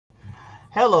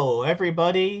Hello,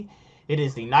 everybody. It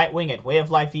is the Nightwing at Way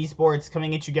of Life Esports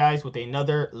coming at you guys with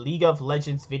another League of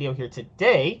Legends video here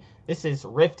today. This is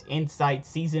Rift Insight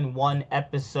Season 1,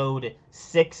 Episode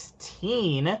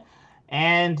 16.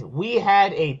 And we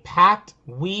had a packed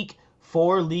week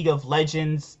for League of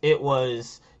Legends. It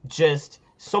was just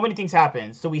so many things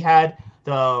happened. So we had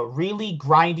the really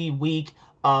grindy week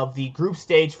of the group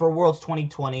stage for Worlds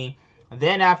 2020.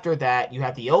 Then after that, you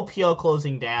have the LPL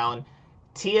closing down.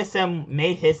 TSM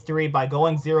made history by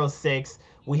going 0-6.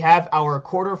 We have our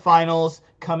quarterfinals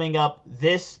coming up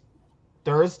this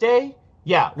Thursday.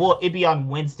 Yeah, well, it'd be on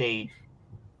Wednesday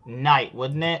night,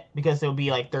 wouldn't it? Because it would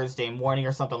be like Thursday morning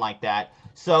or something like that.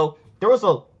 So there was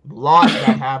a lot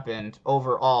that happened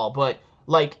overall. But,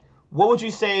 like, what would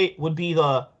you say would be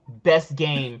the best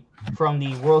game from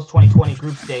the Worlds 2020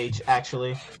 group stage,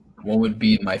 actually? What would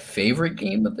be my favorite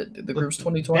game of the Groups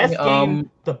 2020? Best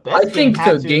game, the best I think game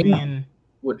had the to game. be in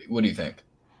What do you think?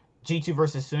 G2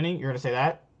 versus Suning. You're gonna say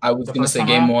that? I was going to say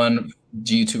game one,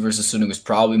 G2 versus Suning was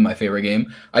probably my favorite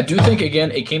game. I do think,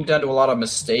 again, it came down to a lot of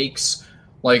mistakes.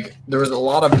 Like, there was a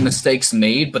lot of mistakes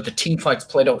made, but the team fights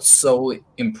played out so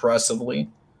impressively.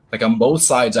 Like, on both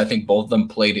sides, I think both of them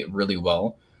played it really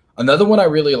well. Another one I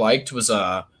really liked was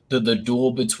the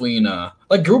duel between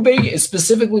like Group A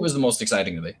specifically was the most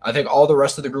exciting to me. I think all the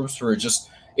rest of the groups were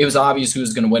just it was obvious who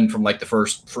was going to win from like the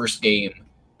first game.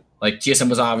 Like TSM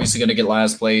was obviously going to get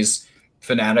last place.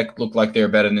 Fnatic looked like they were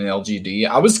better than LGD.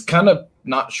 I was kind of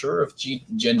not sure if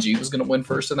Gen G was going to win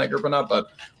first in that group or not, but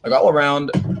like all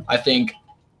around, I think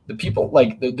the people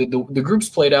like the groups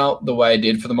played out the way I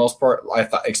did for the most part. I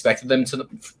expected them to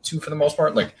for the most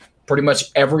part. Like pretty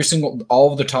much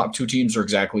all of the top two teams are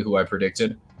exactly who I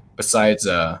predicted. Besides,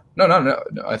 no,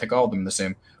 I think all of them are the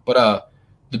same. But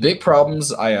the big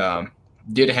problems I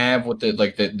did have with the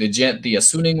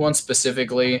Suning one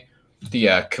specifically,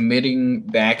 the committing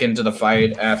back into the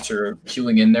fight after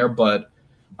queuing in there. But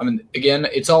I mean, again,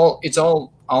 it's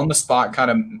all on the spot kind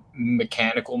of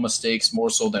mechanical mistakes more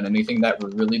so than anything that were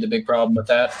really the big problem with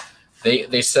that.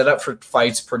 They set up for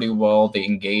fights pretty well. They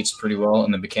engaged pretty well,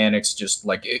 and the mechanics just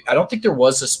I don't think there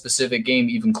was a specific game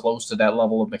even close to that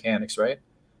level of mechanics, right?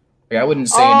 Like, I wouldn't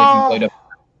say anything played up.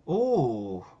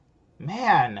 Ooh,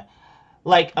 man.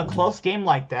 Like, a close game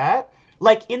like that?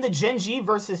 Like, in the Gen G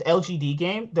versus LGD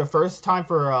game, the first time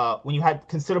for, when you had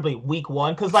considerably week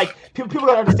one, because, like, people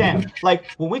gotta understand,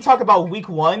 like, when we talk about week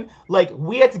one, like,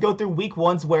 we had to go through week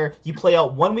ones where you play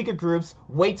out 1 week of groups,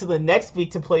 wait till the next week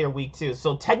to play your week two.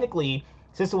 So, technically,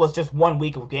 since it was just 1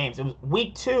 week of games, it was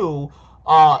week two,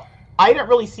 I didn't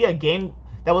really see a game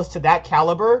that was to that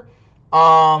caliber.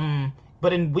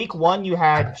 But in week one, you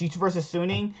had G2 versus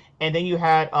Suning, and then you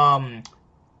had,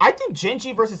 I think Gen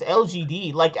G versus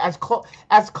LGD. Like, as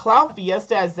Cloud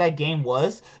Fiesta as that game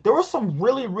was, there were some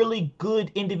really, really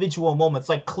good individual moments,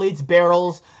 like Klid's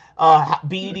barrels,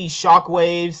 BED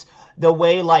shockwaves, the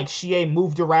way, like, Xie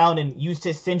moved around and used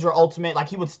his Syndra ultimate. Like,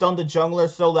 he would stun the jungler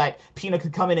so that Pina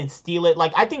could come in and steal it.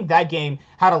 Like, I think that game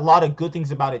had a lot of good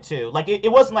things about it, too. Like,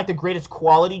 it wasn't, like, the greatest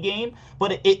quality game,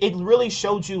 but it really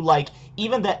showed you, like,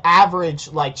 even the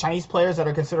average, like, Chinese players that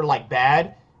are considered, like,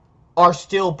 bad are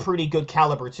still pretty good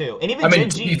caliber, too. And even Gen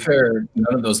G, to be fair,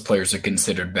 none of those players are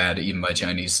considered bad, even by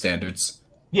Chinese standards.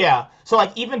 Yeah. So,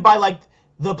 like, even by, like,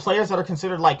 the players that are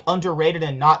considered, like, underrated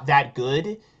and not that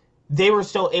good, they were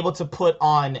still able to put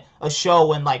on a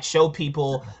show and, like, show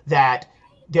people that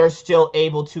they're still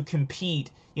able to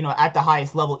compete, you know, at the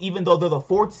highest level. Even though they're the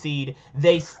 4th seed,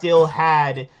 they still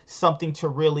had something to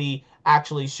really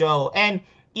actually show. And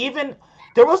even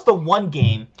there was the one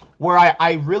game where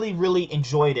I really, really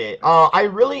enjoyed it. I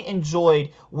really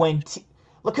enjoyed when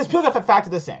because people have to factor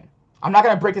this in. I'm not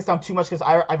going to break this down too much because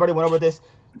I've already went over this.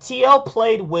 TL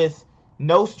played with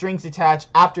no strings attached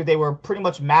after they were pretty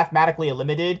much mathematically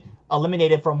eliminated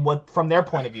from their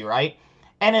point of view, right?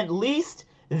 And at least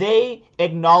they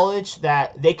acknowledged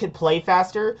that they could play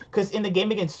faster, because in the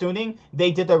game against Suning,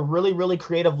 they did a really, really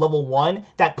creative level 1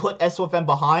 that put SOFM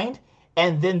behind,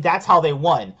 and then that's how they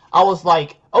won. I was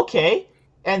like, okay.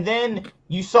 And then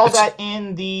you saw that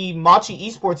in the Machi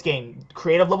Esports game,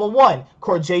 creative level 1,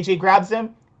 Core JJ grabs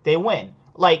them, they win.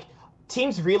 Like,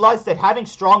 teams realize that having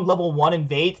strong level 1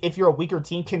 invades, if you're a weaker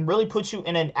team, can really put you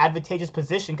in an advantageous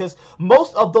position, because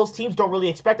most of those teams don't really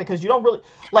expect it, because you don't really,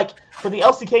 like, for the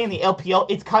LCK and the LPL,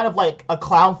 it's kind of like a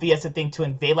Clown Fiesta thing to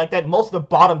invade like that. Most of the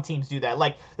bottom teams do that.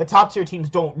 Like, the top tier teams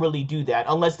don't really do that,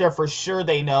 unless they're for sure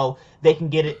they know they can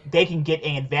get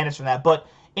an advantage from that. But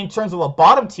in terms of a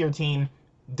bottom tier team,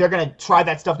 they're going to try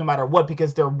that stuff no matter what,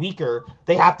 because they're weaker.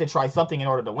 They have to try something in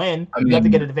order to win. You have to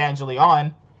get it eventually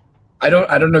on. I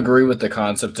don't agree with the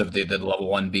concept of the level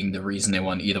one being the reason they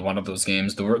won either one of those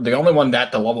games. The only one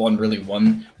that the level one really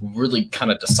won, really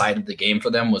kind of decided the game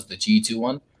for them was the G2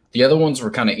 one. The other ones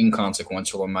were kind of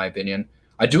inconsequential in my opinion.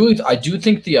 I do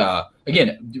think the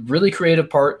again, really creative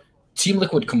part, Team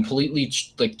Liquid completely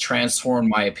like transformed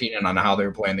my opinion on how they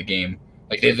were playing the game.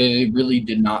 Like they really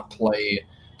did not play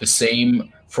the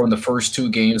same from the first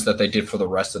two games that they did for the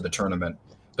rest of the tournament.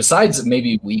 Besides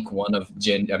maybe week one of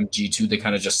G2, they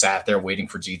kind of just sat there waiting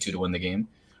for G2 to win the game.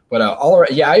 But all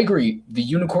right, yeah, I agree. The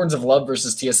Unicorns of Love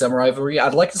versus TSM rivalry.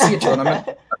 I'd like to see a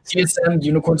tournament. TSM,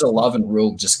 Unicorns of Love, and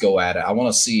Rogue just go at it. I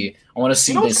want to see. You know what's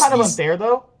this. Kind of unfair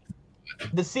though?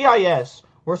 The CIS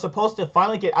were supposed to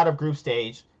finally get out of group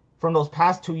stage from those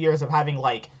past 2 years of having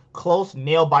like close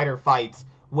nail biter fights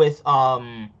with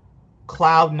Cloud9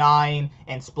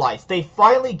 and Splice. They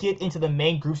finally get into the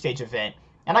main group stage event.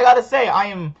 And I gotta say, I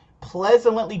am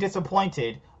pleasantly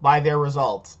disappointed by their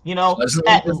results. You know,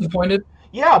 pleasantly disappointed?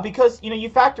 Yeah, because, you know, you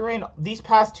factor in these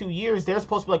past 2 years, they're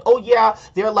supposed to be like, oh yeah,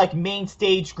 they're like main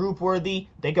stage group worthy.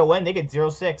 They go in, they get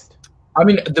 0-6. I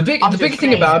mean, the big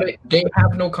thing about it, they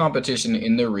have no competition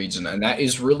in their region, and that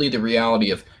is really the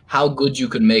reality of how good you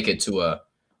could make it to a.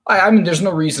 I mean, there's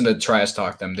no reason to trash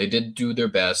talk them. They did do their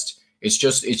best. It's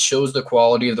just it shows the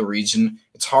quality of the region.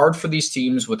 It's hard for these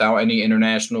teams without any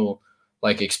international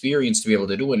like experience to be able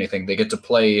to do anything. They get to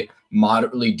play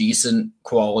moderately decent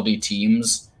quality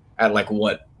teams at like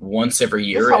what once every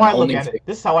year. This is how I look at it.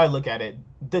 This is how I look at it.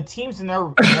 The teams in their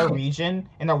region,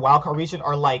 in their wildcard region,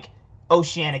 are like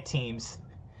oceanic teams,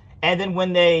 and then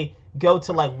when they go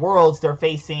to like Worlds, they're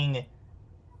facing.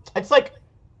 It's like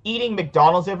eating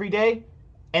McDonald's every day,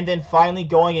 and then finally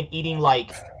going and eating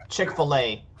like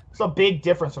Chick-fil-A. It's a big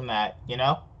difference from that, you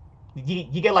know.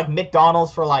 You get like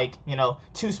McDonald's for like, you know,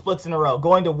 2 splits in a row.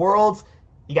 Going to Worlds,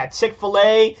 you got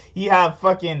Chick-fil-A, you have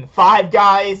fucking Five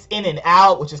Guys, In and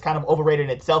Out, which is kind of overrated in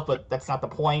itself, but that's not the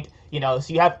point, you know.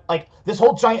 So you have like this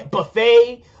whole giant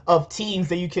buffet of teams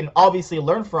that you can obviously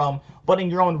learn from, but in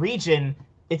your own region,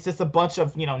 it's just a bunch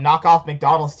of, you know, knockoff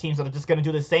McDonald's teams that are just going to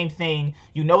do the same thing.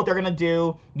 You know what they're going to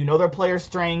do, you know their player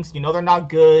strengths, you know they're not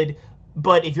good,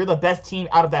 but if you're the best team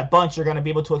out of that bunch, you're going to be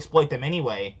able to exploit them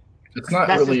anyway. It's not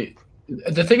really.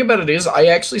 The thing about it is, I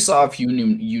actually saw a few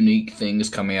unique things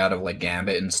coming out of like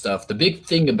Gambit and stuff. The big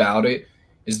thing about it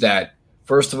is that,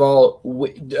 first of all,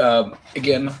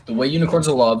 again, the way Unicorns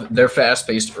of Love, their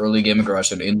fast-paced early game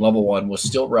aggression in level 1 was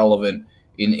still relevant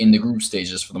in the group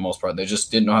stages for the most part. They just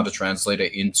didn't know how to translate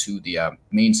it into the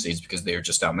main stage because they were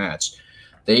just outmatched.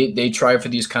 They try for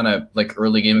these kind of like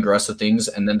early game aggressive things,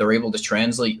 and then they're able to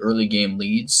translate early game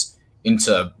leads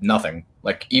into nothing.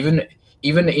 Like even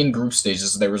in group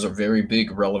stages, there was a very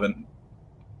big relevant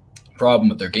problem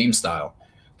with their game style.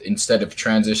 Instead of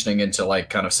transitioning into like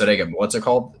kind of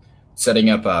setting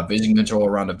up vision control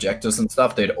around objectives and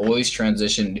stuff, they'd always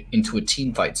transition into a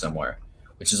team fight somewhere,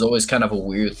 which is always kind of a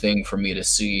weird thing for me to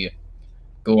see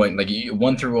going. Like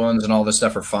 1-through-1s and all this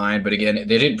stuff are fine, but again,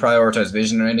 they didn't prioritize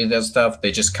vision or any of that stuff.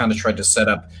 They just kind of tried to set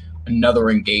up another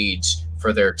engage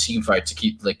for their team fight to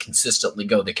keep like consistently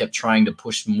go. They kept trying to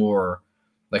push more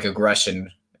like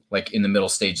aggression, like in the middle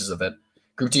stages of it.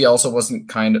 Group D also was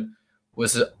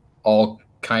it all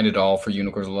kind at all for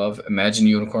Unicorns of Love. Imagine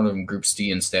Unicorn of Group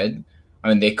D instead. I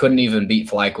mean, they couldn't even beat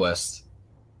FlyQuest.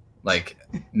 Like,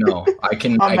 no, I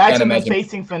can't imagine them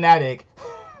facing Fnatic.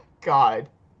 God,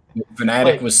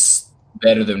 Fnatic was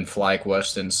better than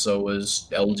FlyQuest, and so was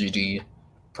LGD.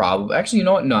 Probably, actually, you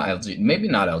know what? Not LGD. Maybe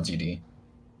not LGD.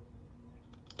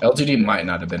 LGD might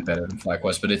not have been better than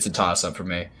FlyQuest, but it's a toss-up for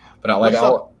me. But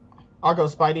Argo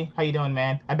Spidey, how you doing,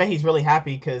 man? I bet he's really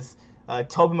happy because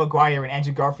Tobey Maguire and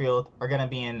Andrew Garfield are gonna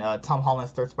be in Tom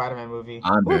Holland's third Spider-Man movie.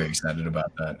 I'm very excited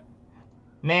about that.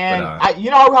 Man, but,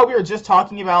 you know how we were just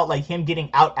talking about like him getting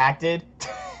outacted?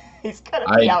 He's gonna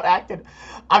be outacted.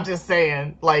 I'm just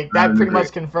saying, like that pretty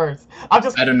much confirms. I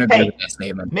don't agree with that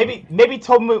statement. Maybe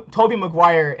Tobey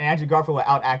Maguire and Andrew Garfield will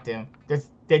outact him.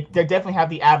 They definitely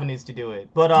have the avenues to do it.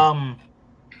 But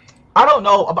I don't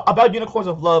know about Unicorns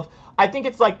of Love. I think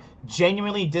it's like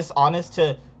genuinely dishonest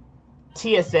to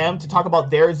TSM to talk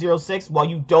about their 0-6 while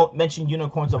you don't mention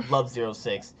Unicorns of Love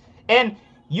 0-6. And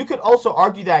you could also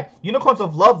argue that Unicorns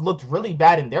of Love looked really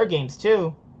bad in their games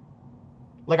too.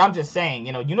 Like I'm just saying,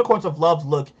 you know, Unicorns of Love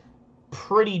look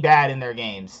pretty bad in their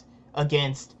games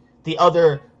against the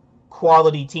other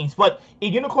quality teams. But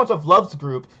in Unicorns of Love's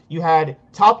group, you had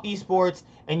Top Esports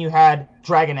and you had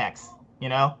Dragon X, you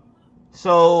know?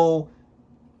 So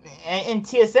in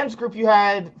TSM's group, you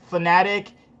had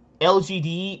Fnatic,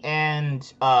 LGD,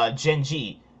 and Gen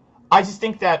G. I just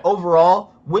think that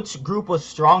overall, which group was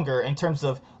stronger in terms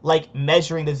of like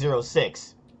measuring the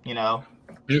 0-6? You know.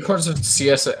 Of course, it's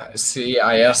CIS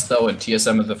though, and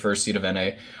TSM is the first seed of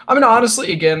NA. I mean,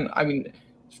 honestly, again,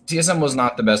 TSM was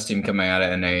not the best team coming out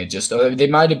of NA. Just they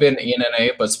might have been in NA,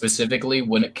 but specifically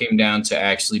when it came down to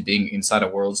actually being inside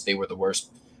of Worlds, they were the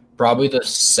worst. Probably the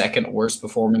second worst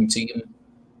performing team,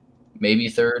 maybe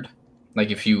third. Like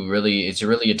it's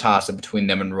really a toss up between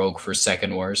them and Rogue for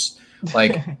second worst.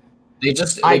 Like they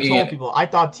just. I told people I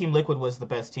thought Team Liquid was the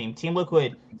best team. Team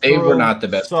Liquid. They were not the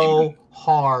best. So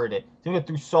hard. Team Liquid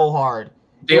threw so hard.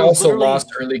 They also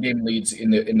lost early game leads in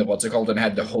the what's it called and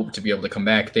had the hope to be able to come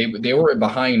back. They were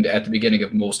behind at the beginning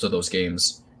of most of those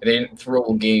games. They didn't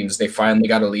throw games. They finally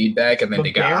got a lead back, and then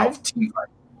they got out of team fight.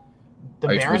 The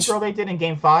Baron throw they did in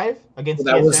Game 5 against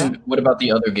that TSM? Wasn't. What about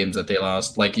the other games that they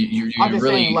lost? Like I'm just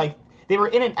saying, like they were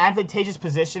in an advantageous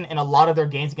position in a lot of their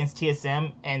games against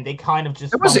TSM, and they kind of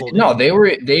just they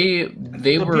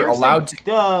were allowed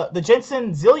to. The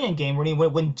Jensen Zillion game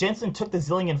when Jensen took the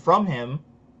Zillion from him.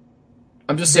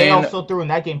 I'm just saying. They also threw in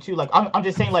that game too. Like I'm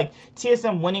just saying, like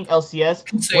TSM winning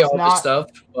LCS was not this stuff,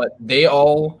 but they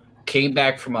all came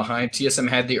back from behind. TSM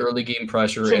had the early game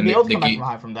pressure, and they also come back from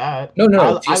behind from that. No.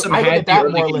 TSM I look at that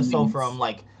more or less so from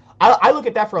like I look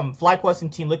at that from FlyQuest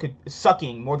and Team Liquid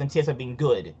sucking more than TSM being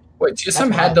good. Wait,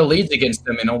 TSM had the leads against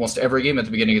them in almost every game at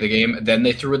the beginning of the game. Then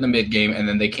they threw in the mid game, and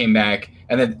then they came back,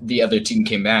 and then the other team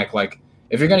came back. Like,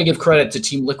 if you're going to give credit to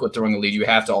Team Liquid throwing a lead, you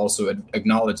have to also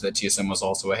acknowledge that TSM was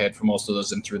also ahead for most of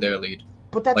those and threw their lead.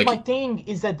 But that's my thing,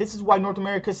 is that this is why North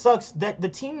America sucks. That the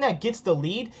team that gets the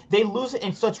lead, they lose it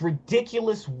in such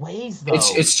ridiculous ways, though.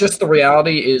 It's just the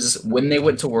reality is when they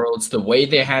went to Worlds, the way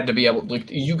they had to be able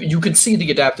to, you could see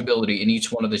the adaptability in each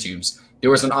one of the teams. There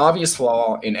was an obvious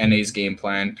flaw in NA's game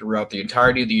plan throughout the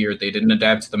entirety of the year. They didn't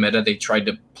adapt to the meta. They tried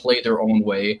to play their own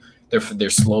way. They're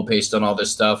slow-paced on all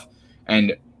this stuff.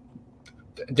 And,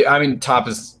 I mean, Top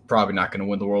is probably not going to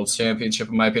win the World Championship,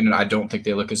 in my opinion. I don't think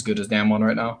they look as good as Damwon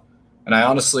right now. And I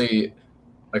honestly,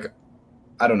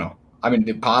 I don't know. I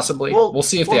mean, possibly. We'll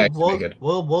see if they actually make it.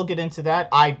 We'll get into that.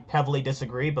 I heavily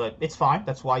disagree, but it's fine.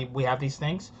 That's why we have these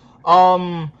things.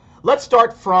 Let's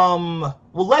start from...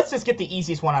 Well, let's just get the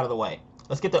easiest one out of the way.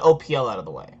 Let's get the OPL out of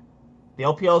the way. The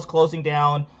OPL is closing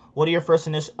down. What are your first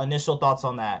initial thoughts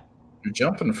on that? You're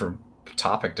jumping from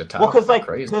topic to topic.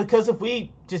 Well, because if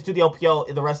we just do the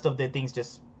OPL, the rest of the things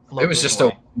just float. It was just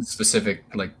a specific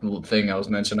little thing I was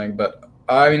mentioning, but...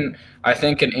 I mean, I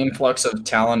think an influx of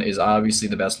talent is obviously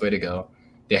the best way to go.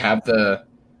 They have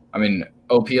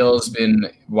OPL has been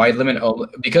wide limit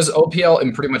because OPL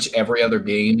in pretty much every other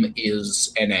game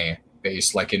is NA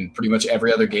based. Like in pretty much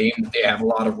every other game, they have a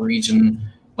lot of region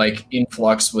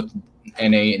influx with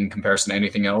NA in comparison to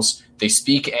anything else. They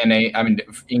speak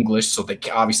English, so they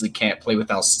obviously can't play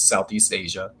without Southeast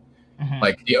Asia.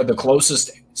 Mm-hmm. The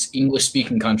closest English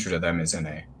speaking country to them is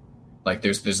NA.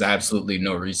 There's absolutely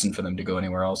no reason for them to go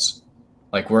anywhere else.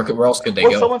 Where else could they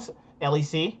go?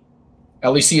 LEC?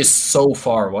 LEC is so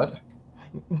far. What?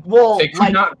 Well, they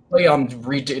could not play on.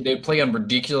 They play on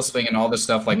ridiculous thing and all this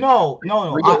stuff. No.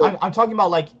 I'm talking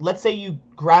about let's say you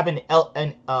grab an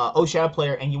Oceania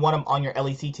player and you want him on your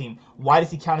LEC team. Why does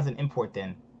he count as an import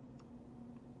then?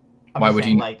 Why would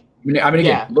he?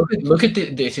 Look at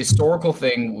the historical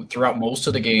thing throughout most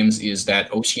of the games is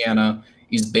that Oceania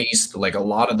is based, a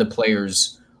lot of the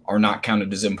players are not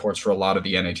counted as imports for a lot of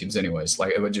the NA teams anyways,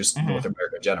 it would just North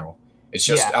America in general. It's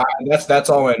just, that's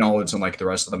all my knowledge and the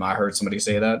rest of them. I heard somebody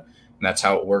say that, and that's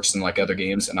how it works in other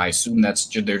games, and I assume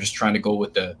they're just trying to go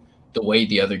with the way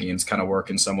the other games kind of work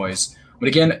in some ways. But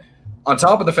again, on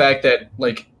top of the fact that,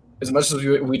 as much as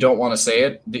we don't want to say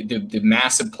it, the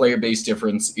massive player base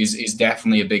difference is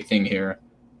definitely a big thing here.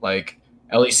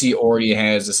 LEC already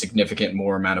has a significant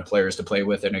more amount of players to play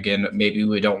with, and again, maybe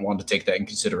we don't want to take that in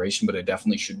consideration, but it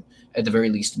definitely should, at the very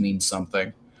least, mean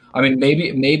something. I mean,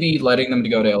 maybe letting them to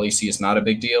go to LEC is not a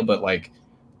big deal, but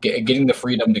getting the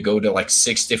freedom to go to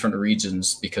 6 different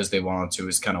regions because they want to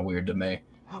is kind of weird to me.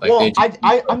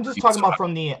 I'm just talking about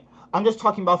from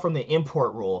the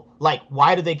import rule.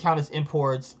 Why do they count as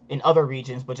imports in other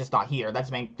regions but just not here?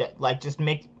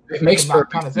 It makes not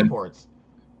count as imports.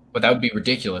 But that would be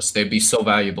ridiculous. They'd be so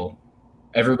valuable.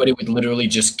 Everybody would literally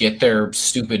just get their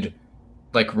stupid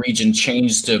region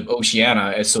changed to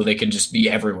Oceania so they can just be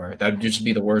everywhere. That would just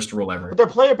be the worst rule ever. But their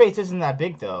player base isn't that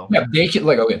big though. Yeah, they could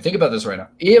okay, think about this right now.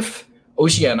 If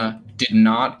Oceania did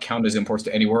not count as imports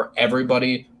to anywhere,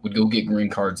 everybody would go get green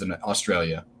cards in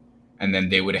Australia. And then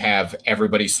they would have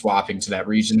everybody swapping to that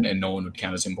region and no one would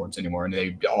count as imports anymore. And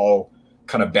they'd all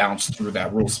kind of bounce through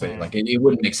that rule space. It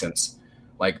wouldn't make sense.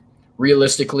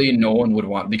 Realistically, no one would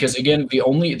want, because again,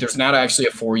 there's not actually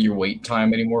a 4-year wait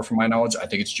time anymore from my knowledge. I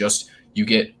think it's just you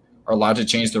get are allowed to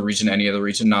change the region any other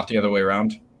region, not the other way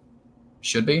around?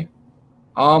 Should be.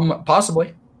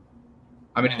 Possibly.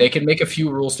 I mean, they can make a few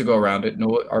rules to go around it. No,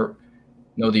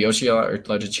 the OCL are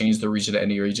allowed to change the region to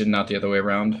any region, not the other way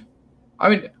around. I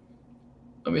mean,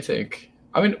 let me think.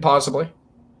 I mean, possibly.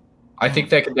 I think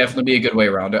that could definitely be a good way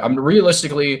around it. I mean,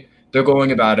 realistically, they're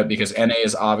going about it because NA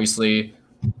is obviously,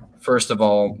 first of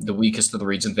all, the weakest of the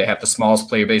regions. They have the smallest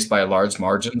player base by a large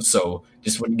margin, so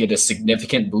this wouldn't get a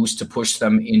significant boost to push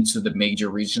them into the major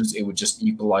regions. It would just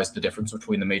equalize the difference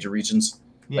between the major regions.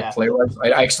 Yeah. Like player-wise, I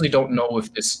actually don't know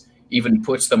if this even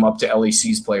puts them up to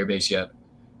LEC's player base yet.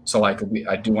 So, like,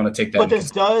 I do want to take that. But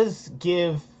this does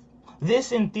give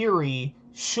this, in theory,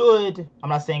 should, I'm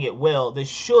not saying it will, this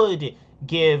should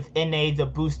give NA the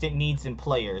boost it needs in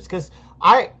players. Because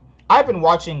I've been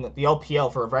watching the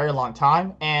LPL for a very long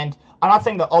time, and I'm not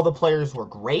saying that all the players were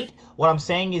great. What I'm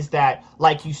saying is that,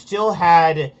 like, you still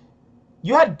had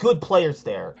good players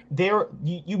there.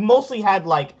 You mostly had,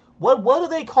 like, what do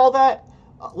they call that?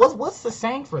 What's the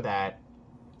saying for that?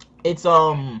 It's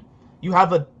you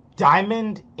have a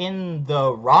diamond in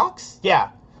the rocks. Yeah.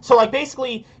 So, like,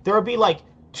 basically there would be like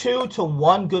 2 to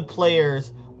 1 good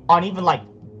players on even like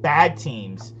bad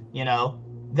teams. You know,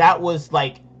 that was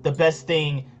like the best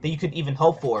thing that you could even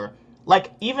hope for.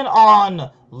 Like, even on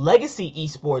Legacy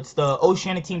Esports, the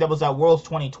Oceanic team that was at Worlds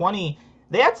 2020,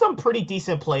 they had some pretty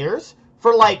decent players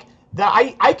for like that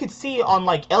I could see on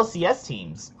like LCS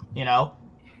teams. You know,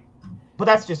 but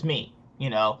that's just me. You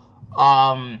know.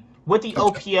 With the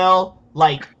OPL,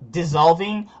 like,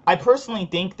 dissolving, I personally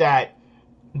think that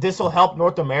this will help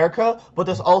North America, but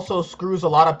this also screws a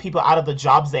lot of people out of the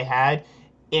jobs they had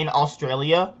in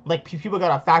Australia. Like, people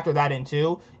gotta factor that in,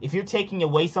 too. If you're taking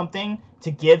away something to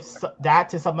give that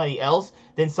to somebody else,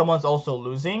 then someone's also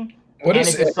losing. What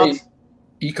does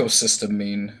ecosystem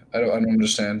mean? I don't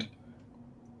understand.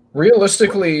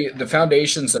 Realistically, the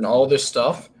foundations and all this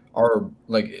stuff are,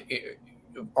 like...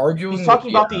 arguing. He's talking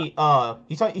about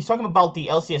he's talking about the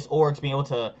LCS orgs being able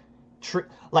to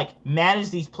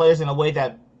manage these players in a way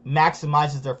that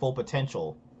maximizes their full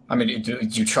potential. I mean, do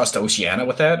you trust Oceania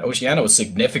with that? Oceania was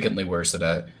significantly worse at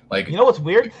that. Like, you know what's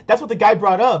weird? That's what the guy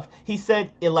brought up. He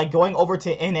said, like, going over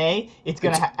to NA, it's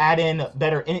gonna add in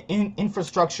better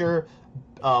infrastructure,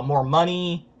 more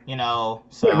money. You know,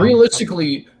 so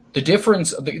realistically, the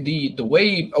difference, the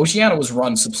way Oceania was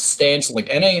run substantially,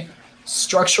 like NA.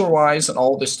 Structure-wise and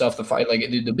all this stuff,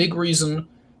 the big reason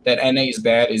that NA is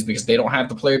bad is because they don't have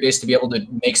the player base to be able to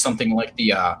make something like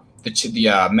the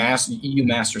EU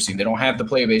Master Scene. They don't have the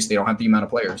player base. They don't have the amount of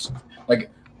players.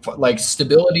 Like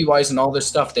stability-wise and all this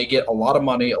stuff, they get a lot of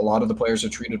money. A lot of the players are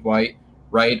treated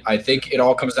right. I think it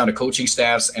all comes down to coaching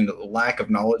staffs and lack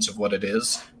of knowledge of what it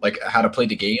is, like how to play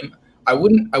the game. I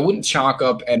wouldn't chalk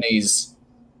up NA's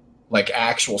like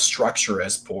actual structure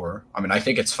as poor. I mean, I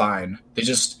think it's fine. They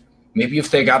just maybe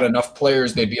if they got enough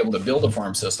players, they'd be able to build a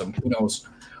farm system. Who knows?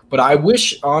 But I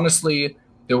wish, honestly,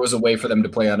 there was a way for them to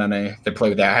play on NA. They play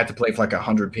with that. I had to play for like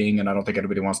 100 ping, and I don't think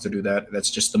anybody wants to do that. That's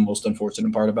just the most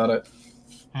unfortunate part about it.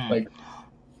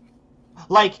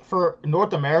 Like for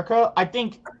North America, I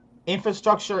think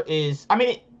infrastructure is. I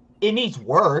mean, it needs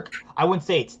work. I wouldn't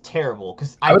say it's terrible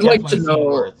because I would like to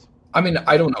know. I mean,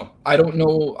 I don't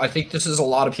know. I think this is a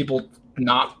lot of people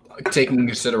not taking into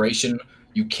consideration.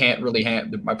 You can't really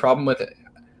have my problem with it.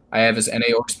 I have is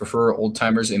NA orgs prefer old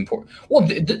timers import. Well,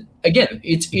 again,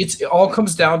 it all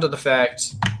comes down to the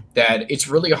fact that it's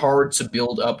really hard to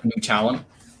build up new talent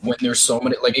when there's so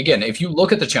many. Like again, if you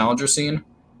look at the challenger scene,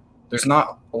 there's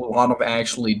not a lot of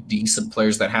actually decent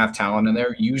players that have talent in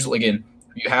there. Usually, again,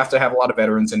 you have to have a lot of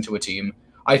veterans into a team.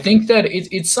 I think that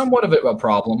it's somewhat of a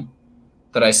problem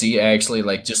that I see actually,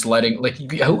 like just letting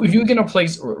if you're gonna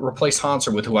replace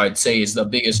Hanser with who I'd say is the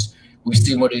biggest. We've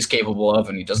seen what he's capable of,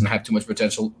 and he doesn't have too much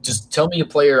potential. Just tell me a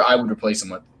player I would replace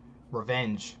him with.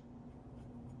 Revenge.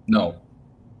 No.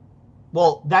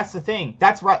 Well, that's the thing.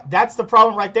 That's right. That's the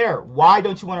problem right there. Why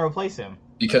don't you want to replace him?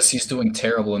 Because he's doing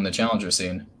terrible in the challenger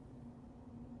scene.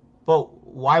 But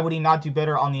why would he not do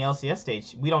better on the LCS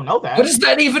stage? We don't know that. What does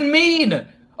that even mean?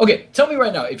 Okay, tell me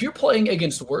right now. If you're playing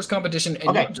against worse competition and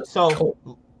okay, you're just so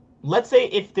cold. Let's say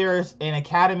if there's an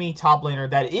academy top laner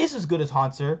that is as good as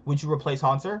Hanser, would you replace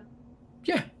Hanser?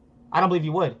 Yeah. I don't believe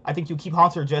you would. I think you keep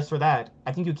Hanser just for that.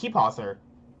 I think you keep Hanser.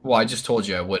 Well, I just told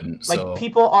you I wouldn't. Like,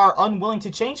 people are unwilling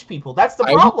to change people. That's the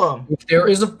problem. If there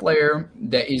is a player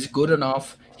that is good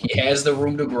enough, he has the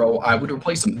room to grow, I would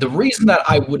replace him. The reason that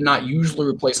I would not usually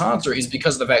replace Hanser is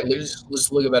because of the fact,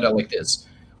 let's look at it like this.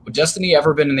 Would Destiny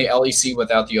ever been in the LEC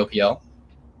without the OPL?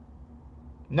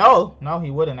 No,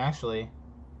 he wouldn't actually.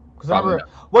 Because remember,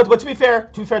 well, to be fair,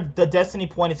 the Destiny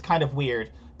point is kind of weird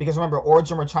because remember,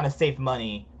 Origin were trying to save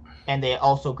money, and they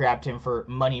also grabbed him for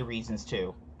money reasons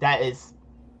too. That is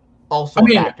I also a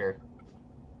mean, factor.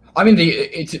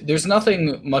 there's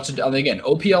nothing much. Again,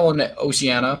 OPL and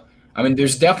Oceania. I mean,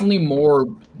 there's definitely more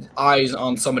eyes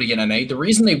on somebody in NA. The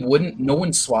reason no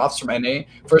one swaps from NA,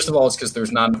 first of all, is because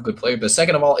there's not enough good players. But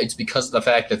second of all, it's because of the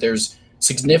fact that there's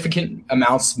significant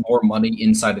amounts more money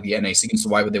inside of the NA scene. So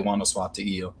why would they want to swap to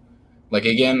EU? Like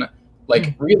again,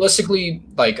 realistically,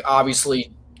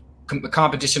 obviously,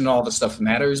 competition and all this stuff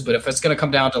matters. But if it's going to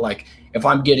come down to if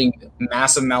I'm getting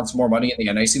massive amounts more money in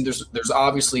the NA scene, there's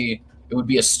obviously it would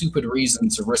be a stupid reason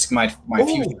to risk my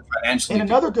future financially. And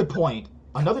another good point.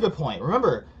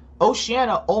 Remember,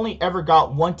 Oceania only ever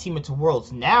got one team into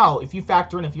Worlds. Now, if you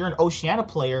factor in if you're an Oceania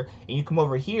player and you come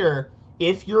over here,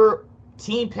 if your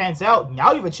team pans out,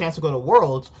 now you have a chance to go to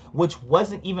Worlds, which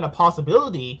wasn't even a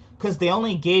possibility because they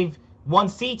only gave one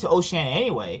seed to Oceania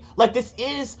anyway.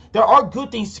 There are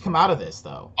good things to come out of this,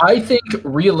 though. I think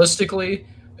realistically,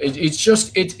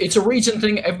 it's a region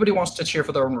thing. Everybody wants to cheer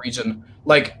for their own region.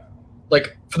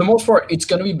 For the most part, it's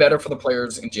going to be better for the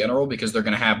players in general because they're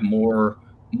going to have more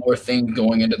things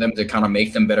going into them to kind of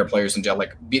make them better players in general.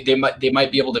 They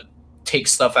might be able to take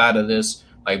stuff out of this,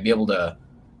 be able to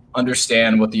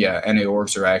understand what the NA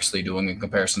orgs are actually doing in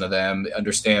comparison to them,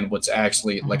 understand what's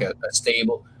actually a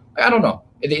stable. I don't know.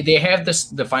 They have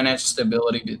the financial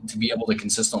stability to be able to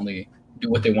consistently do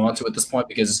what they want to at this point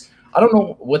because I don't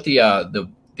know what the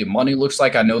money looks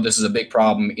like. I know this is a big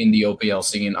problem in the OPL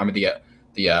scene. I mean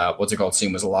the what's it called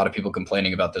scene was a lot of people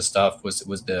complaining about this stuff. Was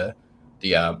the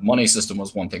money system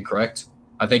was one thing, correct?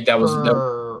 I think that was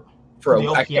for the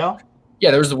OPL.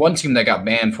 Yeah, there was the one team that got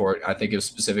banned for it. I think it was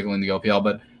specifically in the OPL.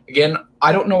 But again,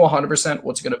 I don't know 100%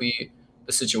 what's going to be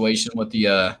the situation with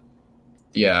the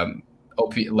OPL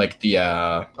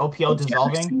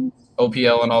dissolving,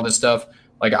 OPL and all this stuff.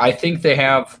 I think they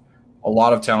have a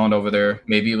lot of talent over there.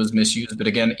 Maybe it was misused, but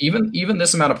again, even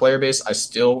this amount of player base, I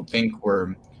still think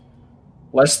we're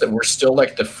still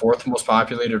the fourth most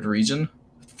populated region,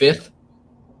 fifth.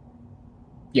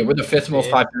 Yeah, we're the fifth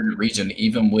most populated region,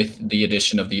 even with the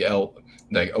addition of the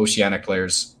oceanic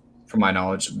players. From my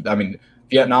knowledge, I mean,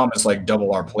 Vietnam is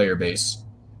double our player base.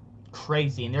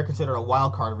 Crazy, and they're considered a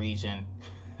wild card region.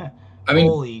 I mean,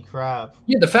 holy crap!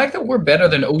 Yeah, the fact that we're better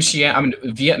than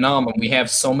Vietnam, and we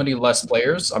have so many less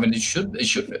players. I mean, it should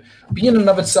be in and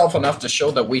of itself enough to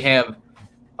show that we have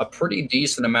a pretty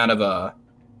decent amount of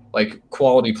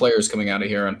quality players coming out of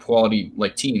here and quality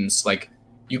teams.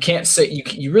 You can't say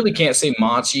you really can't say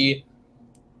Machi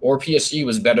or PSG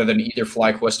was better than either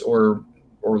FlyQuest or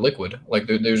Liquid.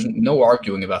 There's no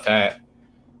arguing about that.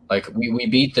 We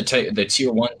beat the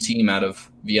tier 1 team out of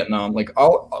Vietnam.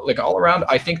 All around,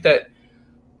 I think that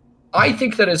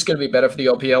it's going to be better for the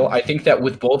OPL. I think that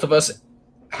with both of us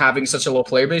having such a low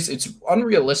player base, it's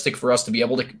unrealistic for us to be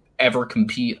able to ever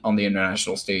compete on the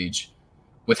international stage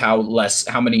with how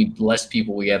many less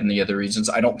people we have in the other regions.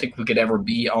 I don't think we could ever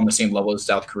be on the same level as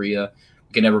South Korea.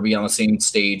 We can never be on the same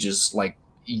stage as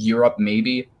Europe,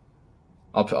 maybe.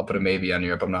 I'll put a maybe on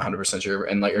Europe. I'm not 100% sure.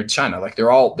 And or China,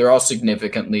 they're all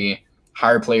significantly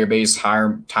higher player base,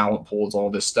 higher talent pools, all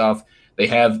this stuff. They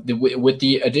have with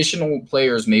the additional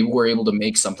players, maybe we're able to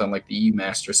make something like the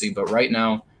E-Master scene. But right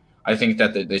now, I think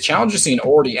that the Challenger scene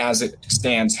already, as it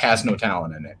stands, has no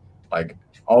talent in it.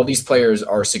 All these players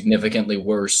are significantly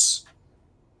worse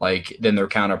than their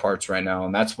counterparts right now,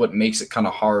 and that's what makes it kind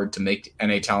of hard to make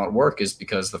NA talent work. Is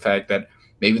because the fact that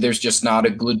maybe there's just not a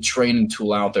good training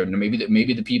tool out there. And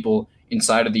maybe the people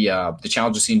inside of the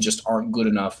Challenger scene just aren't good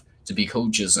enough to be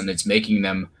coaches, and it's making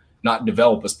them not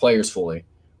develop as players fully.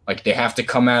 They have to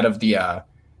come out of the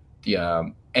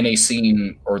NA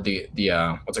scene or the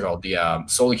what's it called, the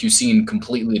solo queue scene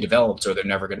completely developed, or they're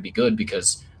never going to be good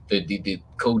because the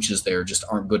coaches there just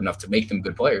aren't good enough to make them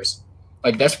good players.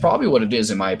 That's probably what it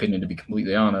is, in my opinion, to be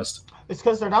completely honest. It's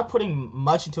because they're not putting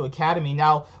much into academy.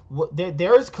 Now,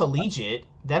 there is collegiate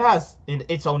that has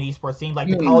its own esports scene.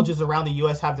 The colleges around the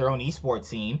U.S. have their own esports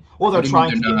scene. Well, they're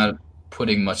not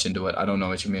putting much into it. I don't know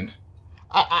what you mean.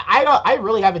 I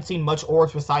really haven't seen much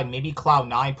orgs beside maybe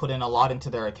Cloud9 put in a lot into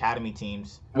their academy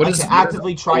teams. To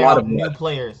actively try out new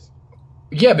players.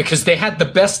 Yeah, because they had the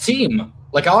best team.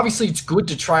 Obviously, it's good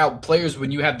to try out players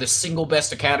when you have the single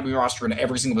best academy roster in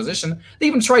every single position. They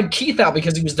even tried Keith out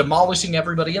because he was demolishing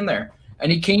everybody in there.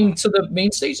 And he came to the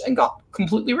main stage and got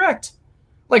completely wrecked.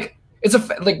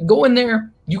 Go in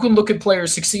there. You can look at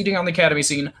players succeeding on the academy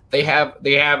scene. They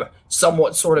have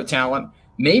somewhat sort of talent.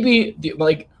 Maybe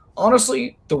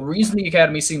honestly, the reason the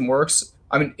academy scene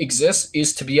exists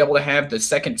is to be able to have the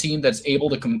second team that's able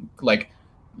to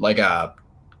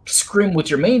scrim with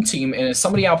your main team, and if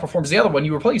somebody outperforms the other one,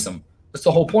 you replace them. That's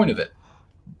the whole point of it.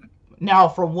 Now,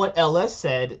 from what LS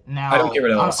said, I don't care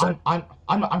now what LS said.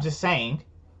 I'm just saying,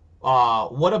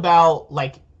 what about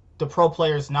like the pro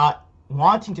players not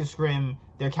wanting to scrim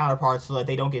their counterparts so that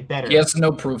they don't get better? He has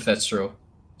no proof that's true.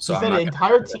 So he I'm said not an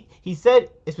entire team. He said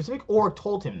a specific org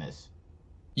told him this.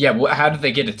 Yeah, how did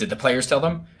they get it? Did the players tell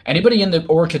them? Anybody in the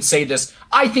org could say this.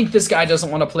 I think this guy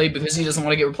doesn't want to play because he doesn't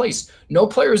want to get replaced. No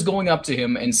player is going up to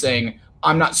him and saying,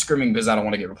 "I'm not scrimming because I don't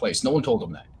want to get replaced." No one told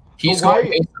him that.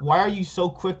 Why are you so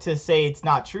quick to say it's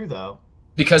not true though?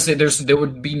 Because there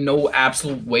would be no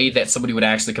absolute way that somebody would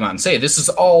actually come out and say it. This is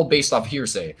all based off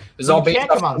hearsay. This is all based off.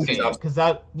 Come out and say it, because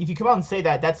if you come out and say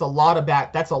that, that's a lot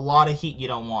of heat you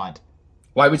don't want.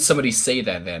 Why would somebody say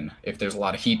that then if there's a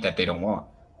lot of heat that they don't want?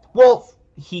 Well,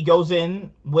 he goes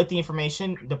in with the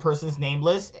information, the person's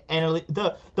nameless, and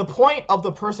the point of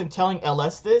the person telling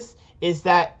LS this is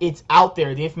that it's out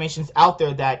there, the information's out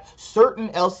there that certain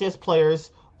LCS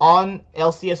players on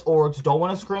LCS orgs don't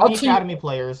want to scrim the Academy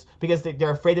players because they're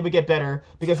afraid they would get better.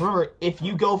 Because remember, if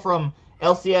you go from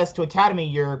LCS to Academy,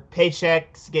 your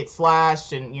paychecks get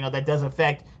slashed, and that does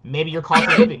affect maybe your cost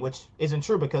of living, which isn't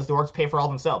true because the orgs pay for all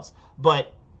themselves.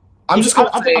 But I'm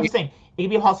saying it could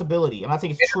be a possibility. I'm not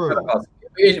saying it's true.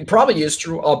 It probably is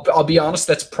true. I'll be honest.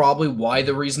 That's probably why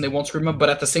the reason they won't scrim him. But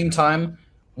at the same time,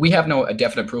 we have no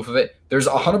definite proof of it. There's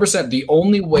 100%. The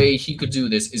only way he could do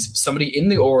this is somebody in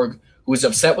the org who was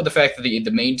upset with the fact that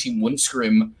the main team wouldn't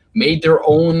scrim, made their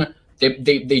own.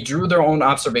 They drew their own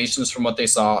observations from what they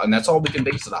saw, and that's all we can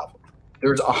base it off of.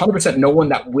 There's 100% no one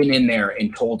that went in there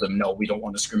and told them, no, we don't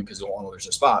want to scrim because we don't want to lose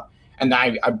their spot. And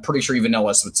I'm pretty sure even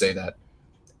LS would say that.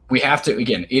 We have to,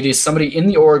 again, it is somebody in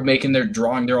the org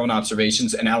drawing their own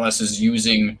observations, and LS is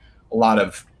using a lot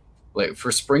of, like,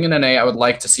 for Spring and NA, I would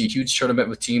like to see a huge tournament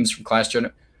with teams from Clash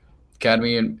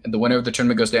Academy, and the winner of the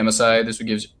tournament goes to MSI. This would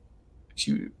give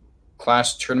you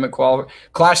Clash tournament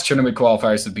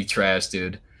qualifiers would be trash,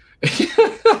 dude.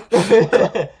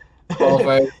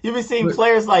 You've been seeing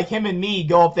players like him and me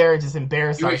go up there and just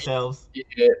embarrass ourselves.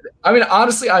 Yeah. I mean,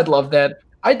 honestly, I'd love that.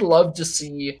 I'd love to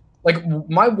see, like,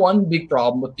 my one big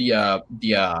problem with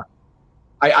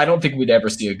I don't think we'd ever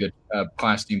see a good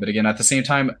Clash team, but again, at the same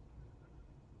time,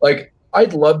 like,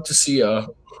 I'd love to see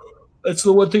that's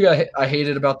the one thing I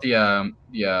hated about the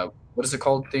what is it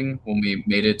called thing when we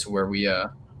made it to where we I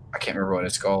can't remember what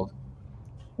it's called,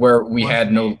 where we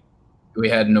had no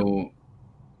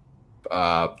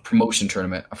promotion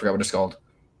tournament. I forgot what it's called.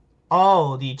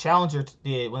 Oh, the challenger.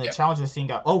 When the challenger scene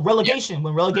got relegation. Yeah.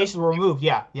 When relegations were removed.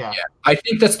 Yeah. I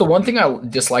think that's the one thing I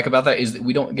dislike about that is that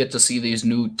we don't get to see these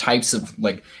new types of,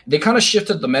 like, they kind of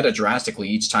shifted the meta drastically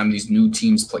each time these new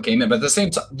teams came in. But at the same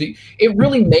time, it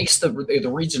really makes the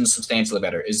region substantially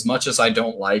better. As much as I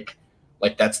don't like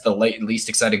that's the least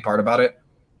exciting part about it.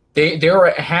 They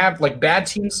have, like, bad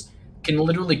teams can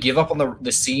literally give up on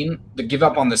the scene, give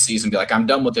up on the season, be like, I'm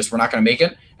done with this, we're not going to make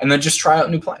it, and then just try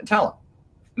out new talent.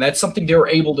 And that's something they were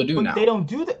able to do now. They don't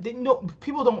do that.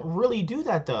 People don't really do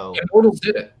that, though.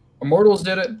 Immortals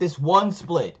did it. This one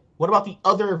split. What about the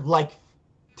other,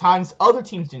 times other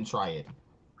teams didn't try it?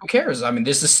 Who cares? I mean,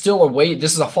 this is still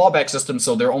this is a fallback system,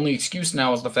 so their only excuse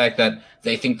now is the fact that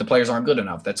they think the players aren't good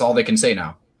enough. That's all they can say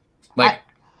now.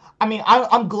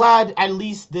 I'm glad at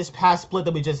least this past split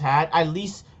that we just had, at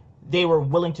least they were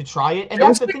willing to try it. And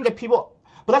that's the thing that people...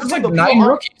 But that's the thing that 9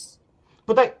 rookies.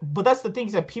 But that's the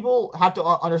things that people have to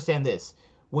understand this.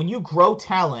 When you grow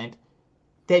talent,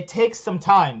 that takes some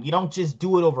time. You don't just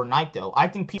do it overnight, though. I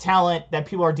think talent that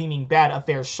people are deeming bad a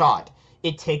fair shot.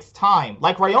 It takes time.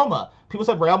 Like Ryoma. People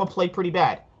said Ryoma played pretty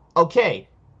bad. Okay,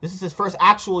 this is his first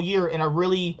actual year in a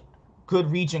really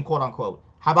good region, quote-unquote.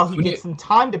 How about he gets some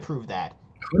time to prove that?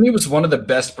 Kuni was one of the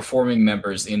best performing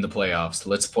members in the playoffs.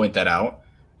 Let's point that out.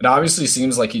 It obviously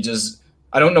seems like he just...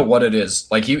 I don't know what it is.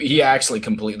 Like, he actually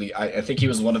completely... I think he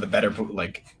was one of the better,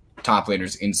 top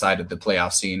laners inside of the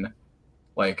playoff scene.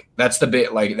 Like, that's the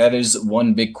bit... Like, that is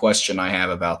one big question I have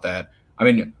about that. I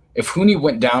mean, if Huni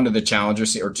went down to the challenger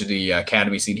scene or to the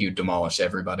academy scene, he would demolish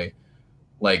everybody.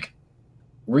 Like,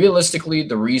 realistically,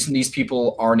 the reason these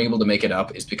people aren't able to make it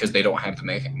up is because they don't have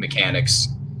the mechanics,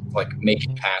 make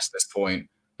it past this point.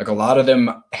 Like, a lot of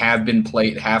them have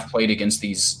played against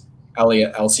these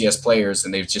LCS players,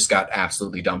 and they've just got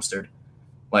absolutely dumpstered.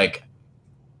 Like,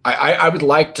 I would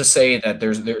like to say that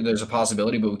there's a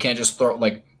possibility, but we can't just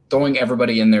throwing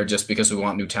everybody in there just because we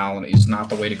want new talent is not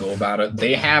the way to go about it.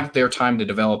 They have their time to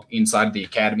develop inside the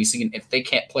academy scene. If they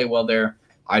can't play well there,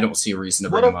 I don't see a reason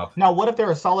to bring them up. Now, what if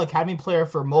they're a solid academy player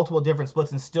for multiple different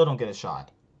splits and still don't get a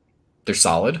shot? They're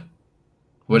solid?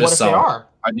 What is solid?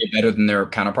 Are they better than their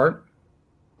counterpart?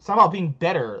 It's not about being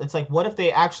better. It's like, what if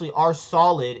they actually are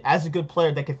solid as a good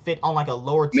player that could fit on like a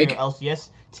lower tier Make LCS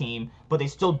team, but they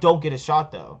still don't get a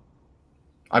shot though.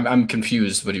 I'm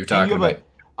confused what you're And you talking have about. a,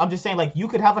 I'm just saying, like, you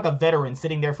could have like a veteran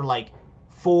sitting there for like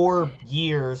 4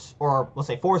 years, or let's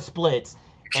say 4 splits,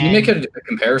 Can you make and a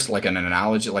comparison, like an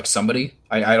analogy, like somebody?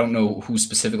 I don't know who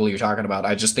specifically you're talking about.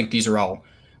 I just think these are all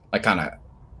like kind of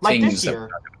like this things that. year,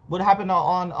 what happened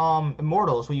on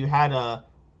Immortals, where you had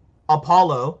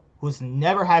Apollo, who's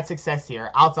never had success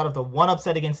here outside of the one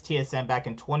upset against TSM back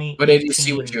in But did you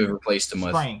see what 2018 you replaced him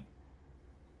with? spring.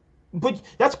 But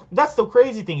that's the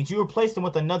crazy thing, is you replaced him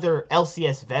with another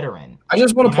LCS veteran. I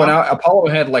just want You to point know, out Apollo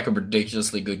had like a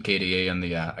ridiculously good KDA in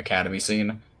the academy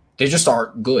scene. They just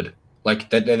aren't good.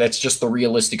 Like that's just the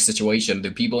realistic situation.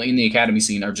 The people in the academy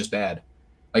scene are just bad.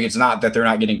 Like it's not that they're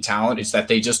not getting talent; it's that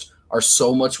they just are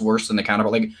so much worse than the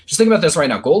counterpart. Like just think about this right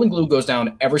now: Golden Glue goes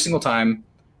down every single time.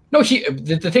 No,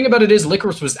 the thing about it is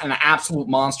Licorice was an absolute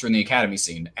monster in the academy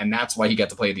scene, and that's why he got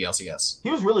to play the LCS. he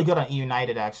was really good on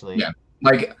United, actually. Yeah.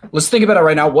 Like, let's think about it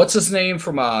right now. What's his name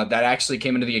from that actually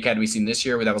came into the academy scene this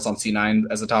year, where that was on C9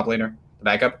 as a top laner, the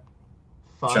backup?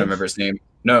 I'm trying to remember his name.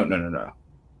 No.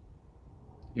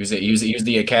 He was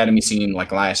the academy scene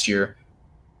like last year.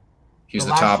 He was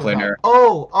the top laner.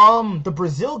 Oh, the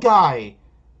Brazil guy.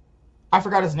 I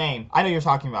forgot his name. I know you're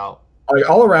talking about.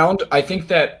 All around, I think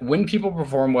that when people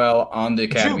perform well on the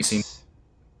academy Jukes. scene,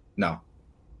 no,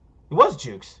 It was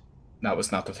Jukes. that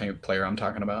was not the player I'm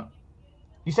talking about.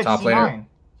 You said Top C9. laner.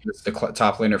 He was the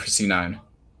top laner for C9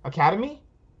 Academy?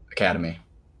 Academy.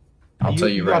 I'll tell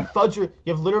you you right. You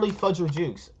have literally Fudger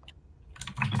Jukes.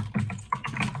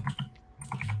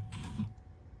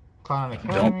 Cloud9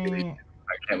 Academy.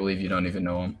 I can't believe you don't even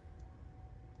know him.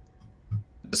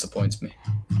 It disappoints me.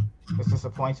 This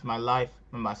disappoints my life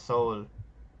and my soul.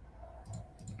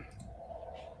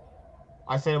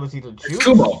 I said it was either Jukes. It's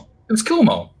Kumo. It's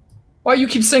Kumo. Why you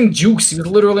keep saying Jukes? He was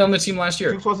literally on the team last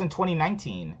year. Jukes was in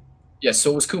 2019. Yes,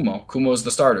 so was Kumo. Kumo was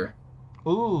the starter.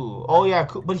 Ooh, oh yeah,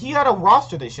 but he had a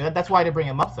roster this year. That's why I didn't bring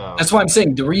him up though. That's why I'm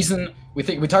saying the reason we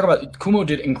talk about Kumo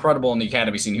did incredible in the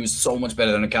academy scene. He was so much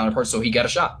better than a counterpart, so he got a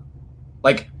shot.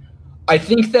 Like, I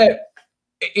think that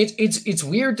it's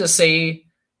weird to say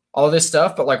all this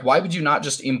stuff, but like, why would you not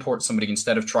just import somebody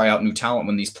instead of try out new talent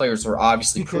when these players are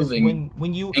obviously because proving?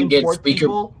 When you import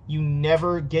people, you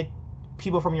never get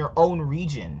people from your own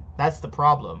region. That's the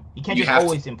problem. You can't just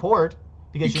always import,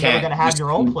 because you're never going to have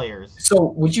your own players.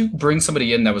 So would you bring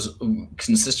somebody in that was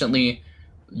consistently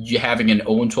having an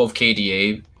 0-12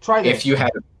 KDA? Try this. If you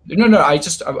had no, I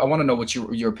want to know what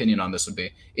your opinion on this would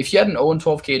be. If you had an 0-12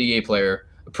 KDA player,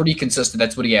 pretty consistent,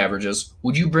 that's what he averages,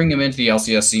 would you bring him into the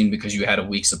LCS scene because you had a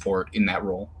weak support in that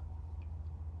role?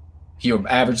 He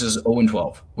averages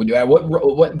 0-12. At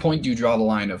what point do you draw the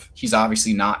line of he's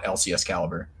obviously not LCS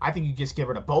caliber? I think you just get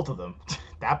rid of both of them at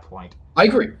that point. I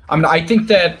agree. I mean, I think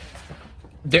that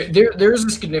there's a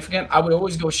significant. I would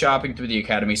always go shopping through the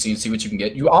academy scene, see what you can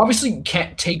get. You obviously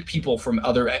can't take people from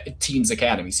other teams'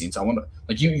 academy scenes. I want to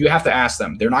like you have to ask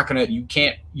them. They're not gonna. You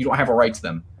don't have a right to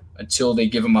them until they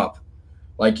give them up.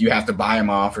 Like you have to buy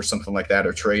them off or something like that,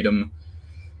 or trade them.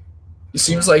 It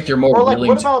seems like you're more willing.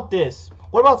 What about this?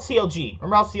 What about CLG?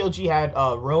 Remember how CLG had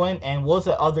Ruin, and what was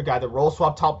the other guy, the role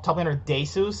swap top laner,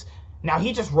 Desus? Now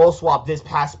he just role swapped this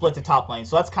past split to top lane,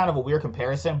 so that's kind of a weird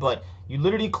comparison. But you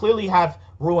literally clearly have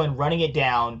Ruin running it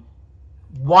down.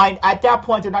 Why at that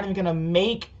point they're not even gonna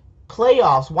make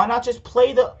playoffs? Why not just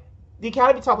play the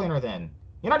academy top laner then?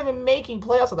 You're not even making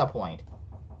playoffs at that point.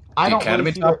 The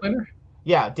academy top laner?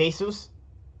 Yeah, Desus.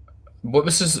 What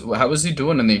was how was he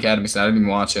doing in the academy? So I didn't even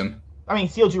watch him. I mean,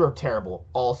 CLG were terrible.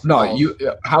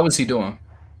 How was he doing?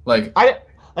 Like I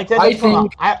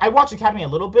watch Academy a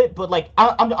little bit, but like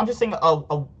I'm just saying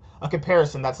a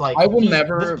comparison that's like I will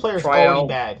never this player's try already out,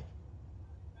 bad.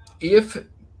 If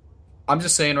I'm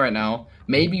just saying right now,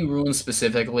 maybe Ruin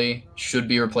specifically should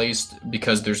be replaced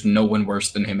because there's no one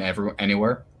worse than him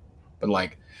anywhere. But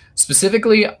like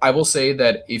specifically, I will say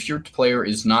that if your player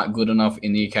is not good enough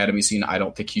in the academy scene, I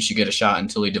don't think he should get a shot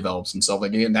until he develops himself.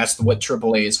 Like again, that's what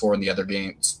AAA is for in the other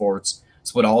sports.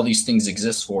 It's what all these things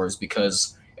exist for, is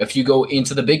because if you go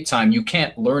into the big time, you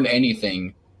can't learn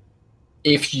anything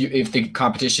if the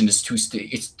competition is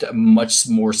it's much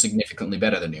more significantly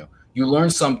better than you. You learn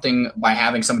something by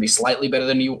having somebody slightly better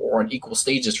than you or on equal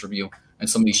stages from you, and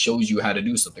somebody shows you how to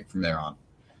do something from there on.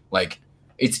 Like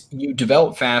you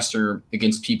develop faster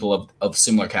against people of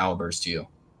similar calibers to you,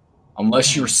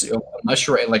 unless you're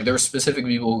like there are specific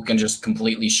people who can just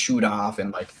completely shoot off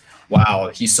and like,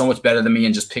 wow, he's so much better than me,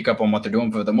 and just pick up on what they're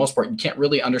doing. For the most part, you can't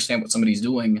really understand what somebody's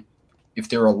doing if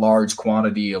they're a large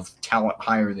quantity of talent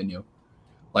higher than you.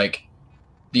 Like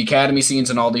the academy scenes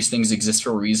and all these things exist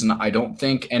for a reason. I don't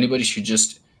think anybody should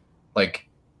just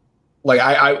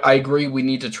I agree we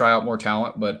need to try out more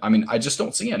talent, but I mean I just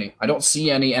don't see any. I don't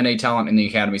see any NA talent in the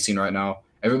academy scene right now.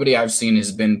 Everybody I've seen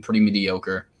has been pretty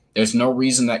mediocre. There's no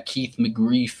reason that Keith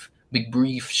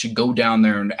McBrief should go down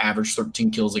there and average 13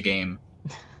 kills a game.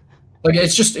 Like,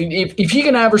 it's just, if he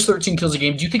can average 13 kills a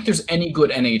game, do you think there's any good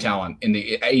NA talent in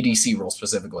the ADC role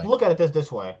specifically? Look at it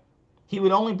this way. He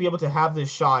would only be able to have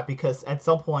this shot because at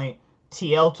some point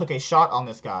TL took a shot on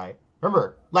this guy.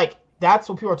 Remember, like, that's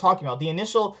what people are talking about. The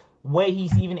initial way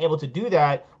he's even able to do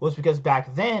that was because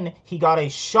back then he got a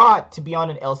shot to be on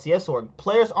an LCS org.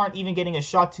 Players aren't even getting a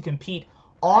shot to compete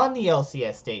on the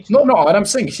LCS stage. No, what I'm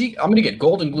saying, I'm going to get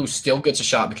Golden Glue still gets a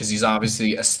shot because he's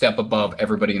obviously a step above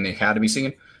everybody in the academy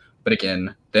scene. But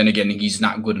then again, he's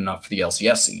not good enough for the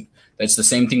LCS scene. That's the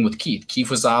same thing with Keith. Keith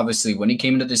was obviously, when he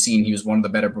came into the scene, he was one of the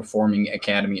better performing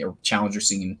academy or challenger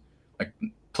scene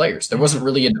players. There wasn't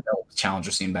really a developed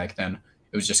challenger scene back then.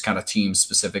 It was just kind of teams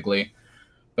specifically.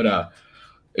 But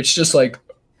it's just like,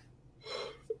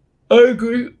 I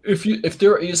agree. If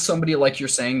there is somebody like you're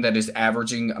saying that is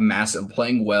averaging a massive,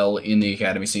 playing well in the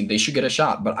academy scene, they should get a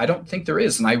shot. But I don't think there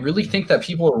is, and I really think that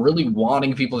people are really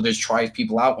wanting people to just try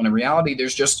people out. When in reality,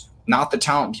 there's just not the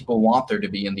talent people want there to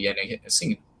be in the NA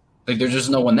scene. Like, there's just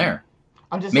no one there.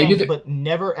 I'm just saying, but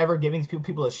never ever giving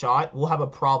people a shot, we'll have a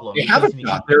problem. They have a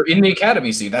shot. They're in the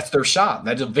academy scene. That's their shot.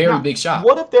 That's a very big shot.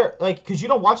 What if they're like? Because you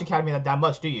don't watch academy that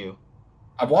much, do you?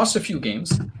 I've watched a few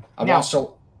games.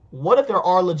 What if there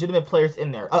are legitimate players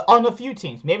in there on a few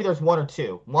teams? Maybe there's one or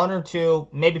two,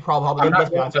 maybe probably. Let's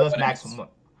be honest, there's max.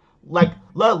 Like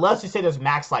let's just say there's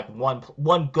max like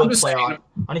one good player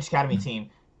on each academy team.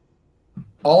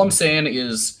 All I'm saying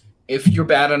is, if you're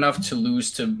bad enough to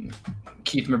lose to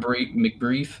Keith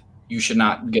McBrief, you should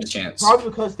not get a chance. Probably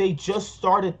because they just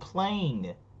started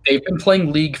playing. They've been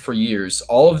playing League for years.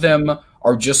 All of them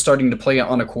are just starting to play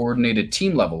on a coordinated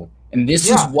team level. And this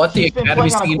is what the academy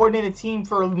scene. On a coordinated team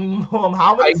for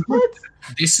how many splits?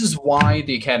 This is why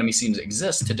the academy scenes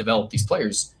exist, to develop these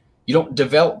players. You don't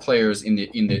develop players in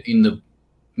the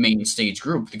main stage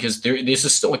group because this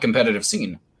is still a competitive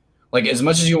scene. Like, as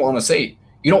much as you want to say,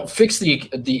 you don't fix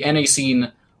the NA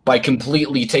scene by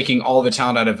completely taking all the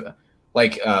talent out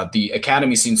of the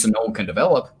academy scene so no one can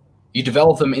develop. You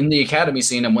develop them in the academy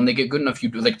scene, and when they get good enough, you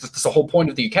do. Like, that's the whole point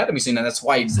of the academy scene, and that's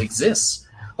why it exists.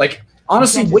 Like,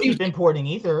 honestly, what do you keep importing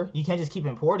either? You can't just keep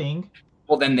importing.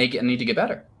 Well, then they need to get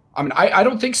better. I mean, I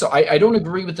don't think so. I don't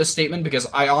agree with this statement because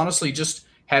I honestly just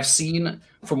have seen,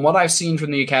 from what I've seen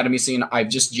from the academy scene, I've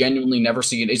just genuinely never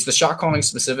seen it. It's the shot calling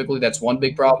specifically that's one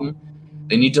big problem.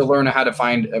 They need to learn how to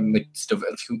find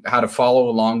how to follow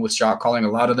along with shot calling. A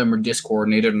lot of them are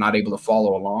discoordinated and not able to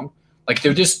follow along. Like,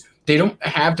 they don't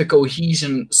have the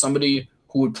cohesion somebody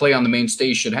who would play on the main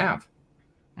stage should have.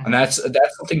 And that's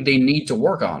something they need to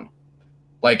work on.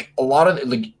 Like, a lot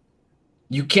of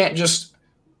you can't just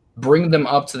bring them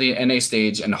up to the NA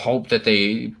stage and hope that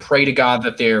they pray to God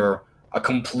that they're a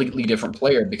completely different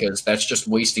player, because that's just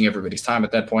wasting everybody's time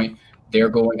at that point. They're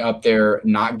going up there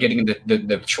not getting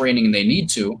the training they need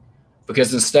to,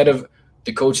 because instead of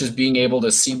the coaches being able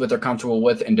to see what they're comfortable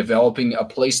with and developing a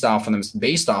play style for them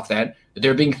based off that,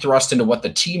 they're being thrust into what the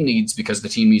team needs because the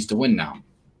team needs to win now.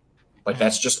 Like,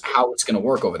 that's just how it's going to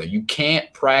work over there. You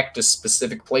can't practice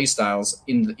specific play styles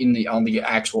on the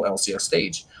actual LCS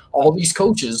stage. All these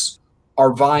coaches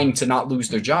are vying to not lose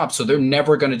their job, so they're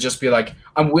never going to just be like,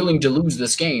 I'm willing to lose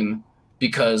this game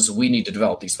because we need to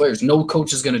develop these players. No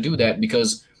coach is going to do that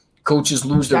because coaches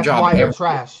lose their job. That's why they're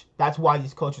trash. That's why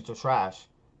these coaches are trash.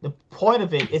 The point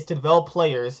of it is to develop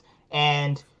players,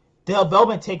 and the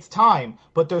development takes time,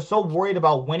 but they're so worried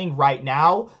about winning right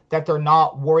now that they're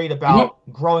not worried about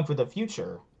growing for the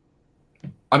future.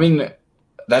 I mean,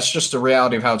 that's just the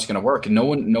reality of how it's going to work. And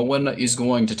no one is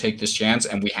going to take this chance,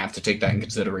 and we have to take that in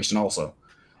consideration also.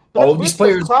 But all of these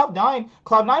players,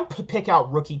 Cloud9 pick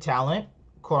out rookie talent,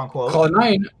 quote unquote.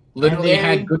 Cloud9 literally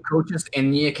had good coaches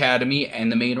in the academy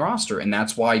and the main roster, and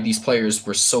that's why these players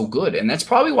were so good. And that's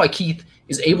probably why Keith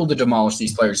is able to demolish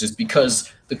these players, is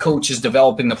because the coach is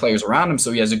developing the players around him,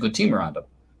 so he has a good team around him.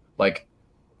 Like,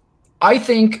 I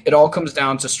think it all comes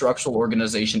down to structural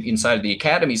organization inside of the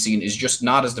academy scene is just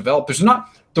not as developed.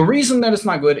 The reason that it's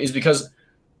not good is because,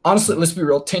 honestly, let's be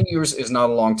real, 10 years is not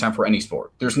a long time for any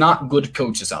sport. There's not good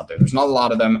coaches out there. There's not a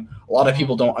lot of them. A lot of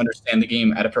people don't understand the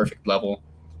game at a perfect level.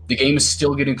 The game is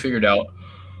still getting figured out.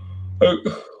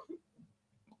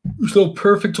 There's no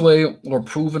perfect way or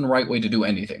proven right way to do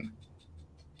anything.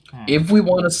 If we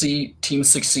want to see teams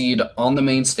succeed on the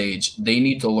main stage, they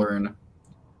need to learn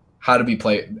how to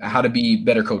be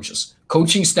better coaches.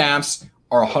 Coaching staffs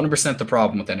are 100% the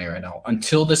problem with NA right now.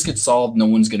 Until this gets solved, no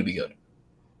one's going to be good.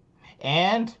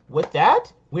 And with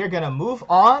that, we're going to move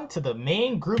on to the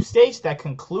main group stage that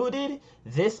concluded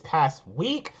this past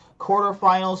week.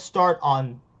 Quarterfinals start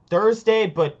on Thursday,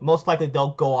 but most likely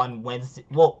they'll go on Wednesday.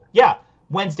 Well, yeah,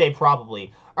 Wednesday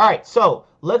probably. All right, so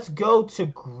let's go to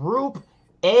Group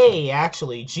A,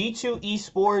 actually. G2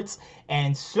 Esports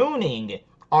and Suning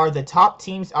are the top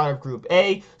teams out of Group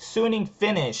A. Suning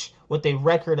finish with a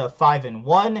record of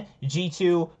 5-1.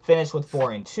 G2 finished with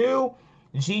 4-2.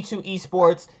 G2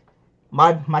 Esports,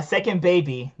 my second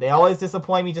baby, they always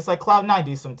disappoint me just like Cloud9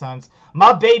 do sometimes.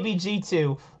 My baby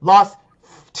G2 lost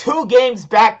 2 games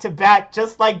back-to-back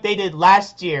just like they did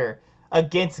last year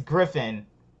against Griffin.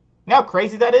 You know how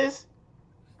crazy that is?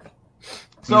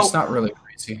 So, it's not really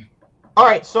crazy. All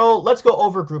right, so let's go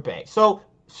over Group A. So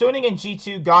Suning and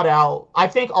G2 got out. I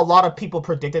think a lot of people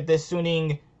predicted this.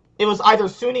 It was either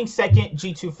Suning second,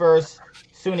 G2 first,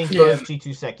 Suning first,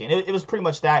 G2 second. It was pretty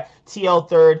much that. TL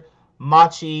third,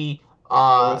 Machi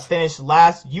finished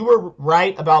last. You were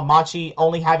right about Machi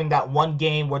only having that one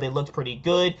game where they looked pretty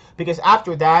good, because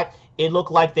after that, it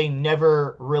looked like they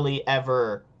never really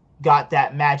ever got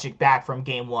that magic back from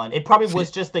game one. It probably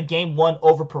was just the game one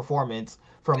overperformance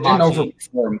from Machi. They didn't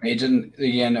overperform. They didn't,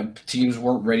 again, teams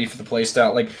weren't ready for the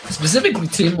playstyle. Like, specifically,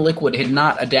 Team Liquid had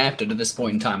not adapted to this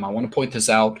point in time. I want to point this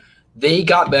out. They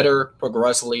got better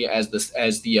progressively as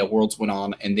the Worlds went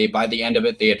on, and by the end of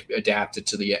it, they had adapted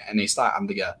to the NA style,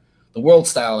 the World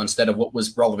style instead of what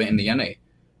was relevant in the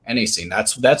NA scene.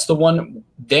 That's the one.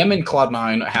 Them and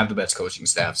Cloud9 have the best coaching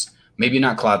staffs. Maybe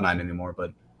not Cloud9 anymore,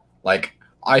 but like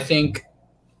I think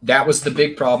that was the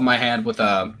big problem I had with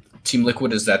Team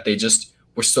Liquid, is that they just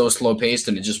were so slow paced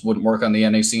and it just wouldn't work on the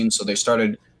NA scene. So they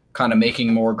started kind of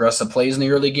making more aggressive plays in the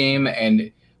early game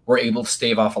and were able to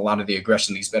stave off a lot of the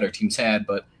aggression these better teams had.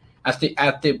 But at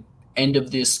the end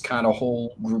of this kind of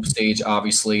whole group stage,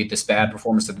 obviously this bad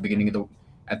performance at the beginning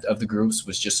of the groups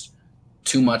was just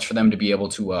too much for them to be able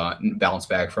to bounce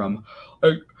back from.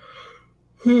 They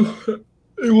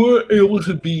weren't able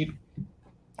to beat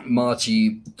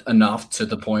Machi enough to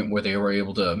the point where they were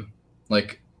able to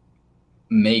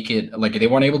make it, they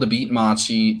weren't able to beat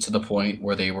Machi to the point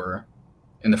where they were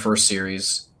in the first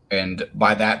series, and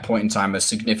by that point in time, a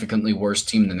significantly worse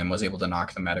team than them was able to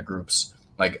knock them out of groups.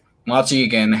 Like Machi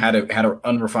again had an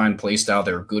unrefined play style.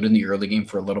 They were good in the early game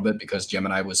for a little bit because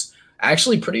Gemini was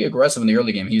actually pretty aggressive in the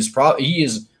early game. He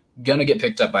is gonna get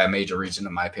picked up by a major region,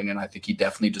 in my opinion. I think he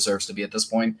definitely deserves to be at this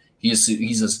point.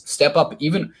 He's a step up.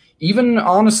 Even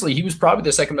honestly, he was probably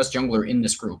the second best jungler in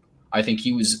this group. I think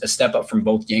he was a step up from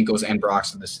both Jankos and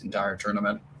Brox in this entire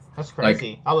tournament. That's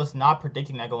crazy. I was not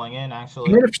predicting that going in, actually.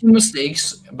 He made a few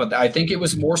mistakes, but I think it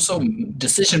was more so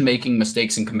decision-making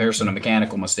mistakes in comparison to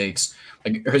mechanical mistakes.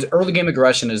 Like, his early game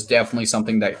aggression is definitely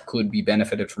something that could be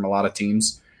benefited from a lot of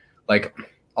teams. Like,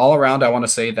 all around, I want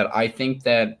to say that I think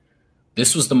that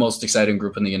this was the most exciting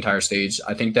group in the entire stage.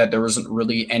 I think that there wasn't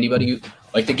really anybody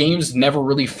 – the games never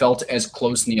really felt as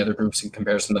close in the other groups in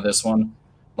comparison to this one.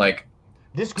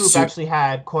 This group actually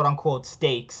had quote-unquote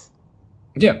stakes.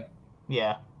 Yeah.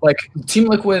 Yeah. Team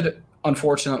Liquid,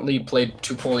 unfortunately, played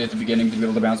too poorly at the beginning to be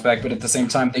able to bounce back, but at the same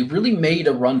time, they really made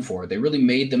a run for it. They really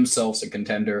made themselves a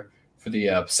contender for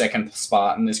the second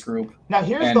spot in this group. Now,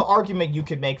 here's the argument you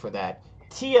could make for that.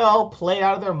 TL played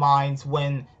out of their minds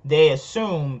when they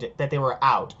assumed that they were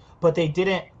out, but they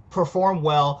didn't perform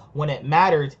well when it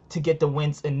mattered to get the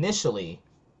wins initially.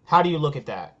 How do you look at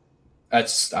that? I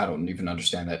don't even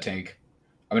understand that take.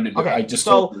 I mean, okay,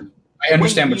 I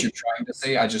understand what you're trying to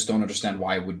say. I just don't understand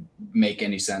why it would make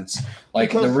any sense.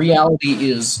 The reality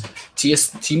is,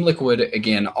 Team Liquid,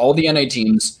 again, all the NA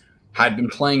teams had been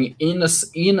playing in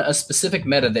a specific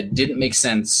meta that didn't make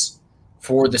sense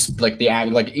for this. In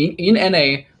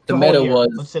NA, the meta was,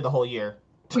 let's say, the whole year.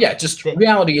 Yeah, just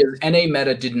reality is NA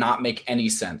meta did not make any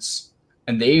sense,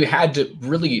 and they had to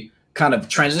really kind of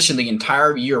transition the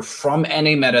entire year from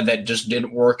NA meta that just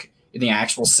didn't work in the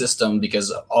actual system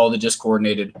because all the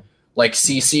discoordinated.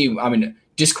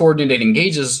 Discoordinated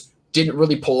engages didn't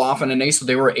really pull off in NA, so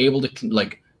they were able to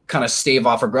kind of stave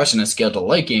off aggression and scale to the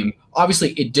late game.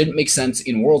 Obviously, it didn't make sense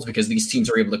in Worlds because these teams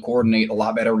are able to coordinate a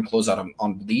lot better and close out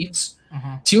on leads.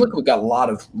 Team Liquid got a lot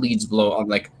of leads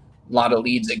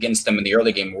against them in the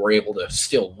early game. Were able to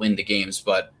still win the games,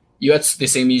 but you had the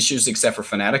same issues except for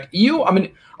Fnatic.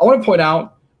 I want to point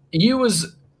out,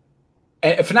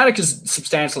 Fnatic is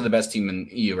substantially the best team in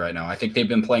EU right now. I think they've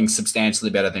been playing substantially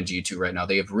better than G2 right now.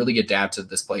 They have really adapted to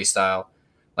this play style.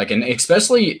 And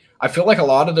especially, I feel like a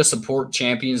lot of the support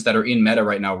champions that are in meta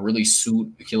right now really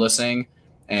suit Hylissang,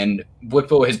 and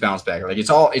Whippo has bounced back.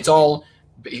 It's all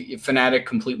Fnatic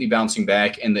completely bouncing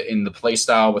back in the play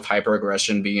style with hyper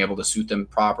aggression being able to suit them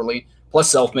properly.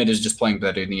 Plus, Selfmade is just playing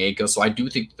better in the Echo, so I do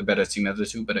think the better team of the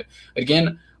two. But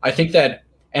again, I think that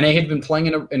NA had been playing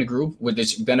in a group with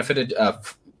this benefited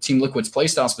Team Liquid's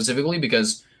playstyle specifically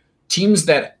because teams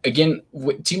that, again,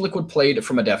 Team Liquid played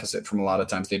from a deficit from a lot of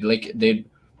times.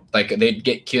 They'd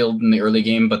get killed in the early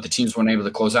game, but the teams weren't able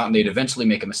to close out, and they'd eventually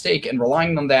make a mistake. And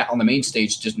relying on that on the main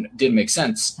stage just didn't make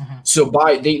sense. So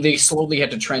they slowly had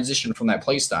to transition from that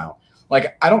playstyle.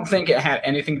 Like, I don't think it had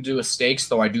anything to do with stakes,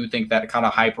 though I do think that kind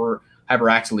of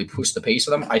hyperactively pushed the pace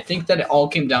of them. I think that it all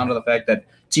came down to the fact that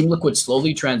Team Liquid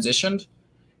slowly transitioned,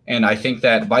 and I think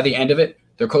that by the end of it,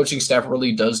 their coaching staff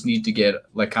really does need to get,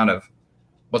 like, kind of,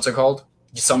 what's it called?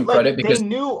 Some credit, because they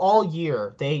knew all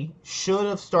year they should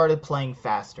have started playing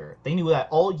faster. They knew that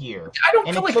all year. I don't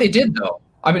feel like they did, though.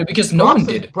 I mean, because no one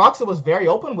did. Broxa was very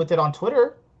open with it on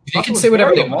Twitter. They can say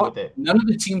whatever they want. None of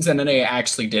the teams in NA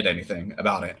actually did anything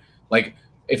about it. Like,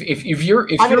 if you're,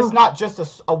 it's not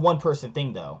just a one person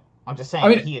thing, though. I'm just saying. I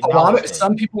mean,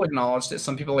 some people acknowledged it.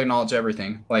 Some people acknowledge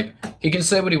everything. Like, he can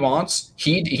say what he wants.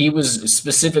 He was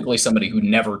specifically somebody who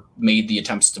never made the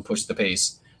attempts to push the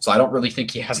pace. So I don't really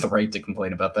think he has the right to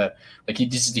complain about that. Like, you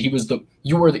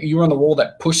were on the role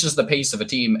that pushes the pace of a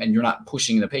team, and you're not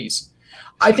pushing the pace.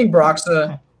 I think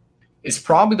Broxa is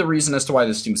probably the reason as to why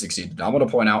this team succeeded. I want to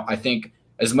point out, I think,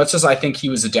 as much as I think he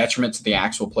was a detriment to the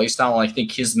actual play style, I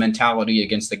think his mentality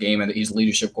against the game and his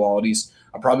leadership qualities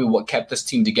are probably what kept this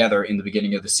team together in the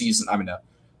beginning of the season. I mean,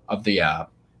 of the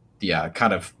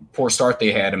kind of poor start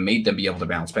they had and made them be able to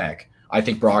bounce back. I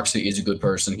think Broxa is a good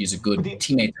person. He's a good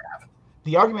teammate to have.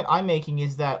 The argument I'm making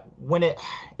is that when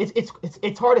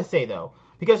it's hard to say, though,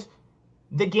 because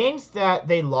the games that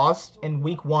they lost in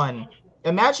week 1,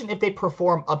 imagine if they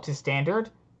perform up to standard,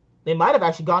 they might have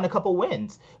actually gotten a couple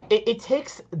wins. It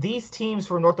takes these teams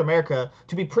from North America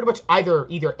to be pretty much either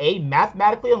A,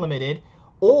 mathematically unlimited,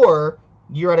 or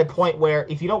you're at a point where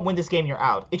if you don't win this game, you're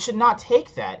out. It should not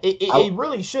take that. It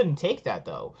really shouldn't take that,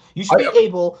 though. You should be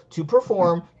able to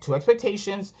perform to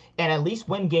expectations and at least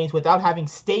win games without having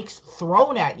stakes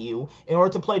thrown at you in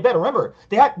order to play better. Remember,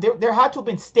 there had to have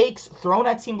been stakes thrown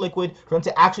at Team Liquid for them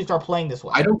to actually start playing this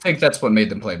way. I don't think that's what made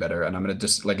them play better. And I'm going to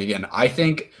just, like, again, I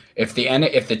think if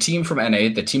the team from NA,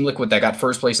 the Team Liquid that got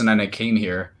first place in NA came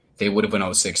here, they would have won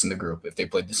 0-6 in the group if they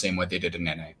played the same way they did in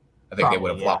NA. I think they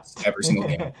would have lost every single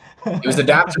game. It was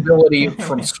adaptability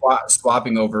from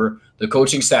swapping over. The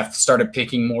coaching staff started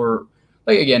picking more,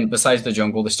 like, again, besides the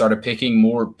jungle, they started picking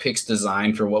more picks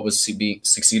designed for what was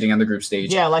succeeding on the group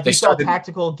stage. Yeah, like they saw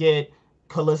Tactical get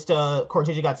Callista,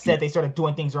 Cortege got set. They started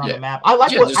doing things around the map. I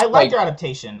like their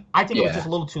adaptation. I think it was just a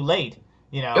little too late.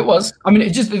 You know, it was. I mean,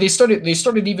 it just they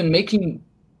started even making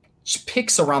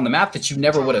picks around the map that you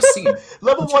never would have seen.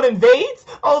 Level 1 invades.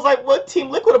 I was like, what Team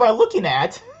Liquid am I looking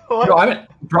at? No, I mean,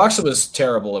 Broxa was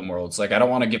terrible in Worlds. Like, I don't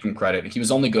want to give him credit. He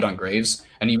was only good on Graves,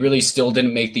 and he really still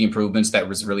didn't make the improvements that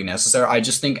was really necessary. I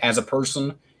just think as a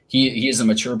person, he is a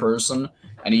mature person,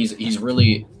 and he's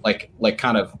really like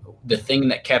kind of the thing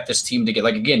that kept this team together.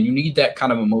 Like, again, you need that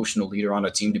kind of emotional leader on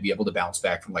a team to be able to bounce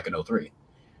back from like an 0-3.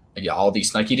 Like, yeah, all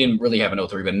these, like, he didn't really have an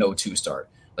 0-3, but an 0-2 start.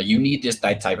 Like, you need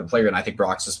that type of player, and I think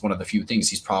Brox is one of the few things.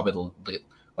 He's probably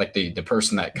the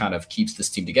person that kind of keeps this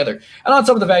team together. And on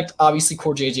top of the fact, obviously,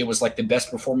 Core JJ was like the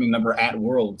best performing member at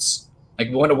Worlds,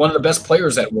 like one of the best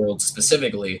players at Worlds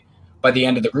specifically. By the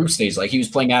end of the group stage, like, he was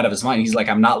playing out of his mind. He's like,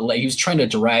 he was trying to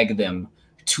drag them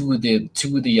to the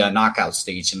knockout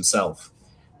stage himself.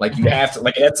 Like, you have to,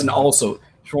 like, that's also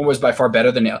Storm was by far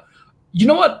better than. You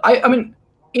know what? I mean,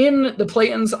 in the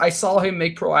play-ins, I saw him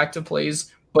make proactive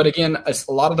plays, but again,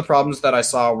 a lot of the problems that I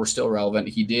saw were still relevant.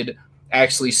 He did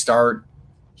actually start.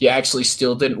 He actually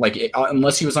still didn't, like,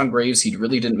 unless he was on Graves, he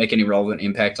really didn't make any relevant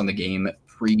impact on the game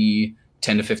pre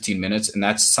 10 to 15 minutes, and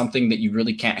that's something that you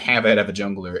really can't have out of a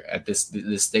jungler at this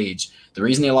stage. The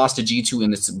reason they lost to G2 in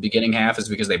this beginning half is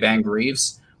because they banned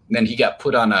Graves, and then he got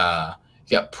put on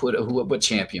what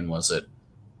champion was it?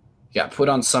 He got put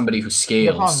on somebody who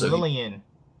scales. So Lillian. Is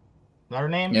that her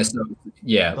name? Yes,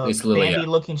 it's Lillian.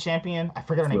 Bandy-looking champion. I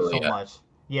forget her name so much.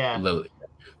 Yeah. Lillian.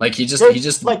 Like, he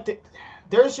just like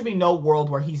there should be no world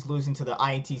where he's losing to the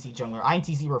INTZ jungler.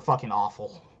 INTZ were fucking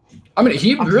awful. I mean,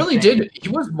 he really did. He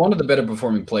was one of the better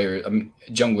performing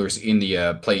junglers in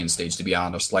the play-in stage, to be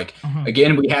honest. Like,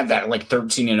 again, we had that, like,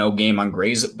 13-0 game on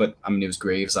Graves, but, I mean, it was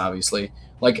Graves, obviously.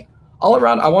 Like, all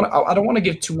around, I don't want to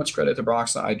give too much credit to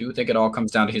Broxa. I do think it all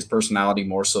comes down to his personality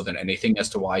more so than anything as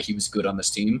to why he was good on this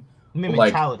team. I mean,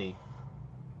 mentality.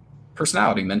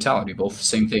 Personality, mentality, both the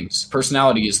same things.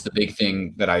 Personality is the big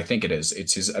thing that I think it is.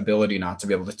 It's his ability not to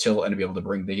be able to tilt and to be able to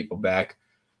bring the people back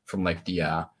from, like,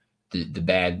 the the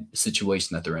bad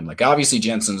situation that they're in. Like obviously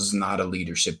Jensen's not a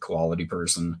leadership quality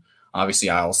person. Obviously,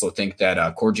 I also think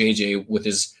that Core JJ with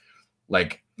his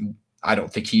like, I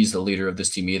don't think he's the leader of this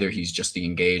team either. He's just the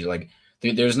engaged. Like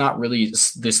there's not really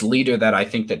this leader that I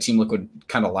think that Team Liquid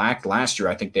kind of lacked last year.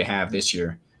 I think they have this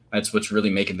year. That's what's really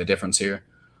making the difference here.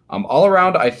 All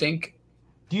around, I think.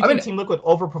 Do you think Team Liquid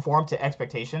overperformed to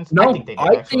expectations? No, I think they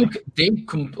did. I think they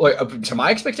to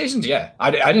my expectations. Yeah,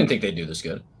 I didn't think they'd do this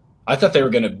good. I thought they were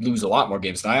going to lose a lot more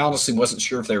games, and I honestly wasn't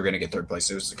sure if they were going to get third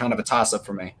place. It was kind of a toss-up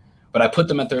for me. But I put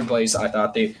them at third place. I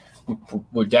thought they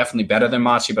were definitely better than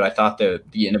Machi, but I thought the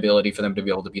inability for them to be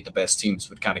able to beat the best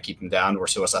teams would kind of keep them down. Or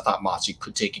so as I thought Machi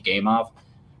could take a game off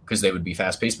because they would be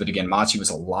fast-paced. But again, Machi was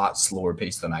a lot slower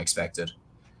paced than I expected.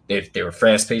 They were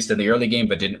fast-paced in the early game,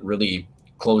 but didn't really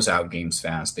close out games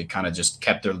fast. They kind of just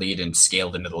kept their lead and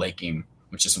scaled into the late game,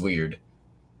 which is weird.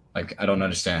 Like, I don't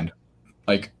understand.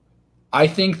 Like, I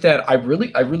think that I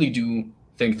really do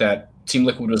think that Team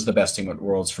Liquid was the best team at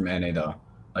Worlds from NA though.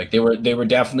 Like they were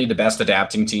definitely the best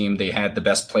adapting team. They had the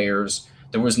best players.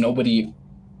 There was no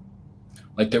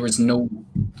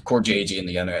Core JJ in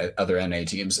the other NA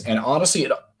teams. And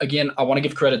honestly, again, I want to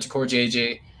give credit to Core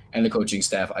JJ and the coaching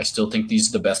staff. I still think these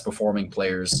are the best performing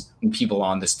players and people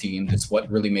on this team. That's what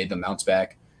really made them bounce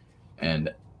back.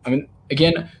 And I mean,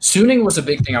 again, Suning was a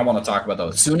big thing I want to talk about though.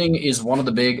 Suning is one of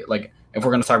the big, like, if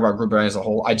we're going to talk about Group A as a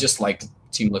whole, I just liked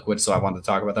Team Liquid, so I wanted to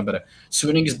talk about them. But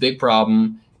Suning is a big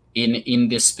problem in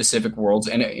this specific Worlds.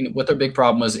 And what their big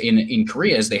problem is in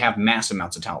Korea is they have massive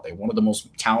amounts of talent. They're one of the most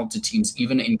talented teams,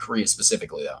 even in Korea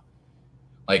specifically, though.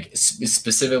 Like,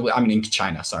 specifically, I mean, in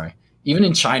China, sorry. Even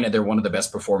in China, they're one of the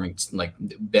best performing, like,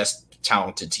 best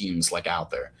talented teams, like, out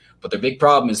there. But their big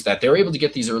problem is that they're able to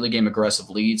get these early game aggressive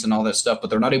leads and all that stuff,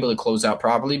 but they're not able to close out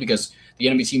properly because the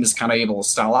enemy team is kind of able to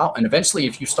stall out. And eventually,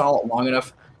 if you stall out long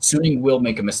enough, Suning will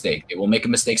make a mistake. They will make a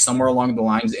mistake somewhere along the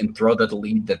lines and throw the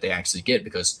lead that they actually get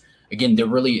because, again, they're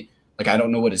really, like, I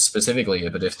don't know what it is specifically,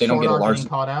 but if they don't get a large...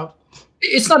 caught out?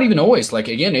 It's not even always. Like,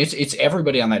 again, it's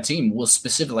everybody on that team will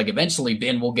specifically, like, eventually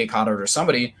Ben will get caught out or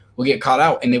somebody will get caught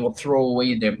out and they will throw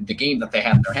away the game that they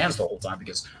had in their hands the whole time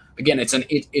because... Again, it's an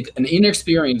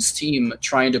inexperienced team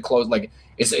trying to close. Like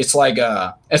it's like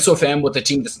SOFM with a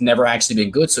team that's never actually been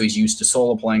good, so he's used to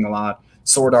solo playing a lot.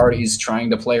 Sword Art, he's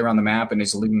trying to play around the map and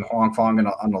he's leaving Hong Fong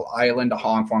on the island.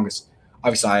 Hong Fong is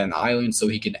obviously on the island, so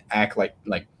he can act like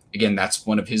again. That's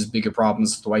one of his bigger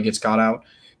problems. The way he gets caught out.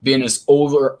 Ben is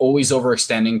always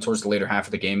overextending towards the later half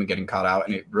of the game and getting caught out,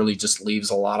 and it really just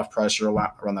leaves a lot of pressure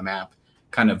around the map,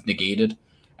 kind of negated.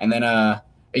 And then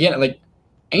again, like.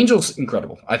 Angel's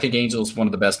incredible. I think Angel's one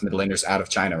of the best mid laners out of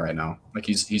China right now. Like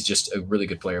he's just a really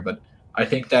good player. But I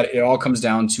think that it all comes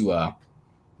down to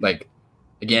like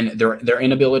again their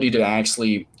inability to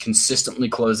actually consistently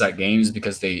close out games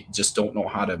because they just don't know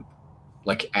how to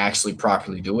like actually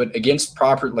properly do it against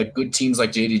proper like good teams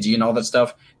like JDG and all that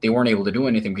stuff. They weren't able to do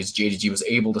anything because JDG was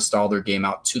able to stall their game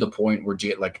out to the point where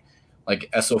like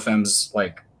SOFM's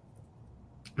like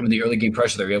I mean, the early game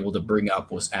pressure they're able to bring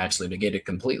up was actually negated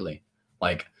completely.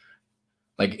 That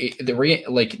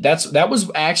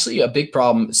was actually a big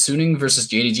problem. Suning versus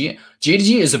JDG.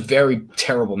 JDG is a very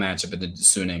terrible matchup in the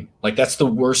Suning. Like that's the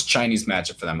worst Chinese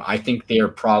matchup for them. I think they are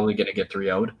probably going to get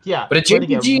 3-0'd. Yeah, but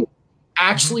JDG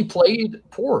actually played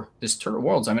poor this Tour of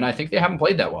Worlds. I mean, I think they haven't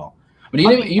played that well. But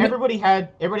everybody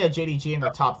had JDG in their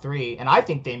top 3, and I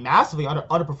think they massively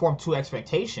underperformed to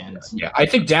expectations. Yeah, I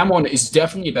think Damwon is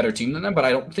definitely a better team than them, but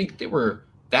I don't think they were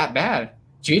that bad.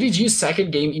 JDG's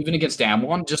second game, even against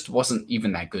Damwon, just wasn't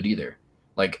even that good either.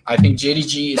 Like, I think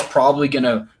JDG is probably going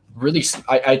to really...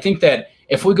 I think that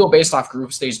if we go based off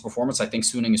group stage performance, I think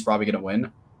Suning is probably going to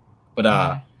win.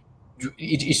 But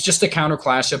it's just a counter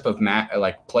clash-up of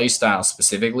play style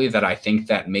specifically that I think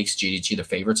that makes JDG the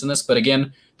favorites in this. But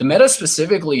again, the meta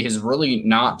specifically has really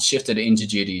not shifted into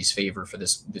JDG's favor for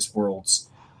this Worlds.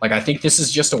 Like, I think this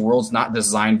is just a World's not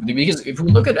designed because if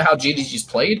we look at how JDG's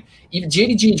played, even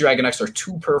JDG and Dragon X are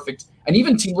two perfect, and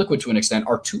even Team Liquid to an extent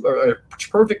are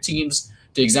perfect teams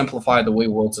to exemplify the way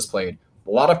Worlds is played. A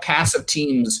lot of passive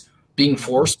teams being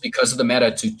forced because of the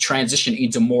meta to transition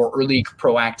into more early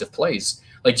proactive plays.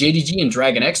 Like JDG and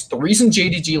Dragon X, the reason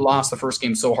JDG lost the first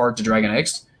game so hard to Dragon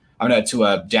X, to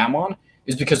Damwon,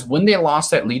 is because when they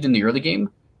lost that lead in the early game,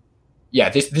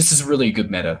 yeah, this is really a good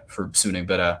meta for Suning,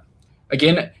 but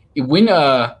again, when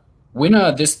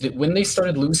they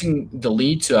started losing the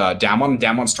lead to Damwon, and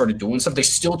Damwon started doing stuff, they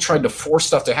still tried to force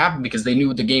stuff to happen because they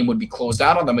knew the game would be closed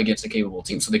out on them against a capable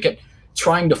team. So they kept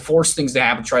trying to force things to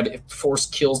happen, tried to force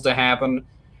kills to happen,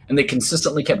 and they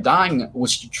consistently kept dying,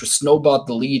 which snowballed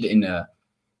the lead in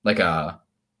Damwon's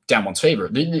Damon's favor.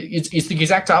 It's the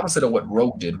exact opposite of what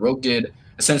Rogue did. Rogue did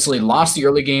essentially lost the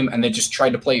early game and they just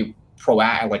tried to play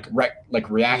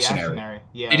reactionary.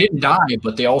 Yeah. They didn't die,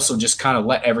 but they also just kind of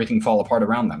let everything fall apart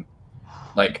around them.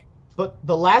 But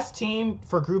the last team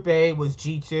for Group A was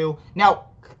G2. Now,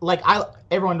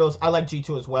 everyone knows I like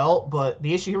G2 as well, but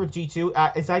the issue here with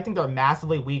G2 is I think they're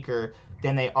massively weaker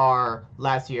than they are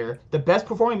last year. The best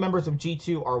performing members of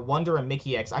G2 are Wonder and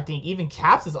Mickey X. I think even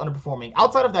Caps is underperforming.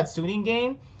 Outside of that Suning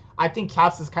game, I think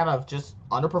Caps is kind of just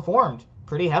underperformed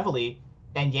pretty heavily.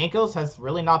 And Yankos has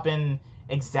really not been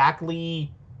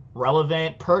exactly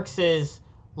relevant. Perks is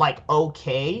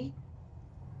okay.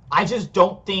 I just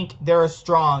don't think they're as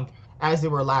strong as they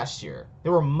were last year. They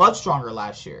were much stronger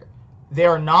last year. They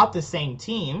are not the same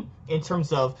team in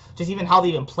terms of just even how they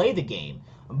even play the game.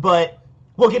 But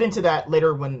we'll get into that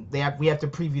later when we have to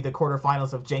preview the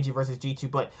quarterfinals of Gen.G versus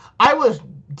G2. But I was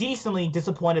decently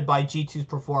disappointed by G2's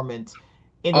performance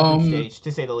in the group stage,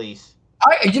 to say the least.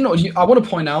 I want to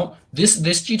point out this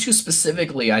G2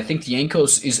 specifically. I think the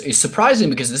Yankos is surprising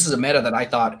because this is a meta that I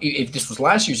thought if this was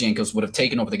last year's Yankos would have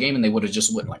taken over the game and they would have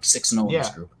just went 6-0 in this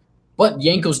group. But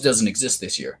Yankos doesn't exist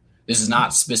this year. This is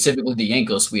not specifically the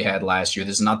Yankos we had last year.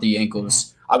 This is not the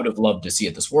Yankos I would have loved to see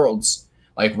at this Worlds.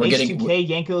 We're getting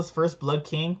Yankos First Blood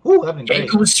King. Woo, that'd been great.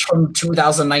 Yankos from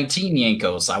 2019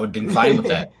 Yankos. I would have been fine with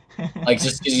that.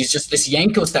 Just this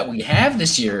Yankos that we have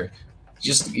this year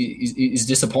just is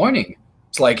disappointing.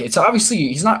 It's obviously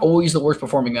he's not always the worst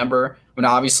performing member. But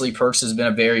obviously Perks has been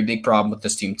a very big problem with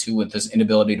this team too, with his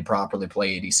inability to properly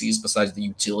play ADCs besides the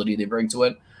utility they bring to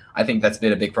it. I think that's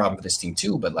been a big problem for this team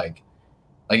too. But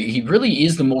he really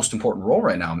is the most important role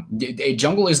right now.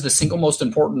 Jungle is the single most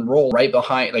important role right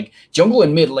behind. Jungle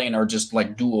and mid lane are just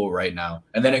duo right now,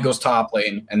 and then it goes top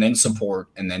lane, and then support,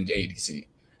 and then ADC.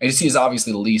 ADC is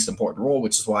obviously the least important role,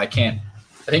 which is why I think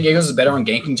Yankos is better on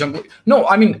ganking jungle. No,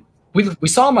 I mean we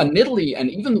saw him on Nidalee, and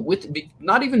even with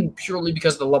not even purely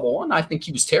because of the level 1, I think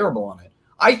he was terrible on it.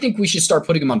 I think we should start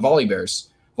putting him on Volibears.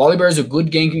 Volibear is a good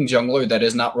ganking jungler that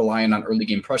is not relying on early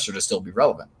game pressure to still be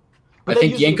relevant. But I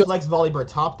think Yankos likes Volibear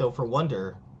top though for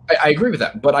Wonder. I agree with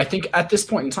that, but I think at this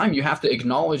point in time you have to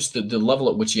acknowledge the level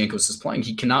at which Yankos is playing.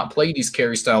 He cannot play these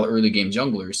carry style early game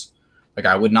junglers.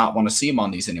 I would not want to see him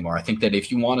on these anymore. I think that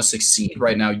if you want to succeed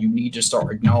right now, you need to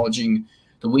start acknowledging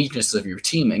the weaknesses of your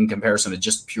team in comparison to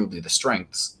just purely the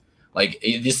strengths.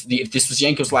 If this was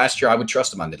Yankos last year, I would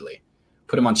trust him on Nidalee.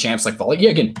 Put him on champs like Volibear. Yeah,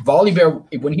 again,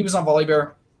 Volibear, when he was on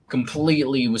Volibear,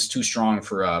 completely was too strong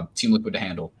for Team Liquid to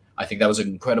handle. I think that was an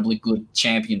incredibly good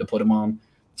champion to put him on.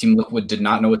 Team Liquid did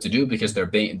not know what to do because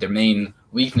their main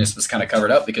weakness was kind of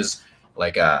covered up because,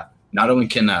 not only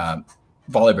can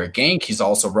Volibear gank, he's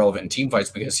also relevant in team fights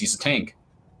because he's a tank.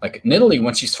 Nidalee,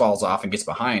 once she falls off and gets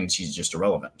behind, she's just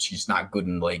irrelevant. She's not good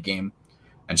in the late game,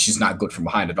 and she's not good from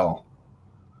behind at all.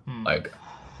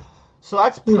 So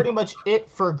that's pretty much it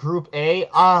for Group A.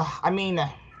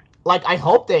 I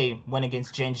hope they win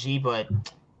against Gen.G, but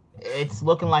it's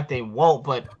looking like they won't.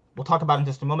 But we'll talk about it in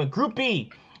just a moment. Group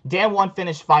B, Dan1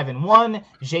 finished 5-1,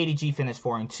 JDG finished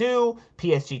 4-2,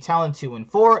 PSG Talon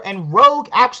 2-4, and Rogue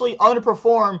actually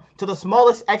underperformed to the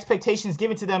smallest expectations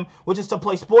given to them, which is to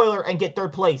play spoiler and get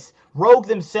 3rd place. Rogue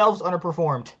themselves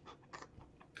underperformed.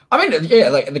 I mean,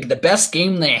 yeah, the best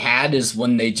game they had is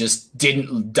when they just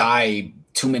didn't die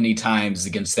too many times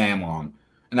against Damwon,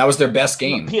 and that was their best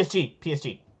game. No,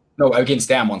 PSG. No, against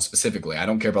Damwon specifically. I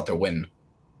don't care about their win.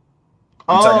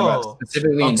 I'm talking about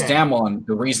specifically in Damwon,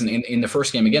 the reason in the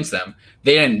first game against them,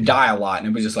 they didn't die a lot, and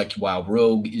it was just wow,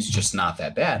 Rogue is just not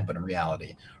that bad. But in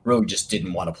reality, Rogue just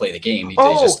didn't want to play the game. It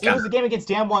was the game against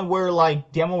Damwon where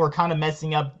Damwon were kind of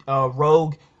messing up.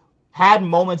 Rogue had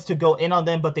moments to go in on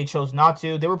them, but they chose not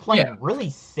to. They were playing really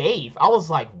safe. I was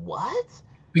like, what?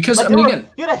 Because you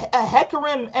had a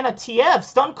Hecarim and a TF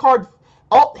stun card,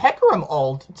 Hecarim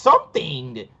ult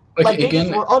something. They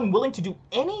just were unwilling to do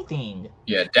anything.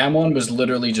 Yeah, Damwon was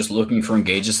literally just looking for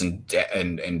engages,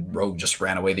 and Rogue just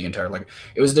ran away the entire.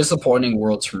 It was disappointing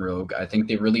Worlds from Rogue. I think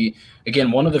they really,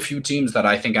 again, one of the few teams that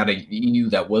I think out of EU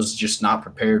that was just not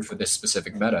prepared for this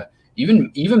specific meta.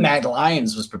 Even Mad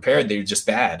Lions was prepared. They were just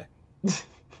bad.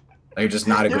 They're just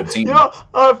not a good team.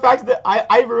 In fact, that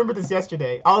I remember this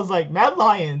yesterday. I was like, Mad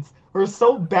Lions were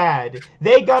so bad.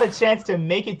 They got a chance to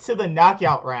make it to the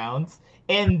knockout rounds,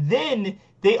 and then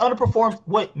they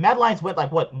underperformed. Mad Lions went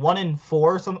 1-4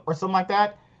 or something like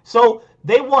that. So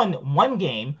they won 1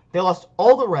 game. They lost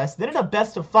all the rest. Then in a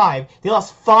best of 5, they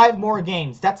lost 5 more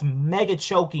games. That's mega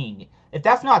choking. If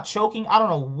that's not choking, I don't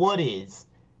know what is.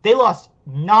 They lost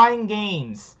 9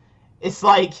 games. It's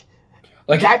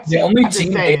the only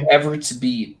team they ever to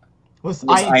beat was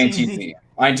INTZ.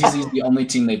 INTZ is the only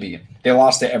team they beat. They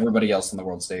lost to everybody else on the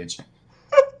world stage.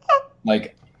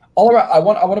 Like, all around, I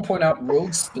want to point out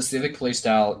Rogue's specific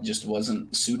playstyle just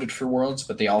wasn't suited for Worlds,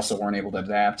 but they also weren't able to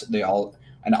adapt.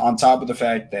 And on top of the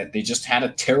fact that they just had a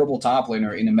terrible top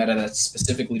laner in a meta that's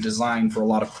specifically designed for a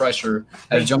lot of pressure.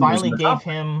 They finally gave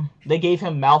him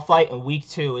Malphite in week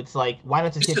 2. It's like, why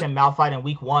not just give him Malphite in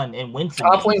week 1 and win some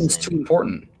Top lane is too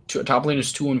important. Top lane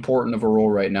is too important of a role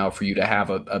right now for you to have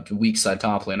a weak side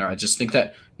top laner. I just think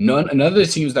that none of the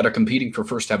teams that are competing for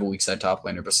first have a weak side top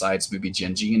laner besides maybe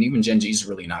Gen.G, and even Gen.G is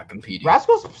really not competing.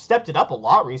 Rascal's stepped it up a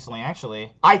lot recently,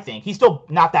 actually. I think. He's still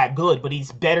not that good, but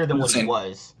he's better than what he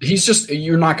was. He's just,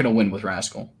 you're not going to win with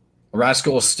Rascal.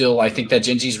 Rascal is still, I think that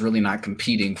Gen.G is really not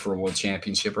competing for a world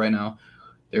championship right now.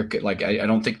 They're like, I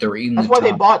don't think they're in That's why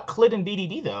they bought Clit and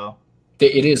BDD, though.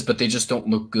 It is, but they just don't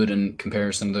look good in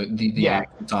comparison to the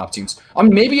top teams. I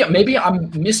mean, maybe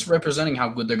I'm misrepresenting how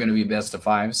good they're going to be best of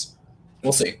fives.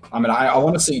 We'll see. I mean, I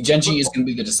want to see Gen.G is going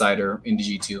to be the decider in the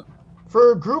G2.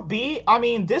 For Group B, I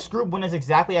mean, this group went as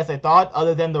exactly as I thought,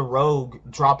 other than the Rogue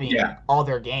dropping all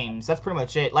their games. That's pretty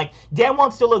much it. Like,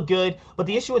 Damwon still look good, but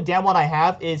the issue with Damwon I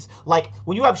have is, like,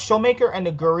 when you have Showmaker and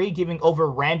Naguri giving over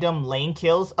random lane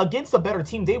kills against a better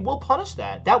team, they will punish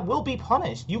that. That will be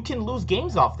punished. You can lose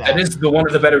games off that. That is one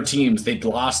of the better teams. They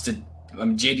lost to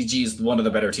JDG is one of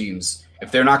the better teams.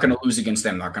 If they're not going to lose against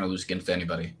them, they're not going to lose against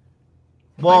anybody.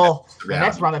 Well, the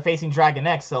next round they're facing Dragon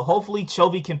X, so hopefully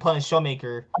Chovy can punish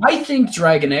Showmaker. I think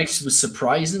Dragon X was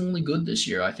surprisingly good this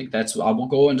year. I think I will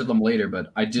go into them later,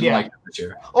 but I did like them this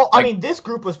year. Oh, I mean, this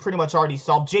group was pretty much already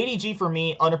solved. JDG for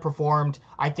me underperformed.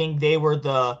 I think they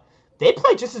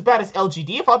played just as bad as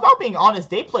LGD. If I'm not being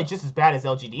honest, they played just as bad as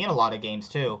LGD in a lot of games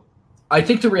too. I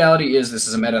think the reality is this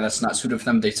is a meta that's not suited for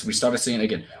them. We started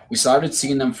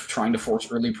seeing them trying to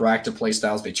force early proactive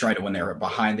playstyles. They tried it when they were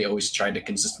behind. They always tried to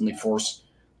consistently force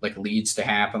like leads to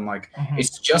happen. Like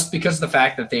it's just because of the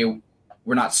fact that they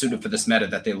were not suited for this meta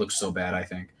that they look so bad.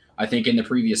 I think in the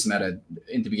previous meta,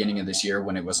 in the beginning of this year,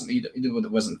 when it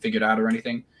wasn't figured out or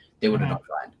anything, they would have done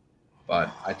fine.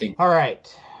 But I think all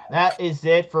right, that is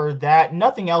it for that.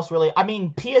 Nothing else really. I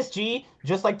mean, PSG,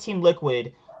 just like Team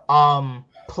Liquid,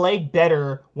 played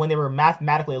better when they were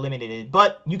mathematically eliminated.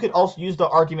 But you could also use the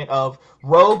argument of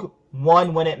Rogue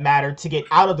won when it mattered to get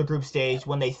out of the group stage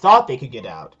when they thought they could get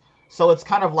out. So it's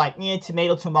kind of like,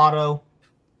 tomato, tomato.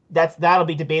 That'll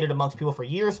be debated amongst people for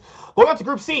years. Going on to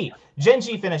Group C,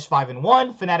 Gen.G finished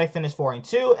 5-1, Fnatic finished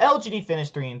 4-2, LGD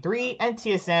finished 3-3, and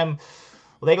TSM,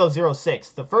 well, they go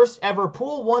 0-6. The first ever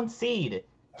Pool 1 seed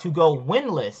to go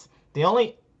winless. The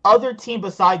only other team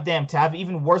beside them to have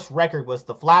even worse record was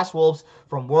the Flash Wolves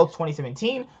from Worlds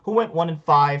 2017, who went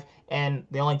 1-5, and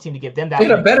the only team to give them that. They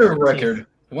had a better record.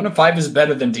 1-5 is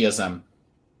better than TSM.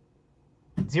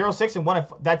 0-6 and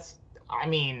 1-5. That's, I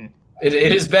mean, it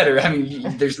is better. I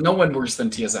mean, there's no one worse than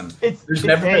TSM. There's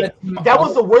never been a team. That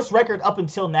was the worst record up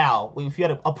until now. If you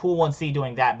had a Pool 1C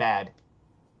doing that bad.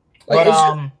 Like, but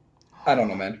I don't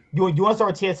know, man. You want to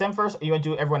start with TSM first, or you want to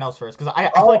do everyone else first? Because I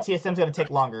feel like TSM's going to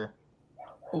take longer.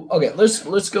 Okay,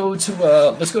 let's go to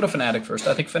Fnatic first.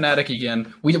 I think Fnatic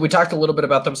again. We talked a little bit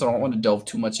about them, so I don't want to delve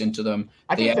too much into them.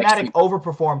 I think Fnatic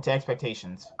overperformed to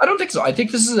expectations. I don't think so. I think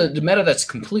this is a meta that's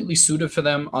completely suited for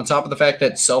them. On top of the fact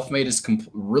that Selfmade is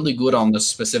really good on the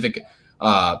specific.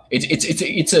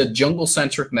 It's a jungle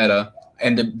centric meta,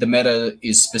 and the meta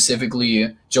is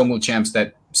specifically jungle champs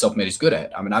that Selfmade is good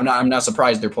at. I mean, I'm not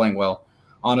surprised they're playing well.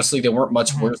 Honestly, they weren't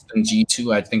much worse than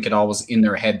G2. I think it all was in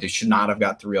their head. They should not have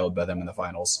got 3-0'd by them in the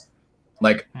finals.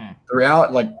 Like, the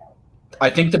reality, like,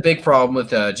 I think the big problem with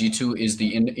G2 is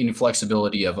the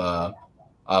inflexibility of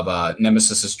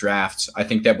Nemesis's draft. I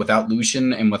think that without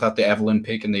Lucian and without the Evelyn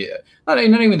pick and not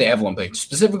even the Evelyn pick,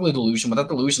 specifically the Lucian, without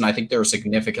the Lucian, I think they're a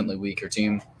significantly weaker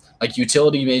team. Like,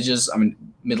 utility mages, I mean,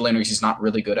 mid laners he's not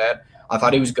really good at. I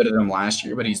thought he was good at them last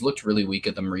year, but he's looked really weak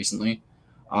at them recently.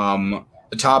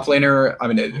 The top laner, I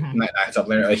mean, not top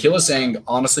laner, Hylissang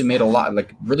honestly made a lot,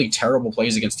 like, really terrible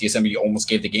plays against TSM. He almost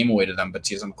gave the game away to them, but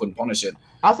TSM couldn't punish it.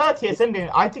 Outside of TSM game,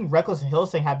 I think Reckless and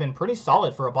Hylissang have been pretty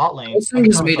solid for a bot lane. Hylissang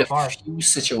has made a few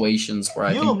situations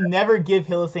where You'll never give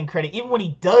Hylissang credit, even when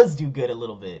he does do good a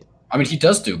little bit. I mean, he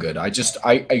does do good. I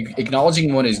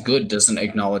acknowledging when is good doesn't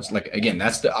acknowledge, like, again,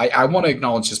 I want to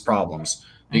acknowledge his problems.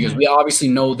 Because we obviously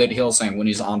know that Hylissang, when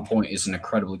he's on point, is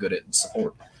incredibly good at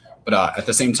support. But at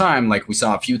the same time, like, we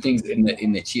saw a few things in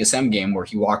the TSM game where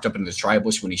he walked up into the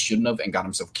tri-bush when he shouldn't have and got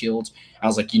himself killed. I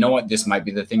was like, you know what? This might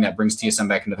be the thing that brings TSM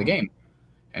back into the game.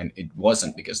 And it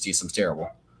wasn't, because TSM's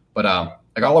terrible. But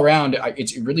like, all around,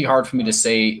 it's really hard for me to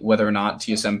say whether or not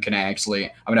TSM can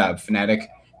actually – I mean, Fnatic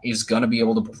is going to be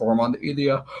able to perform on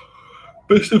the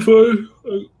best of five.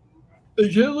 They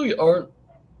generally aren't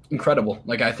incredible.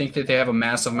 Like, I think that they have a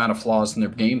massive amount of flaws in their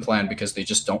game plan because they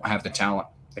just don't have the talent.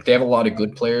 Like, they have a lot of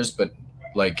good players, but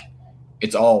like,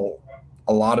 it's all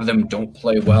a lot of them don't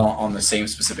play well on the same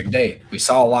specific day. We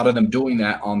saw a lot of them doing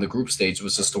that on the group stage,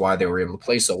 was just why they were able to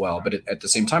play so well. But at the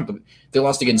same time, they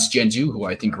lost against Jeonju, who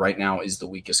I think right now is the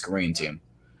weakest Korean team.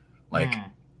 Like,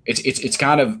 it's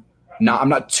kind of not. I'm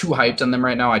not too hyped on them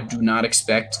right now. I do not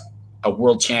expect a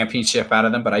world championship out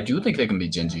of them, but I do think they can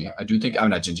beat Jeonju. I do think I'm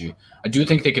not Jeonju. I do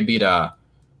think they could beat Top.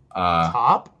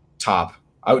 Top.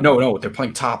 Oh no, they're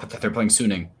playing Top. I thought they're playing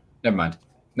Suning. Never mind.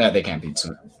 No, they can't beat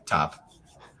Top.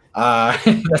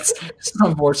 That's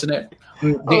unfortunate.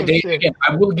 Again,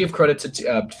 I will give credit to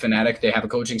Fnatic. They have a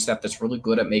coaching staff that's really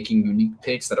good at making unique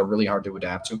picks that are really hard to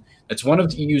adapt to. That's one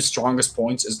of the EU's strongest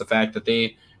points, is the fact that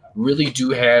they really do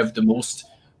have the most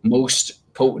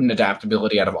potent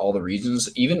adaptability out of all the regions.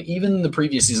 Even the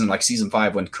previous season, like Season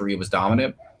 5, when Korea was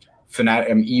dominant,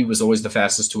 Fnatic E was always the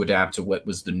fastest to adapt to what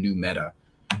was the new meta.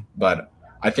 But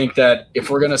I think that if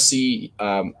we're going to see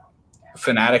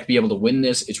Fnatic be able to win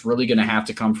this, it's really going to have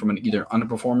to come from an either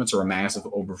underperformance or a massive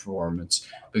overperformance,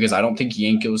 because I don't think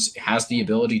Jankos has the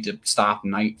ability to stop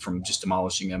Knight from just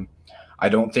demolishing him. I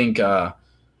don't think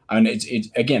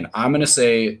again, I'm going to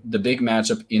say the big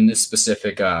matchup in this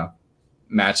specific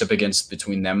matchup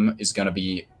between them is going to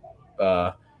be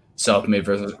Selfmade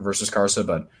versus Karsa.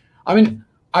 But I mean,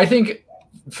 I think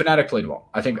Fnatic played well.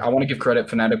 I want to give credit.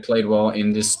 Fnatic played well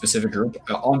in this specific group.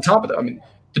 On top of that, I mean,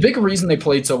 the big reason they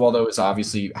played so well, though, is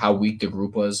obviously how weak the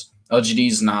group was.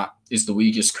 LGD is the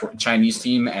weakest Chinese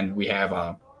team, and we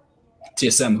have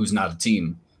TSM, who's not a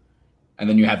team, and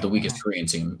then you have the weakest Korean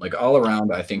team. Like, all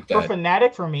around, I think that for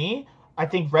Fnatic, for me, I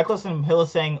think Reckless and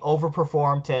Hylissang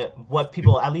overperformed to what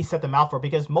people at least set them out for,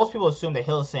 because most people assumed that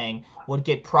Hylissang would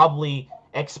get probably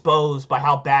exposed by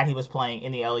how bad he was playing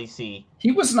in the LEC.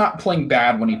 He was not playing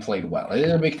bad when he played well. It's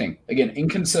a big thing. Again,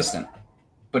 inconsistent.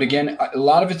 But again, a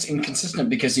lot of it's inconsistent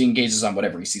because he engages on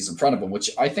whatever he sees in front of him, which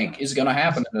I think is going to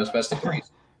happen in those best of threes.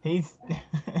 He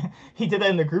did that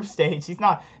in the group stage. This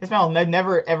man will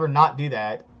never ever not do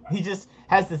that. He just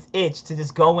has this itch to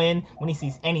just go in when he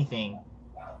sees anything.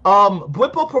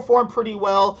 Bwipo performed pretty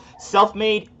well.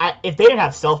 Selfmade, if they didn't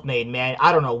have Selfmade, man,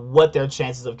 I don't know what their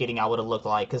chances of getting out would have looked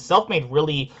like, because Selfmade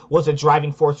really was a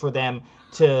driving force for them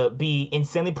to be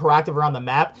insanely proactive around the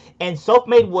map. And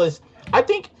Selfmade was, I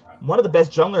think, one of the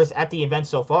best junglers at the event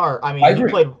so far. I mean,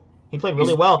 he played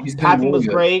really well. Pathing was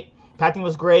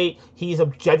great. His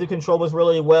objective control was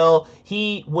really well.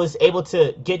 He was able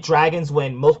to get dragons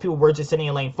when most people were just sitting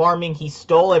in lane farming. He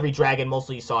stole every dragon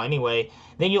mostly you saw anyway.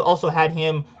 Then you also had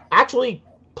him actually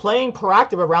playing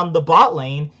proactive around the bot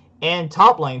lane and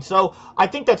top lane. So I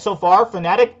think that so far,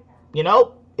 Fnatic,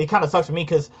 it kind of sucks for me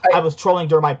because I was trolling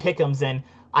during my pick'ems and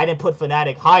I didn't put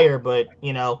Fnatic higher, but,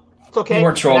 it's okay. You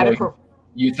were trolling.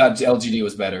 You thought LGD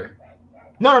was better.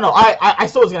 No. I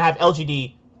still was going to have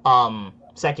LGD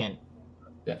second.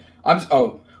 Yeah.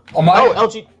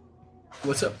 LG.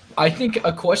 What's up? I think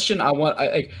a question I want.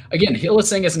 Again,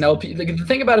 Hylissang is an LP. The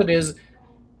thing about it is,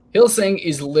 Hylissang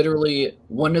is literally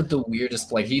one of the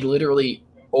weirdest. Like,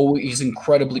 he's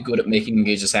incredibly good at making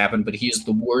engages happen, but he is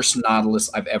the worst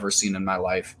Nautilus I've ever seen in my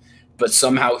life. But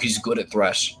somehow he's good at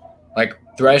Thresh. Like,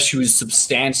 Thresh, who's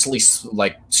substantially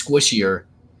squishier,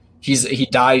 he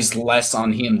dies less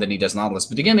on him than he does Nautilus.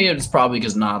 But again, it's probably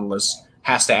because Nautilus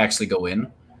has to actually go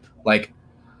in. Like,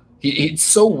 it's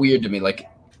so weird to me. Like,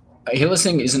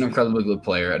 Hylissang is an incredibly good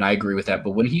player, and I agree with that.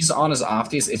 But when he's on his off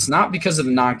days, it's not because of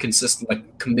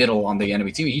non-consistent committal on the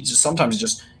enemy team. He just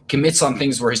sometimes commits on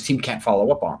things where his team can't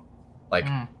follow up on. Like,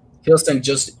 Hylissang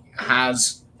just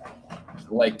has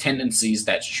tendencies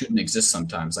that shouldn't exist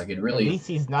sometimes. Like, it really. At least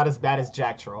he's not as bad as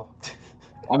Jack Troll.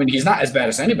 I mean, he's not as bad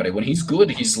as anybody. When he's good,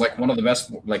 he's one of the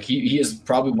best. Like, he is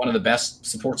probably one of the best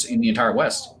supports in the entire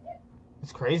West.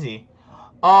 It's crazy.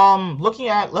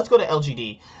 Let's go to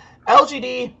LGD.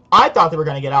 LGD, I thought they were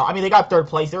going to get out. I mean, they got third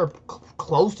place. They were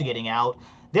close to getting out.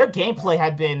 Their gameplay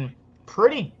had been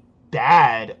pretty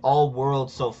bad all world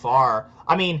so far.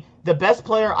 I mean, the best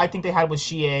player I think they had was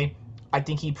Xie. I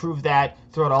think he proved that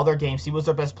throughout all their games. He was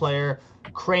their best player.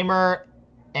 Kramer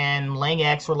and Lang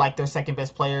X were their second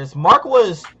best players. Mark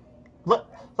was,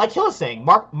 like Hylissang,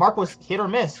 Mark was hit or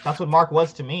miss. That's what Mark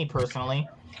was to me, personally.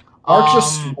 Mark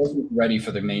just wasn't ready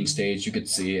for the main stage. You could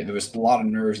see it. There was a lot of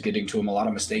nerves getting to him. A lot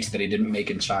of mistakes that he didn't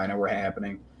make in China were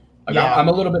happening. I'm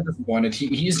a little bit disappointed.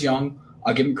 He's young.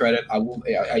 I'll give him credit.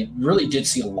 I really did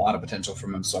see a lot of potential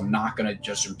from him, so I'm not going to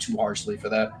judge him too harshly for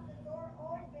that.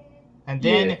 And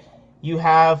then you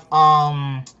have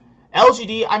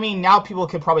LGD, I mean, now people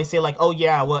could probably say, like, oh,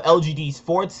 yeah, well, LGD's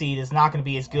fourth seed is not going to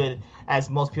be as good as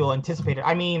most people anticipated.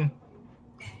 I mean,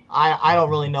 I don't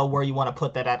really know where you want to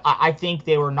put that at. I think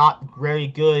they were not very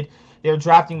good. Their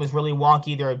drafting was really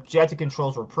wonky. Their objective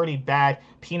controls were pretty bad.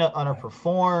 Peanut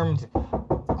underperformed.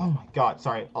 Oh, my God.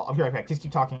 Sorry. I'll be right back. Just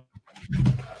keep talking.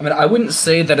 I mean, I wouldn't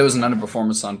say that it was an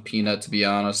underperformance on Peanut, to be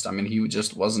honest. I mean, he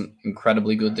just wasn't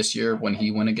incredibly good this year when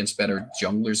he went against better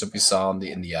junglers. If we saw in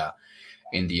the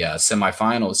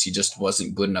semifinals, he just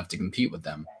wasn't good enough to compete with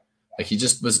them. Like, he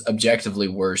just was objectively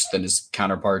worse than his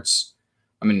counterparts.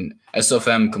 I mean,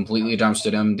 SFM completely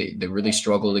dumpstered him. They really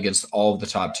struggled against all of the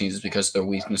top teams because of their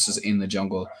weaknesses in the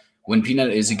jungle. When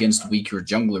Peanut is against weaker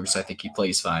junglers, I think he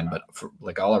plays fine. But for,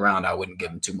 like, all around, I wouldn't give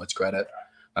him too much credit.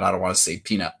 And I don't want to say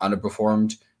Peanut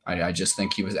underperformed. I just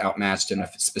think he was outmatched in a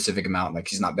specific amount. Like,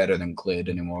 he's not better than Clid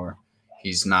anymore.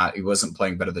 He wasn't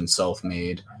playing better than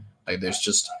Self-Made. Like,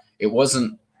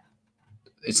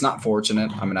 it's not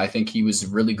fortunate. I mean, I think he was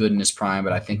really good in his prime,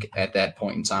 but I think at that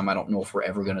point in time, I don't know if we're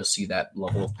ever going to see that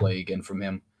level of play again from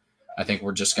him. I think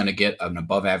we're just going to get an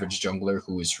above average jungler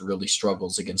who really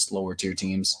struggles against lower tier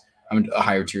teams. I mean,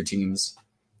 higher tier teams.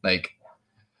 Like,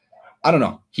 I don't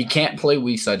know. He can't play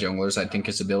weak side junglers. I think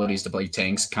his abilities to play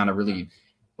tanks kind of really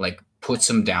like puts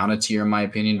him down a tier, in my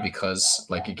opinion, because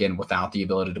like, again, without the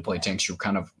ability to play tanks, you're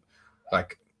kind of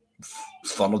like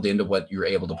funneled into what you're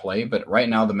able to play. But right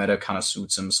now the meta kind of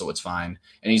suits him, so it's fine.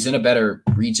 And he's in a better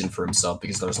region for himself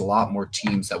because there's a lot more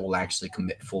teams that will actually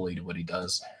commit fully to what he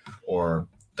does, or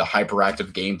the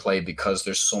hyperactive gameplay, because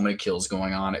there's so many kills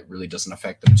going on, it really doesn't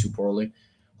affect them too poorly.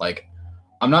 Like,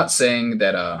 I'm not saying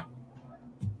that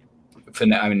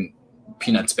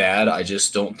Peanut's bad. I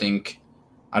just don't think,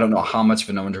 I don't know how much of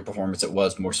an underperformance it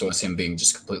was, more so as him being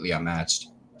just completely outmatched.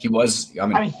 He was. I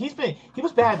mean, he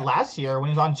was bad last year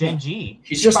when he was on Gen G.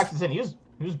 He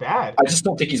was bad. I just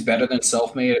don't think he's better than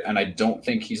Self-Made, and I don't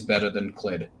think he's better than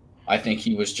Clid. I think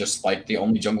he was just like the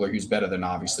only jungler who's better than,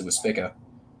 obviously, was Spica.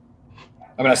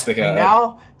 I mean, not Spica. And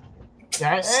now,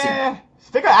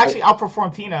 Spica actually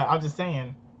outperformed Peanut. I'm just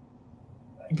saying.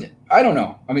 I don't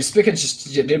know. I mean, Spica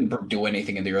just didn't do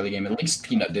anything in the early game. At least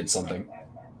Peanut did something.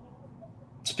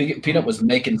 Peanut was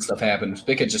making stuff happen.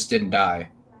 Spica just didn't die.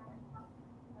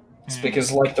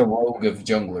 Spica's like the rogue of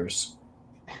junglers.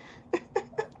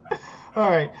 All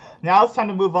right. Now it's time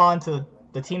to move on to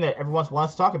the team that everyone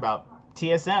wants to talk about,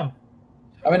 TSM.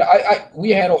 I mean, we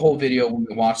had a whole video when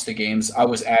we watched the games. I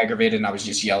was aggravated and I was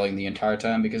just yelling the entire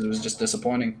time because it was just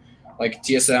disappointing. Like,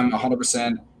 TSM,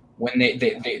 100%. When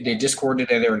they discorded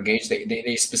and they're engaged,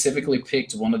 they specifically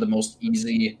picked one of the most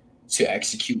easy to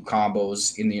execute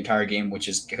combos in the entire game, which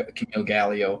is Camille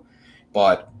Galio.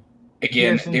 But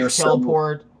again, they were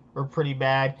teleport were pretty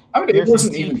bad. I mean, it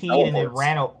wasn't even teleports. And it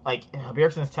ran out, like,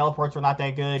 Bjergsen's teleports were not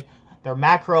that good. Their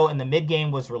macro in the mid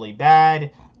game was really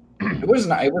bad. It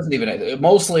wasn't even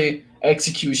mostly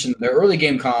execution. Their early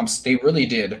game comps, they really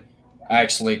did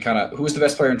actually kind of. Who was the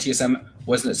best player in TSM?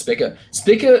 Wasn't it Spica?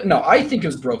 Spica, no, I think it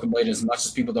was Broken Blade, as much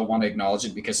as people don't want to acknowledge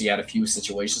it because he had a few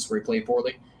situations where he played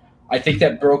poorly. I think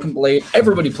that Broken Blade,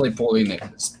 everybody played poorly in the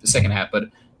second half, but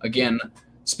again,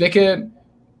 Spica,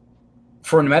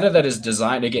 for a meta that is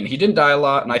designed, again, he didn't die a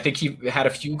lot, and I think he had a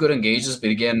few good engages, but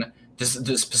again, the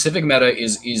specific meta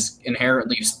is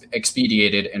inherently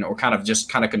expedited and or kind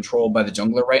of controlled by the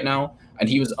jungler right now, and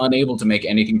he was unable to make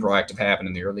anything proactive happen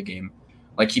in the early game.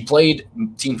 Like, he played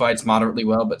team fights moderately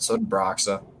well, but so did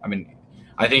Broxa. I mean,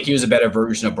 I think he was a better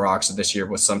version of Broxa this year,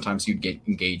 with sometimes he'd get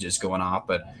engages going off,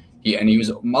 but he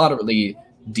was moderately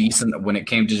decent when it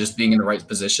came to just being in the right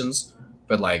positions.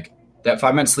 But like, that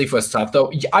 5-man sleep was tough,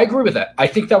 though. I agree with that. I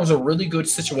think that was a really good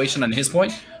situation on his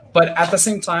point, but at the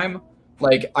same time,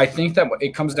 like, I think that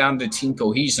it comes down to team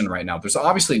cohesion right now. There's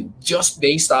obviously, just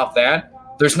based off that,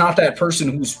 there's not that person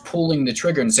who's pulling the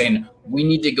trigger and saying, we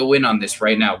need to go in on this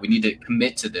right now. We need to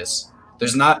commit to this.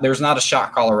 There's not a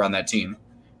shot caller on that team.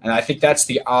 And I think that's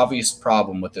the obvious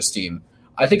problem with this team.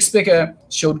 I think Spica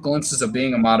showed glimpses of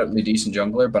being a moderately decent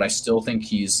jungler, but I still think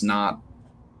he's not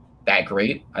that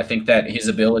great. I think that his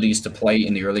abilities to play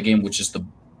in the early game, which is the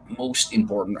most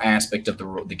important aspect of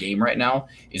the game right now,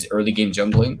 is early game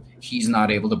jungling. He's not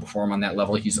able to perform on that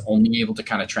level. He's only able to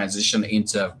kind of transition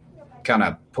into kind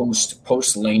of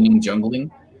post laning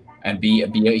jungling, and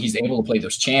he's able to play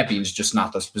those champions, just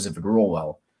not the specific role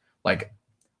well. Like,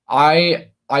 I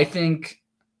think,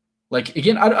 like,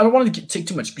 again, I don't want to take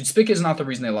too much. Spica is not the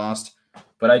reason they lost,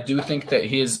 but I do think that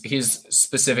his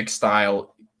specific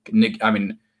style, I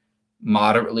mean,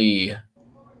 moderately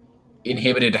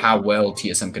inhibited how well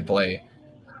TSM could play.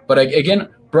 But again,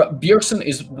 Bjergsen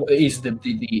is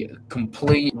the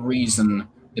complete reason,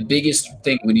 the biggest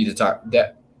thing we need to talk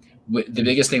that the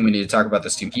biggest thing we need to talk about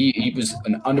this team, he was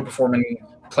an underperforming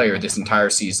player this entire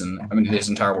season. I mean, this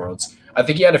entire Worlds. I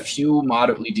think he had a few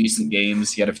moderately decent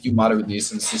games. He had a few moderately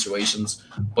decent situations,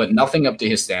 but nothing up to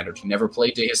his standard. He never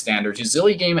played to his standard. His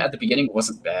Zilly game at the beginning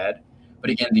wasn't bad, but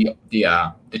again,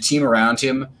 the team around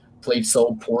him played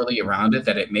so poorly around it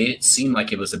that it made it seem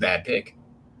like it was a bad pick.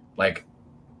 Like,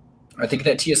 I think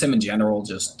that TSM in general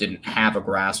just didn't have a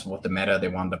grasp of what the meta they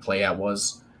wanted to play at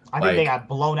was. I think they got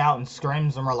blown out in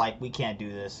scrims and were like, we can't do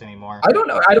this anymore. I don't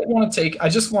know. I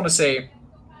just want to say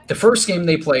the first game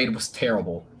they played was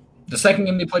terrible. The second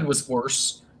game they played was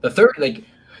worse. The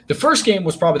first game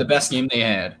was probably the best game they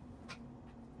had.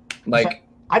 Like,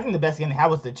 I think the best game they had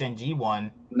was the Gen G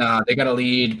one. Nah, they got a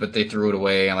lead, but they threw it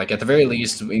away. And like at the very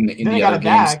least, in the other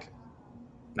games, back,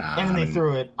 and then they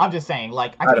threw it. I'm just saying,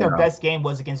 like, I think their best game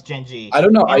was against Gen G. I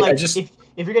don't know. And, like, if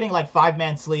you're getting like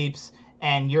 5-man sleeps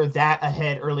and you're that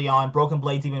ahead early on, Broken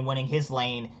Blade's even winning his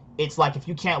lane. It's like if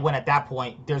you can't win at that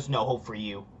point, there's no hope for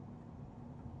you.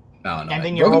 No. And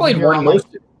then Broken Blade won most.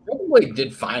 Broken Blade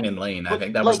did fine in lane. I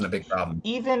think that wasn't a big problem.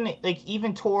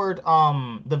 Even toward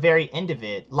the very end of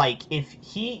it, like if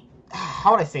he,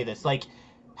 how would I say this? Like,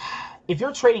 if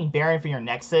you're trading Baron for your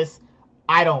Nexus,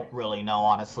 I don't really know,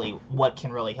 honestly, what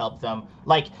can really help them.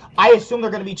 Like, I assume there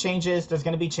are going to be changes. There's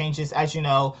going to be changes, as you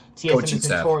know. TSM is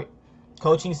in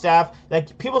coaching staff.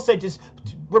 Like, people say just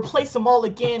replace them all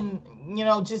again. You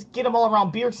know, just get them all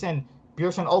around Bjergsen.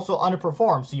 Bjergsen also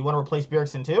underperformed, so you want to replace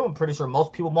Bjergsen too? I'm pretty sure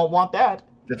most people won't want that.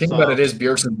 The thing about it is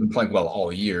Bjergsen's been playing well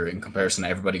all year in comparison to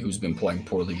everybody who's been playing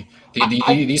poorly.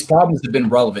 These problems have been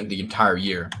relevant the entire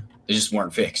year. They just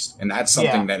weren't fixed, and that's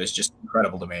something that is just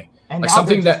incredible to me. And like now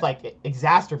something they're just like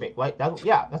exacerbate. Right?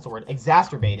 That's the word.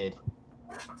 Exacerbated.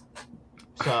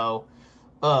 So,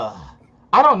 I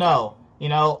don't know. You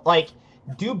know, like,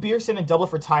 do Bjergsen and double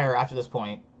for Tyre after this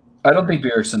point? I don't think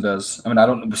Bjergsen does. I mean, I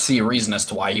don't see a reason as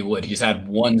to why he would. He's had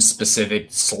one specific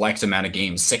select amount of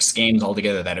games, 6 games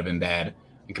altogether that have been bad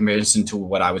in comparison to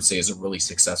what I would say is a really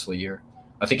successful year.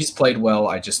 I think he's played well.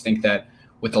 I just think that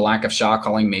with the lack of shot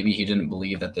calling, maybe he didn't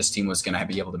believe that this team was going to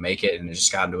be able to make it, and it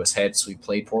just got into his head, so he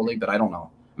played poorly. But I don't know.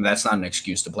 I mean, that's not an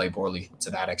excuse to play poorly to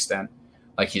that extent.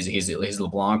 Like his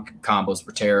LeBlanc combos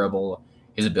were terrible.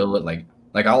 His ability,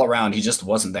 like all around, he just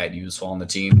wasn't that useful on the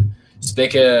team.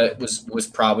 Spica was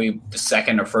probably the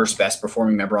second or first best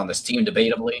performing member on this team,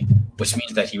 debatably, which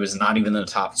means that he was not even in the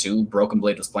top 2. Broken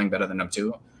Blade was playing better than him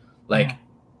too. Like,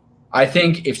 I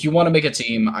think if you want to make a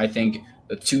team, I think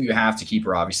the 2 you have to keep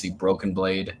are obviously Broken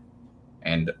Blade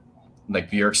and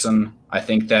like Bjergsen. I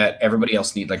think that everybody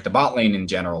else like the bot lane in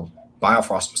general.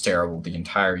 Biofrost was terrible the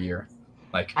entire year.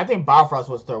 Like, I think Biofrost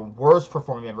was their worst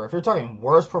performing member. If you're talking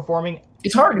worst performing,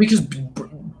 it's hard because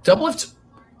Doublelift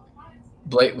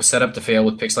Blade was set up to fail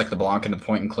with picks like the Blanc and the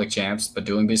point-and-click champs, but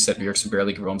doing this said Bjergsen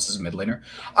barely roams as a mid laner.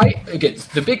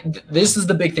 This is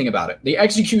the big thing about it. The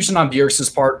execution on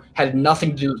Bjergsen's part had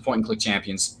nothing to do with point-and-click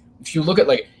champions. If you look at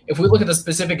if we look at the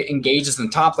specific engages in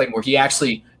top lane where he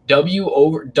actually he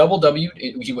went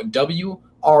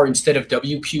WR instead of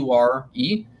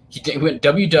WQRE. He went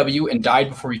WW and died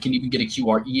before he can even get a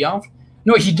QRE off.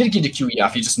 No, he did get a QE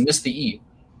off. He just missed the E.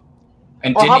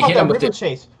 And didn't hit him with the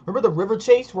chase. Remember the river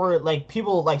chase where like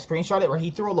people like screenshot it where he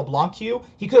threw a LeBlanc Q?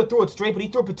 He could have threw it straight, but he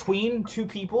threw it between 2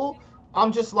 people.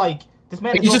 I'm just like, this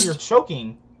man is over here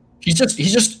choking. He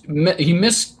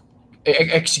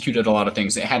executed a lot of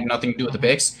things that had nothing to do with the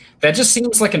picks. That just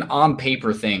seems like an on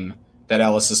paper thing that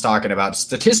Ellis is talking about.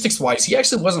 Statistics wise, he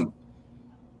actually wasn't.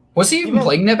 Was he even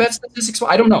playing that bad statistics?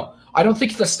 I don't know. I don't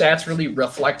think the stats really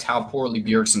reflect how poorly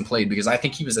Bjergsen played because I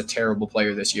think he was a terrible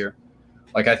player this year.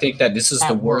 Like, I think that this is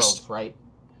the worst. Worlds, right?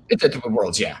 At the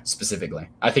Worlds, yeah, specifically.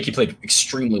 I think he played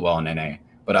extremely well in NA.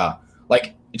 But,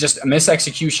 just a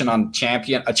misexecution on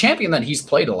a champion that he's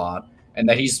played a lot and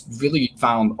that he's really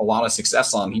found a lot of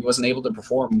success on, he wasn't able to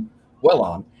perform well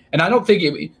on. And I don't think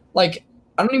I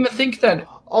don't even think that.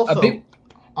 Also,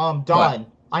 Don, what?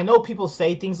 I know people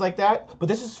say things like that, but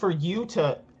this is for you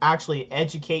to actually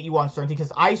educate you on certain things,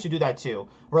 because I used to do that too,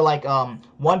 where like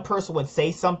one person would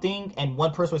say something and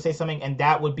one person would say something and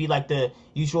that would be like the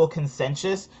usual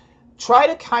consensus. Try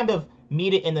to kind of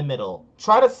meet it in the middle.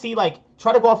 Try to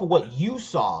go off of what you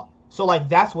saw. So like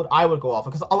that's what I would go off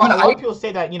of, because a lot of people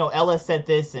say that, you know, LS said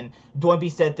this and Doinby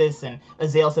said this and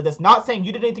Azael said this. Not saying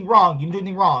you did anything wrong, you did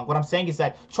anything wrong. What I'm saying is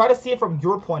that try to see it from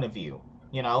your point of view.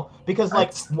 You know, because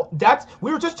like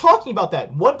we were just talking about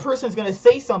that. One person is going to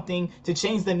say something to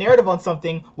change the narrative on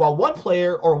something, while one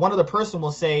player or one other person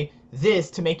will say this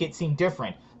to make it seem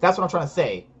different. That's what I'm trying to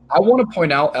say. I want to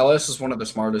point out Ellis is one of the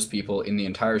smartest people in the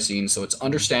entire scene, so it's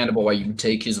understandable why you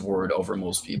take his word over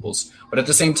most people's. But at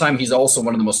the same time, he's also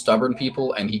one of the most stubborn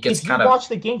people, and he gets kind of. If you watch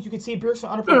the games, you can see Bjergsen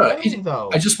underperforming, though.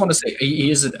 I just want to say he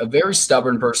is a very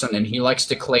stubborn person, and he likes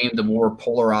to claim the more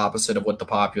polar opposite of what the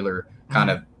popular kind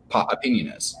of opinion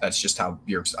is. That's just how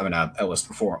Ellis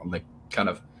kind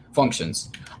of functions.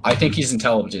 I think he's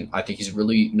intelligent. I think he's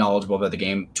really knowledgeable about the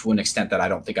game to an extent that I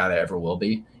don't think I ever will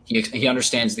be. He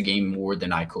understands the game more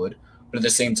than I could, but at the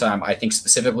same time, I think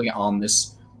specifically on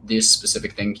this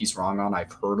specific thing he's wrong on.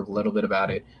 I've heard a little bit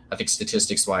about it. I think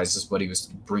statistics-wise is what he was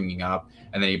bringing up,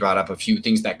 and then he brought up a few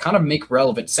things that kind of make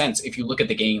relevant sense if you look at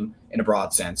the game in a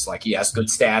broad sense. Like he has good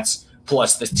stats,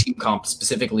 plus the team comp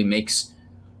specifically makes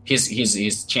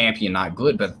his champion not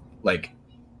good, but like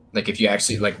if you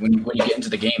actually when you get into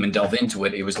the game and delve into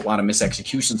it, it was a lot of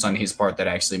misexecutions on his part that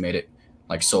actually made it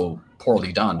like so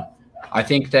poorly done. I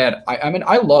think that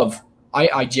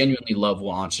I genuinely love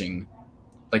watching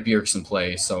like Bjergsen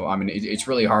play. So I mean, it's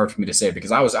really hard for me to say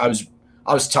because I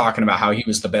was talking about how he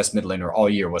was the best mid laner all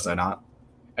year, was I not?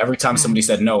 Every time somebody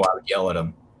said no, I would yell at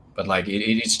him. But like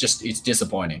it's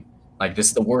disappointing. Like this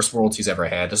is the worst Worlds he's ever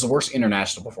had. This is the worst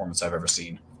international performance I've ever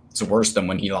seen. It's worse than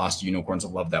when he lost Unicorns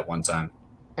of Love that one time.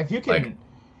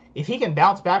 If he can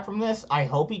bounce back from this, I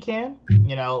hope he can.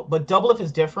 But Doublelift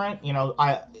is different.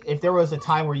 If there was a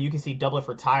time where you could see Doublelift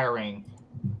retiring,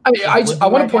 I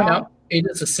want to point out it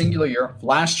is a singular year.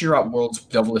 Last year at Worlds,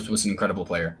 Doublelift was an incredible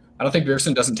player. I don't think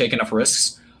Bjergsen doesn't take enough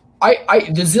risks.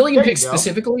 The Zilean pick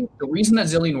specifically, the reason that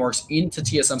Zilean works into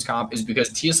TSM's comp is because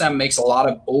TSM makes a lot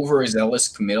of overzealous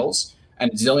committals, and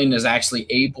Zilean is actually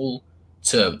able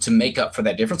to make up for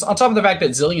that difference. On top of the fact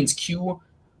that Zilean's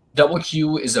double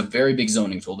Q is a very big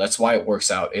zoning tool. That's why it works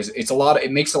out.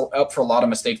 It makes up for a lot of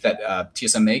mistakes that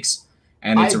TSM makes,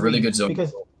 and it's a really good zoning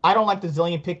tool. I don't like the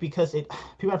Zilean pick because it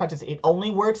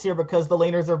only works here because the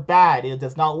laners are bad. It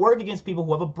does not work against people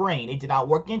who have a brain. It did not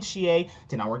work against Xie.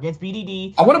 Did not work against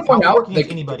BDD. I want to point out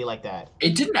against anybody like that.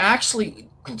 It didn't actually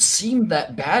seem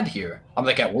that bad here. I'm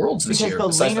like at Worlds this year.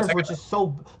 Because the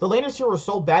laners here were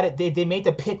so bad. They made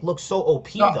the pick look so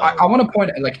OP. No, though. I want to point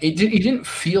out it didn't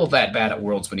feel that bad at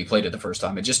Worlds when he played it the first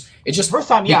time. It just first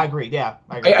time. Yeah, I agree. Yeah,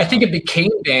 I agree. I think it became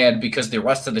bad because the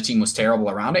rest of the team was terrible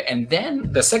around it, and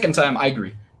then the second time, I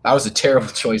agree. That was a terrible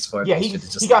choice for him. Yeah,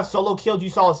 he got solo killed.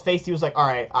 You saw his face. He was like, all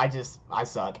right, I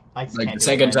suck. The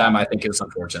second time, I think it was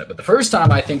unfortunate. But the first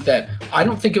time, I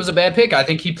don't think it was a bad pick. I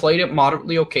think he played it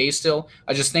moderately okay still.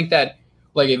 I just think that,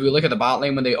 if you look at the bot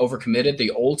lane when they overcommitted,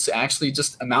 the ults actually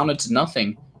just amounted to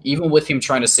nothing, even with him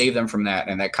trying to save them from that.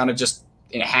 And that kind of just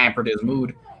hampered his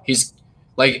mood.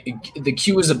 The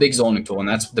Q is a big zoning tool, and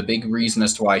that's the big reason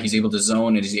as to why he's able to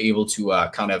zone and he's able to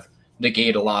kind of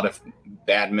negate a lot of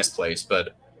bad misplays.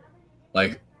 But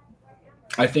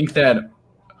I think that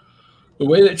the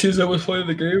way that TSM was playing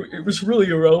the game, it was really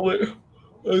irrelevant.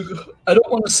 I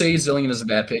don't want to say Zilean is a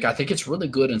bad pick. I think it's really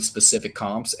good in specific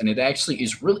comps, and it actually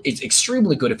is it's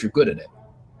extremely good if you're good at it.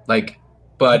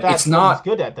 But it's not what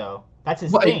he's good at though. That's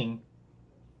his thing.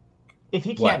 If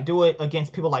he can't do it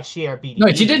against people like Xie or BDD. No,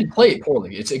 he didn't play it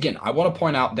poorly. I want to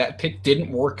point out that pick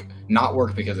didn't not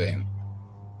work because of him.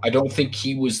 I don't think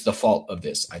he was the fault of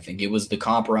this. I think it was the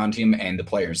comp around him and the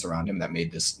players around him that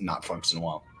made this not function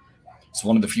well. It's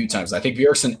one of the few times. I think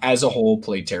Bjergsen as a whole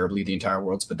played terribly the entire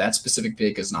Worlds, but that specific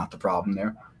pick is not the problem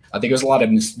there. I think there's a lot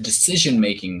of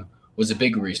decision-making was a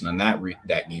big reason on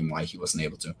that game why he wasn't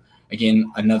able to.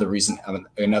 Again, another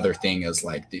thing is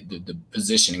the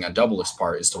positioning on Doublelift's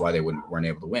part as to why they weren't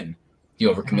able to win. He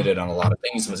overcommitted on a lot of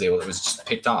things and it was just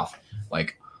picked off.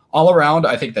 All around,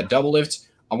 I think that Doublelift,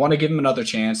 I want to give him another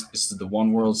chance. This is the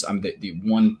one Worlds. The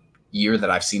 1 year that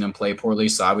I've seen him play poorly,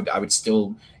 so I would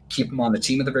still keep him on the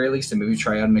team at the very least, and maybe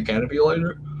try out an academy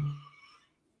later.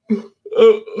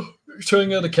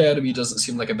 Trying out academy doesn't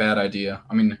seem like a bad idea.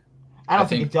 I mean, I don't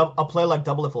think a player like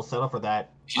Doublelift will settle for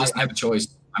that. He doesn't have a choice.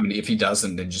 I mean, if he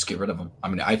doesn't, then just get rid of him. I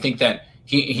mean, I think that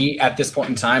he at this point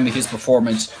in time, his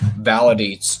performance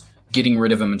validates getting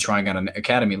rid of him and trying out an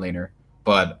academy laner.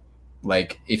 But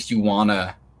if he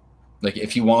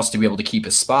wants to be able to keep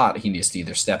his spot, he needs to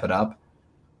either step it up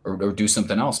or do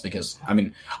something else. Because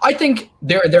I think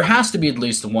there has to be at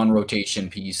least one rotation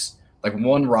piece,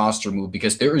 one roster move,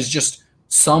 because there is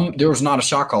not a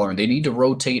shot caller, and they need to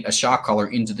rotate a shot caller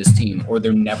into this team, or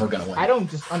they're never going to win. I don't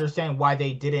just understand why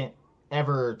they didn't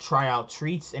ever try out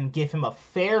Treats and give him a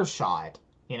fair shot.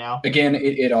 Again,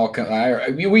 it all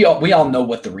we all know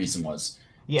what the reason was.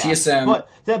 Yeah, TSM, but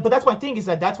that's my thing is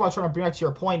that's why I'm trying to bring back to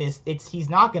your point is he's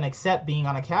not going to accept being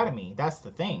on academy. That's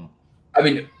the thing. I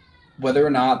mean, whether or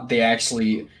not they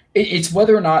actually It's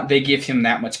whether or not they give him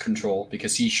that much control,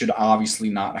 because he should obviously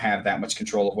not have that much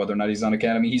control of whether or not he's on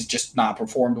Academy. He's just not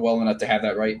performed well enough to have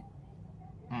that right.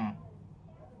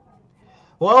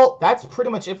 Well, that's pretty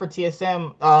much it for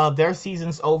TSM. Their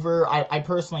season's over. I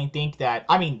personally think that,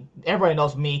 I mean, everybody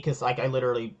knows me because like I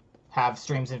literally have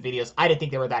streams and videos. I didn't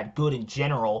think they were that good in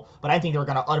general, but I think they were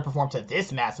going to underperform to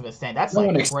this massive extent. That's No like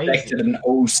one crazy. expected an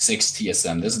 06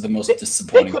 TSM. This is the most They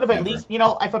disappointing. could have at least, you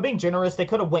know, if I'm being generous, they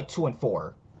could have went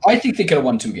 2-4. I think they could have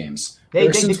won 2 games. They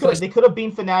could have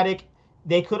beaten Fnatic.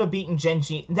 They could have beaten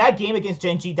Gen.G. That game against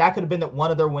Gen.G, that could have been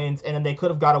one of their wins, and then they could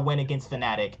have got a win against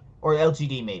Fnatic or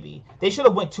LGD maybe. They should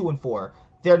have went 2-4.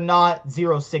 They're not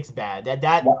 0-6 bad.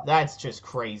 That's just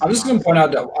crazy. I'm just going to point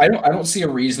out that I don't see a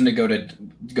reason to go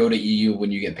to EU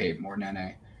when you get paid more than NA.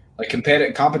 Like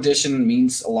competition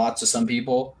means a lot to some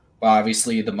people, but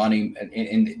obviously the money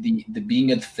and the being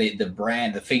the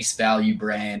brand, the face value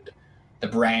brand. The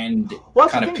brand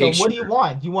kind of picture. What do you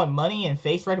want? You want money and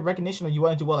face recognition, or you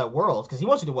want to do well at Worlds? Because he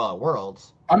wants to do well at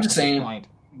Worlds. I'm just saying,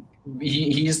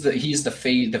 he's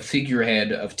the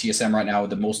figurehead of TSM right now,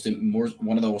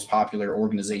 one of the most popular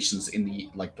organizations in the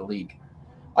league.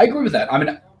 I agree with that. I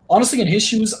mean, honestly, in his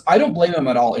shoes, I don't blame him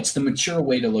at all. It's the mature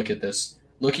way to look at this.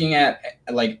 Looking at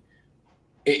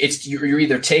you're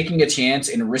either taking a chance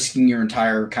and risking your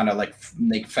entire kind of like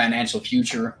financial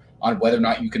future on whether or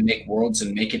not you can make Worlds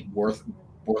and make it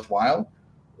worthwhile,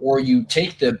 or you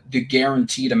take the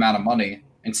guaranteed amount of money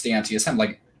and stay on TSM.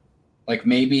 Like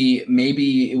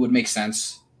maybe it would make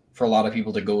sense for a lot of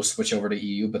people to go switch over to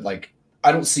EU, but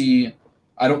I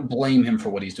don't blame him for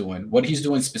what he's doing. What he's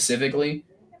doing specifically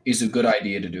is a good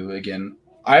idea to do. Again,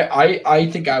 I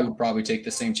think I would probably take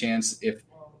the same chance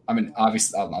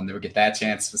obviously I'll never get that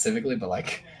chance specifically, but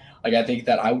I think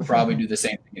that I would probably do the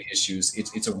same thing in his shoes.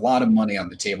 It's a lot of money on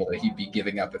the table that he'd be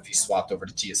giving up if he swapped over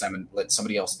to TSM and let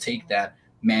somebody else take that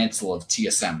mantle of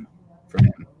TSM from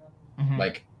him. Mm-hmm.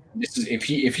 This is if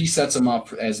he sets him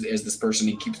up as this person,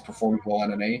 he keeps performing well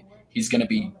on NA, he's going to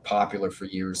be popular for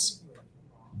years.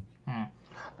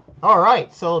 All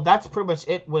right, so that's pretty much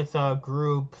it with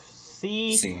Group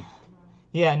C.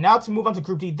 Yeah, now to move on to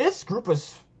Group D. This group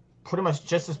was pretty much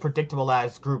just as predictable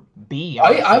as Group B.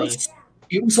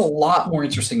 It was a lot more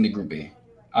interesting than Group B.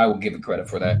 I will give it credit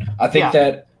for that. I think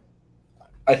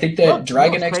that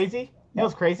Dragon X. It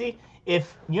was crazy.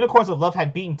 If Unicorns of Love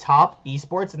had beaten Top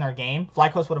Esports in their game,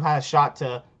 FlyQuest would have had a shot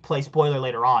to play spoiler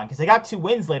later on, because they got 2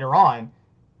 wins later on,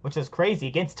 which is crazy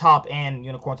against Top and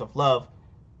Unicorns of Love.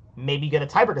 Maybe get a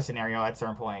tiebreaker scenario at a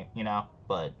certain point,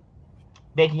 but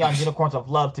making on Unicorns of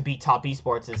Love to beat Top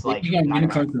Esports is like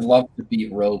Unicorns of Love to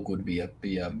beat Rogue would be a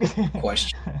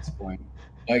question at this point.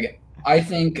 I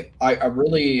think I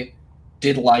really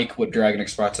did like what Dragon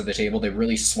X brought to the table. They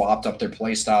really swapped up their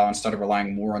play style and started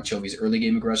relying more on Chovy's early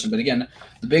game aggression. But again,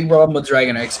 the big problem with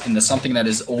Dragon X, and something that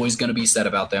is always going to be said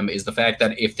about them, is the fact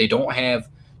that if they don't have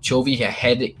Chovy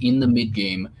ahead in the mid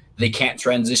game, they can't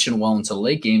transition well into the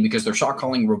late game, because their shot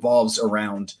calling revolves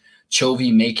around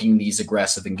Chovy making these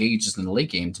aggressive engages in the late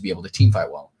game to be able to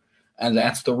teamfight well. And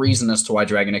that's the reason as to why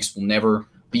Dragon X will never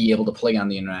be able to play on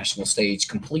the international stage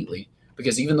completely.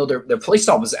 Because even though their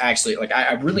playstyle was actually,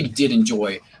 I really did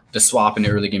enjoy the swap in the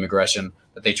early game aggression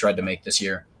that they tried to make this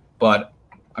year. But,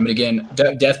 again,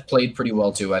 Death played pretty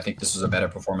well too. I think this was a better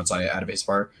performance out of his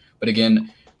part. But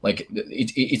again,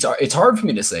 it's hard for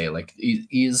me to say,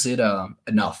 is it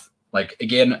enough?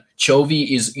 Again, Chovy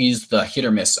is the hit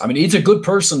or miss. He's a good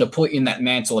person to put in that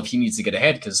mantle if he needs to get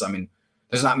ahead, because,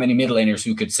 there's not many mid laners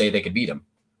who could say they could beat him.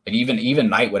 Even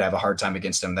Knight would have a hard time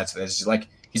against him. That's just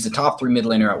he's the top 3 mid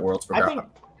laner at Worlds regardless.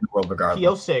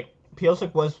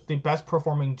 Piosik was the best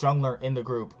performing jungler in the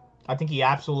group. I think he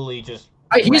absolutely just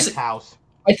wrecked house.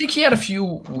 I think he had a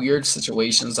few weird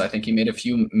situations. I think he made a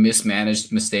few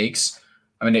mismanaged mistakes.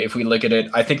 If we look at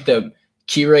it, I think the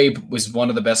Kirei was one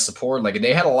of the best support.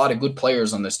 They had a lot of good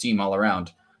players on this team all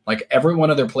around. Every one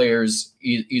of their players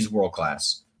is world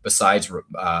class besides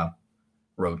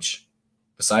Roach.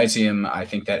 Besides him, I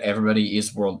think that everybody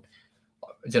is world.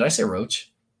 Did I say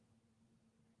Roach?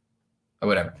 Or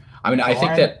whatever. I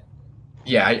think that.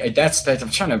 Yeah, that's. I'm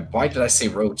trying to. Why did I say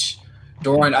Roach?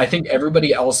 Doran. I think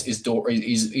everybody else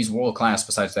is world class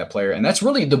besides that player, and that's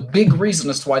really the big reason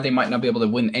as to why they might not be able to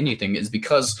win anything, is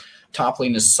because top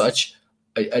lane is such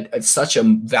a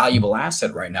valuable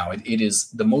asset right now. It is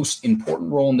the most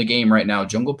important role in the game right now.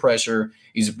 Jungle pressure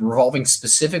is revolving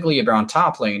specifically around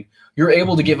top lane. You're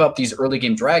able to give up these early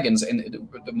game dragons, and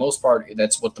the most part,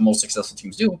 that's what the most successful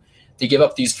teams do. They give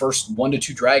up these first 1 to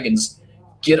 2 dragons,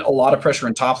 get a lot of pressure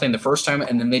in top lane the first time,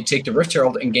 and then they take the Rift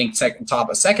Herald and gank top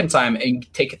a second time and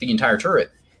take the entire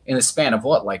turret in the span of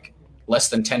less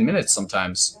than 10 minutes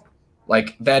sometimes.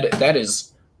 Like that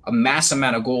is a mass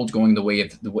amount of gold going the way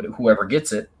of whoever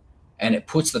gets it, and it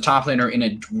puts the top laner in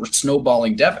a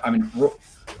snowballing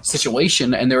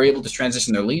situation, and they're able to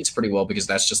transition their leads pretty well because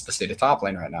that's just the state of top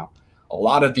lane right now. A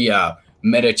lot of the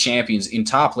meta champions in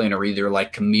top lane are either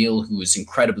like Camille, who is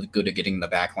incredibly good at getting the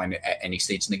backline at any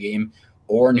stage in the game,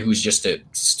 Ornn, who's just a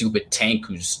stupid tank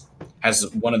has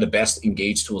one of the best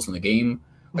engage tools in the game.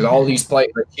 Like all these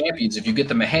champions, if you get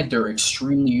them ahead, they're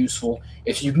extremely useful.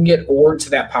 If you can get Ornn to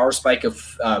that power spike of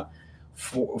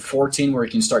 14 where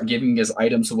he can start giving his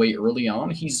items away early on,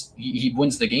 he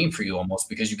wins the game for you almost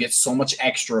because you get so much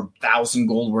extra 1,000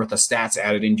 gold worth of stats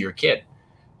added into your kit.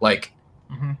 Like,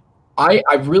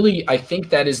 I think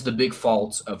that is the big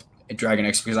fault of Dragon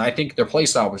X because I think their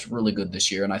playstyle was really good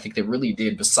this year, and I think they really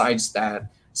did, besides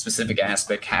that specific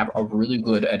aspect, have a really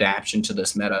good adaptation to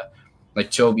this meta. Like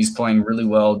Chobi's playing really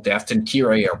well. Deft and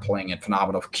Kirei are playing it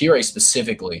phenomenal. Kirei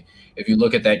specifically, if you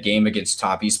look at that game against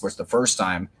Top Esports the first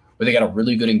time, where they got a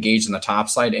really good engage on the top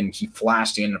side, and he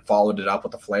flashed in and followed it up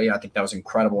with a flay. I think that was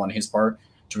incredible on his part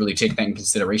to really take that in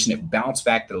consideration. It bounced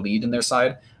back the lead in their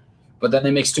side. But then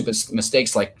they make stupid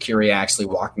mistakes like Kirei actually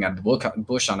walking out of the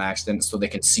bush on accident so they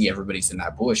can see everybody's in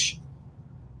that bush.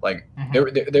 Like,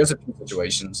 there's a few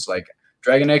situations. Like,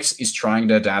 Dragon X is trying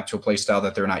to adapt to a playstyle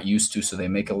that they're not used to, so they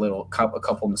make a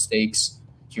couple mistakes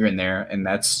here and there, and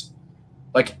that's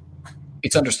like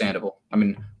it's understandable. I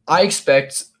mean, I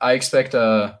expect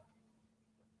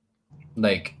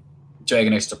like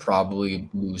Dragon X to probably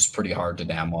lose pretty hard to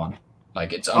Damwon.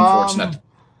 Like it's unfortunate.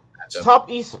 Top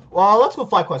East. Well, let's go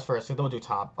FlyQuest first. So don't do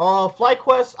top.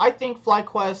 FlyQuest. I think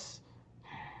FlyQuest.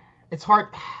 It's hard.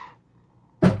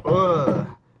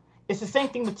 It's the same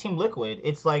thing with Team Liquid.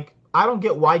 It's like, I don't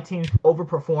get why teams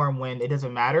overperform when it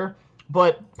doesn't matter.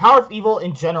 But Power of Evil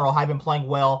in general have been playing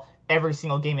well every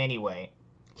single game anyway.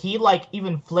 He, like,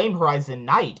 even Flame Horizon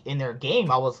Knight in their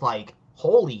game, I was like,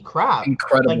 holy crap.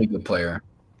 Incredibly good player.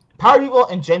 Power of Evil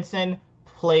and Jensen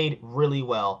played really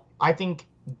well. I think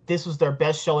this was their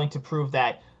best showing to prove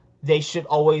that they should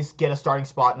always get a starting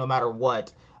spot no matter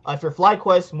what. If you're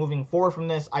FlyQuest moving forward from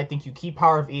this, I think you keep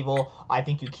Power of Evil. I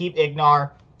think you keep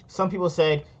Ignar. Some people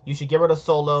said you should get rid of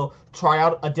Solo, try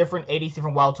out a different ADC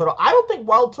from Wild Turtle. I don't think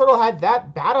Wild Turtle had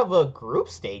that bad of a group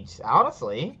stage,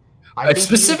 honestly.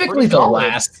 Specifically the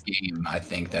last game, I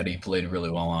think that he played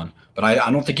really well on. But I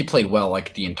don't think he played well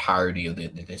like the entirety of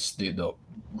the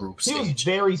group stage. He was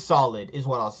very solid, is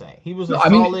what I'll say. He was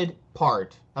solid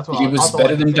part. That's what he was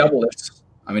better than Double It.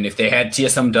 I mean, if they had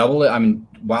TSM Double It, I mean,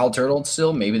 Wild Turtle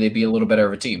still, maybe they'd be a little better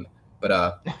of a team.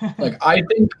 But like, I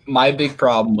think my big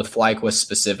problem with FlyQuest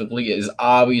specifically is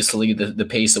obviously the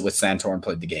pace at which Santorin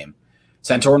played the game.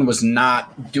 Santorin was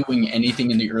not doing anything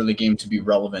in the early game to be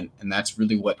relevant, and that's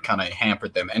really what kind of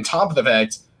hampered them. And top of the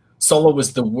fact, Solo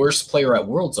was the worst player at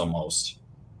Worlds almost.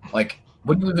 Like,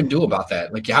 what do you even do about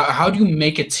that? Like, how do you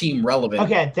make a team relevant?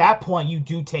 Okay, at that point, you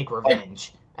do take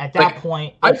revenge. At that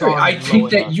point, I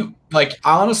think that you, like,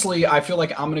 honestly, I feel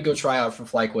like I'm going to go try out for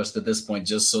FlyQuest at this point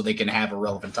just so they can have a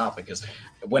relevant topic. Because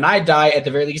when I die, at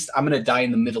the very least, I'm going to die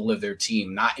in the middle of their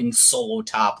team, not in solo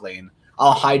top lane.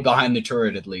 I'll hide behind the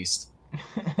turret at least.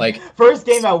 Like, first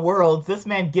game at Worlds, this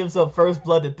man gives up first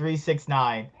blood to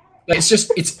 369.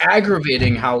 It's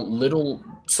aggravating how little.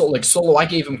 So, like, Solo, I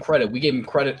gave him credit. We gave him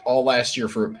credit all last year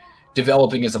for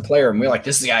developing as a player. And we're like,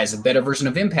 this guy is a better version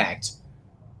of Impact.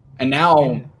 And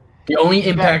now the only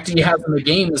impact he has in the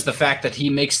game is the fact that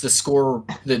he makes the score,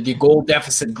 the goal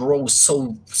deficit grow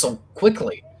so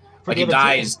quickly. Like, he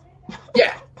dies.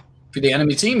 Yeah. For the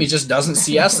enemy team, he just doesn't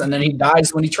CS, and then he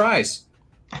dies when he tries.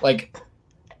 Like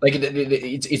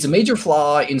it's a major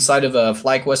flaw inside of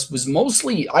FlyQuest. Was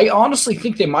mostly, I honestly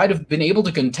think they might have been able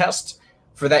to contest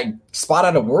for that spot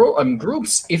out of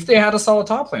groups if they had a solid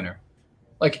top laner.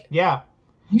 Like, yeah.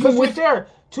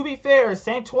 To be fair,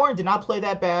 Santorin did not play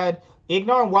that bad.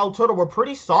 Ignar and Wild Turtle were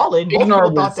pretty solid.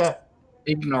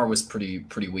 Ignar was pretty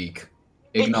weak.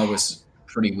 Ignar was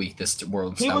pretty weak this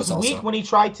World. He was weak when he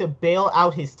tried to bail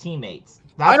out his teammates.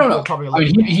 I don't know. I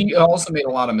mean, he also made a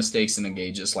lot of mistakes in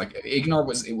engages. Like, Ignar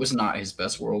was not his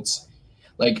best Worlds.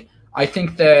 Like, I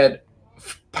think that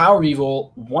Power of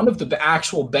Evil, one of the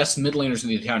actual best mid laners in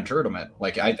the entire tournament.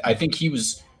 Like, I think he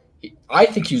was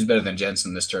better than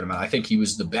Jensen this tournament. I think he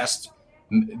was the best.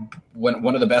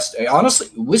 One of the best, honestly,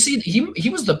 he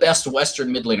was the best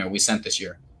Western mid laner we sent this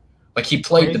year. Like, he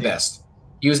played the best.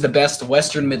 He was the best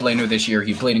Western mid laner this year.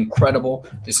 He played incredible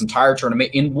this entire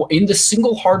tournament in the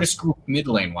single hardest group mid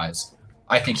lane wise.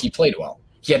 I think he played well.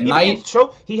 He had Knight.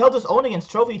 He held his own against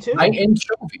Trophy too. Knight and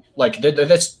Trophy. Like,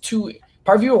 that's two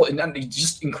Parvio,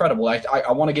 just incredible.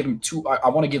 I want to give him I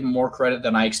want to give him more credit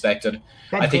than I expected.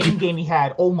 That game he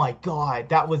had, oh my god,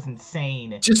 that was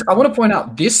insane. I want to point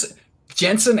out this.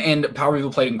 Jensen and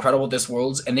Powerview played incredible this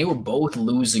Worlds, and they were both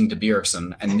losing to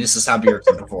Bjergsen, and this is how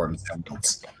Bjergsen performs.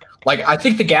 Like, I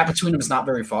think the gap between them is not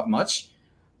very much,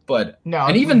 but no,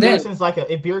 and even then, if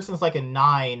Bjergsen's like a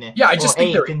 9, yeah, I just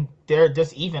think 8, then they're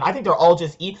just even. I think they're all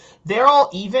just they're all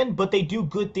even, but they do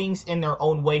good things in their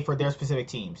own way for their specific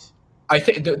teams. I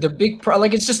think the big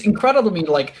like it's just incredible to me.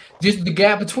 Like the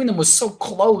gap between them was so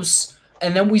close.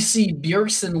 And then we see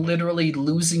Bjergsen literally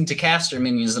losing to caster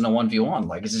minions in a 1v1.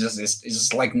 Like it's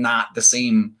just like not the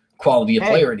same quality of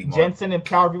player anymore. Jensen and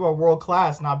Powerview are world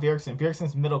class, not Bjergsen.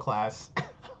 Bjergsen's middle class.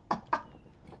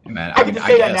 Man, I get to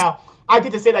say that now. I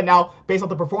get to say that now based on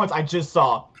the performance I just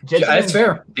saw. Jensen that's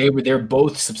fair. They're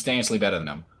both substantially better than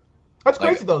them. That's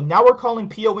crazy though. Now we're calling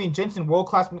PoE and Jensen world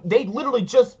class. They literally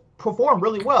just perform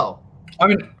really well. I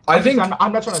mean, I think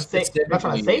I'm not trying to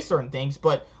say certain things,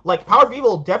 but like Power of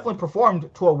Evil definitely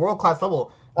performed to a world class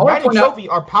level. Knight and Trophy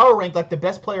are power ranked like the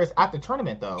best players at the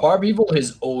tournament, though. Power of Evil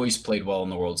has always played well on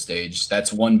the world stage.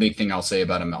 That's one big thing I'll say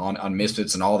about him on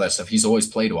Misfits and all that stuff. He's always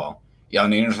played well. Yeah, on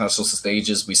the international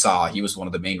stages, we saw he was one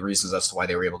of the main reasons as to why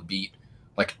they were able to beat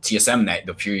like TSM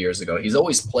a few years ago. He's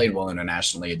always played well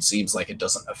internationally. It seems like it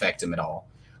doesn't affect him at all.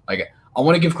 Like, I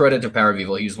want to give credit to Power of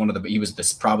Evil. He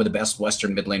was probably the best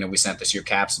Western mid laner we sent this year.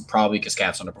 Caps, probably because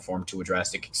Caps underperformed to a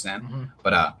drastic extent. Mm-hmm.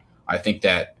 But I think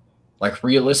that, like,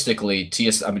 realistically,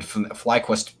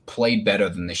 FlyQuest played better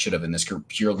than they should have in this group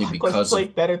purely because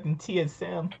played better than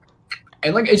TSM.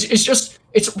 And like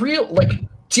it's real. Like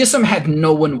TSM had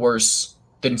no one worse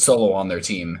than Solo on their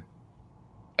team,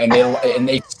 and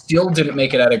they still didn't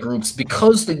make it out of groups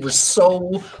because they were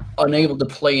so unable to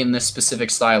play in this specific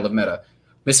style of meta.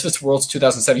 Misfits Worlds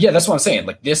 2007. Yeah, that's what I'm saying.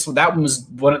 Like that one was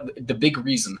one of the big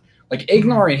reason. Like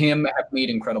Ignar and him have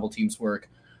made incredible teams work.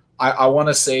 I want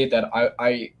to say that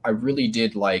I really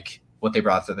did like what they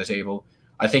brought to the table.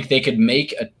 I think they could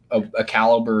make a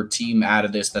caliber team out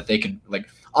of this that they could like.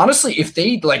 Honestly, if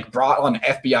they like brought on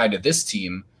FBI to this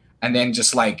team and then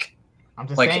just like I'm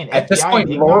just saying, at this point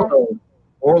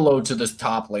Orlo to this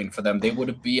top lane for them, they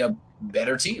would be a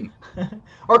better team.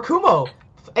 Or Kumo.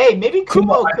 Hey, maybe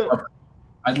Kumo could.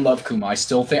 I'd love Kuma. I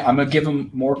still think I'm gonna give him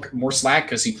more slack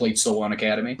because he played so on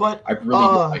Academy. But I really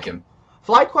like him.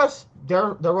 FlyQuest,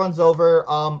 their runs over.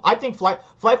 I think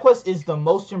FlyQuest is the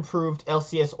most improved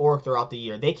LCS org throughout the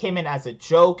year. They came in as a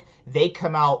joke. They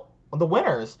come out the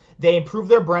winners. They improved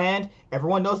their brand.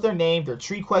 Everyone knows their name. Their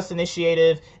Tree Quest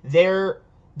initiative. They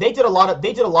did a lot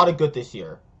of good this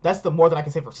year. That's the more than I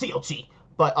can say for CLG.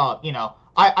 But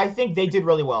I think they did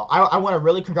really well. I want to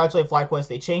really congratulate FlyQuest.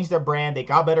 They changed their brand. They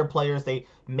got better players. They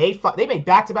made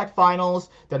back-to-back finals.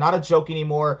 They're not a joke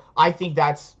anymore. I think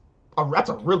that's a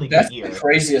really good year. The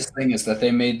craziest thing is that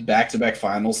they made back-to-back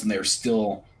finals and they were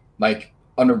still like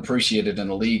underappreciated in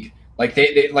the league. Like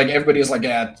they like everybody was like,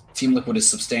 yeah, Team Liquid is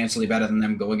substantially better than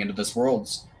them going into this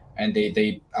Worlds, and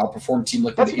they outperformed Team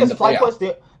Liquid in the playoffs.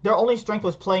 FlyQuest, their only strength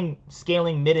was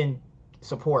scaling mid and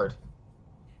support.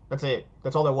 That's it.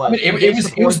 That's all there was. I mean,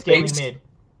 it was scaling mid.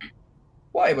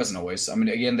 Well, it wasn't always. I mean,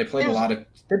 again, they played a lot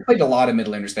of mid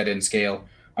laners that didn't scale.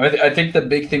 I mean, I think the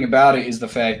big thing about it is the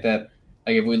fact that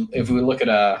like if we look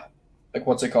at like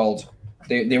what's it called,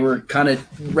 they were kind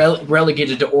of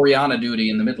relegated to Orianna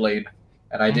duty in the mid lane,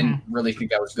 and I didn't really think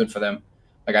that was good for them.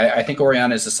 Like I think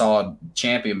Orianna is a solid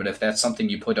champion, but if that's something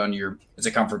you put on as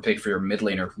a comfort pick for your mid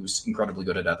laner who's incredibly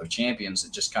good at other champions,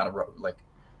 it just kind of like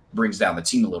brings down the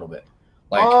team a little bit.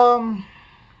 Like,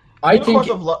 I think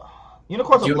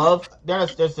Unicorns of Love.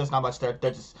 There's just not much there.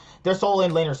 Their solo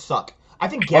lane laners suck. I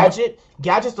think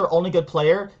Gadget's their only good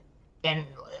player, and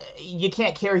you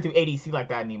can't carry through ADC like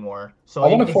that anymore. So I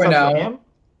want to point out,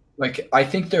 like I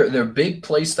think their big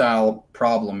playstyle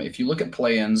problem. If you look at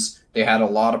play-ins, they had a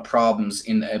lot of problems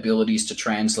in the abilities to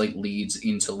translate leads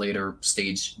into later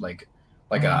stage, like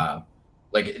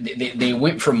they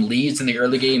went from leads in the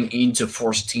early game into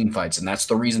forced team fights, and that's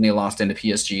the reason they lost into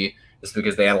PSG, is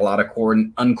because they had a lot of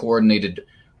uncoordinated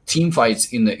team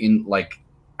fights like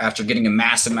after getting a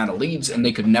massive amount of leads, and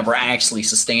they could never actually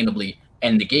sustainably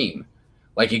end the game.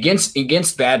 Like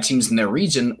against bad teams in their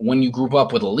region, when you group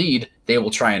up with a lead, they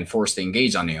will try and force the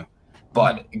engage on you.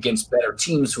 But against better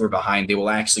teams who are behind, they will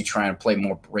actually try and play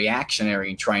more reactionary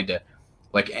and trying to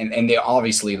and they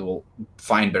obviously will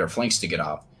find better flanks to get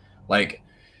off. Like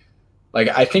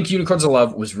I think Unicorns of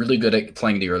Love was really good at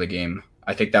playing the early game.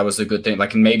 I think that was a good thing.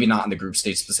 Like maybe not in the group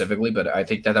stage specifically, but I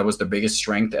think that was their biggest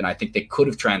strength, and I think they could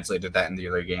have translated that in the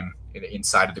early game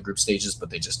inside of the group stages, but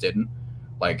they just didn't.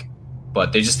 Like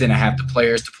but they just didn't have the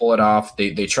players to pull it off.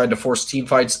 They tried to force team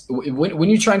fights. When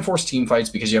you try and force team fights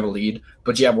because you have a lead,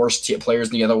 but you have worse players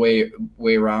the other way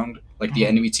around, like the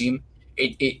enemy team,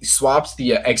 it swaps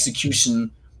the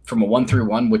execution from a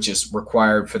 1-3-1, which is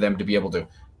required for them to be able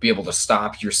to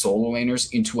stop your solo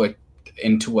laners,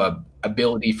 into a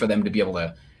ability for them to be able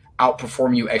to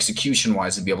outperform you execution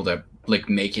wise and be able to like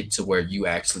make it to where you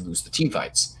actually lose the team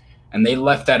fights. And they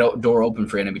left that door open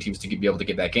for enemy teams to be able to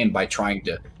get back in by trying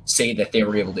to say that they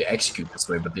were able to execute this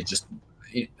way, but they just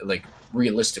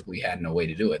realistically had no way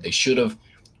to do it. They should have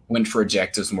went for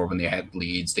objectives more when they had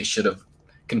leads. They should have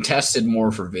contested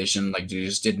more for vision. Like, they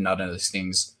just did none of these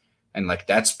things. And like,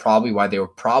 that's probably why they were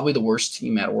probably the worst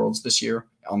team at Worlds this year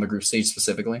on the group stage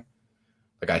specifically.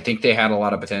 Like, I think they had a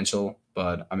lot of potential,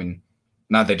 but I mean,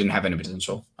 not they didn't have any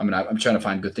potential. I mean, I'm trying to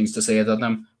find good things to say about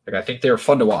them. Like, I think they were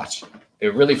fun to watch. They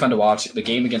were really fun to watch. The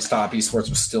game against Top Esports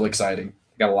was still exciting.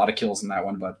 They got a lot of kills in that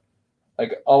one, but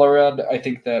like all around, I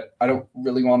think that I don't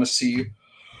really want to see.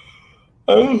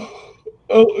 I'll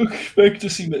expect to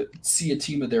see a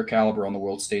team of their caliber on the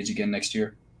world stage again next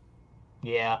year.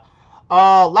 Yeah.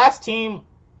 Last team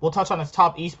we'll touch on is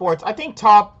Top Esports. I think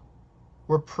Top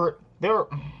they were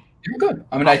good.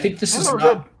 I mean, I think this is not.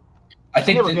 Good. I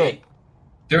think they were good.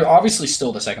 They're obviously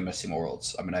still the second best team of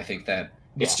Worlds. I mean, I think that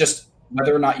it's just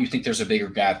whether or not you think there's a bigger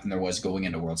gap than there was going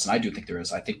into Worlds, and I do think there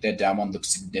is. I think that Damwon looks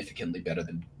significantly better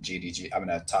than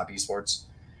Top Esports.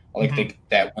 I think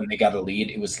that when they got a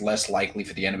lead, it was less likely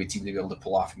for the enemy team to be able to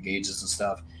pull off engages and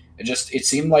stuff. It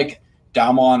seemed like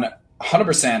Damwon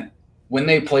 100% when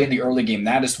they play in the early game.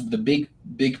 That is the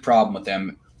big problem with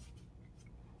them,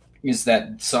 is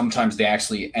that sometimes they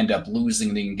actually end up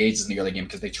losing the engages in the early game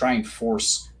because they try and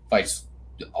force fights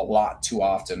a lot too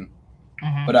often.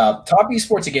 But Top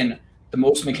Esports, again, the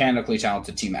most mechanically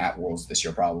talented team at Worlds this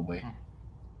year, probably.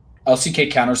 LCK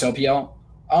counters LPL.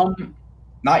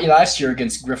 Not last year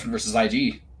against Griffin versus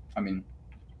IG. I mean,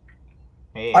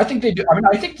 I think they do. I mean,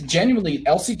 I think genuinely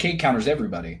LCK counters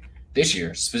everybody this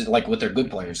year, like with their good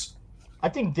players. I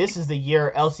think this is the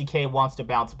year LCK wants to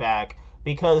bounce back,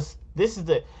 because this is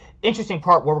the interesting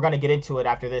part where we're going to get into it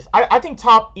after this. I think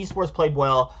Top Esports played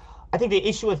well. I think the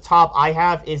issue with Top I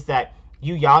have is that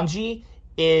Yu Yanji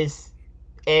is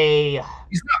he's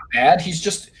not bad. He's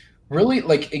just really,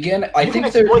 like, again, I think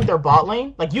you can exploit their bot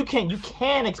lane. Like, you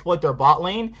can exploit their bot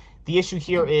lane. The issue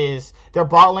here is their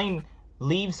bot lane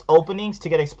leaves openings to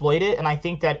get exploited, and I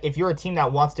think that if you're a team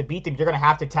that wants to beat them, you're gonna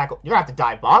have to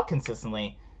dive bot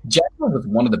consistently. General was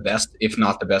one of the best, if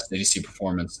not the best, ADC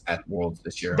performance at Worlds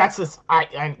this year. That's just,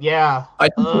 yeah. I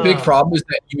think the big problem is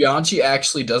that Yuyanchi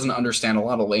actually doesn't understand a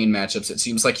lot of lane matchups. It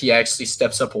seems like he actually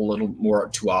steps up a little more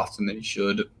too often than he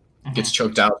should. Gets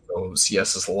choked out, so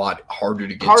CS is a lot harder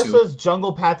to get to. Karsa's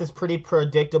jungle path is pretty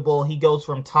predictable. He goes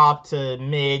from top to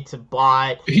mid to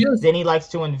bot. Then he likes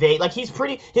to invade. Like, his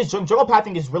jungle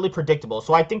pathing is really predictable.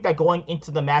 So I think that going into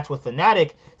the match with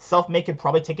Fnatic, Selfmade could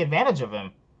probably take advantage of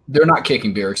him. They're not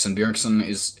kicking Bjergsen. Bjergsen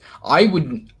is.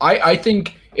 I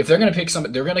think if they're going to pick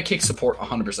somebody, they're going to kick support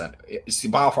 100%.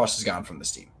 Biofrost is gone from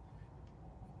this team.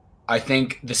 I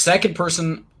think the second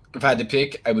person, if I had to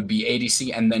pick, I would be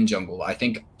ADC and then jungle. I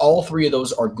think all three of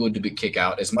those are good to kick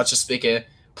out. As much as Spica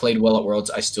played well at Worlds,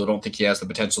 I still don't think he has the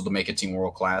potential to make a team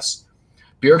world class.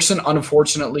 Bjergsen,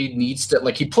 unfortunately, needs to,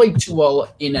 like, he played too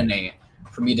well in NA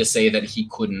for me to say that he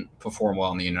couldn't perform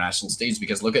well on the international stage,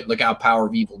 because look how Power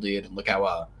of Evil did, and look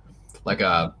how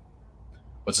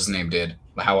what's his name did,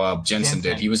 how Jensen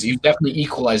did. He was definitely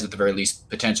equalized at the very least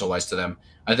potential wise to them.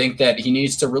 I think that he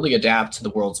needs to really adapt to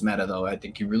the world's meta, though. I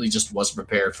think he really just wasn't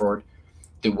prepared for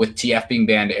it. With TF being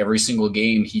banned every single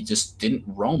game, he just didn't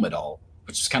roam at all,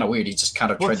 which is kind of weird. He just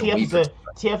kind of tried to wait.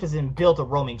 TF isn't built a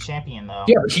roaming champion, though.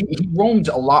 Yeah, but he roamed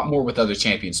a lot more with other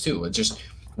champions, too. It just,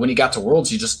 when he got to Worlds,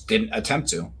 he just didn't attempt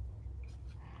to.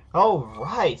 All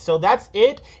right, so that's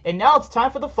it. And now it's time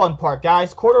for the fun part,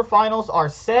 guys. Quarterfinals are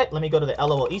set. Let me go to the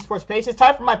LOL Esports page. It's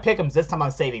time for my pick'ems. This time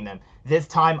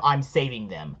I'm saving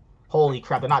them. Holy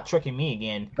crap, they're not tricking me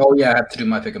again. Oh, yeah, I have to do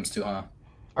my pick'ems too, huh?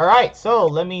 All right, so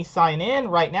let me sign in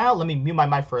right now. Let me mute my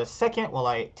mic for a second while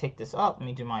I take this up. Let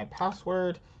me do my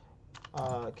password.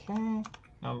 Okay,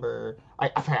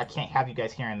 I can't have you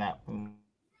guys hearing that.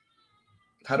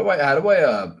 How do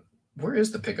I, where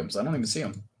is the pick'ems? I don't even see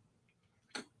them.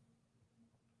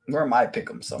 Where are my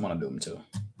pick'ems? I want to do them too.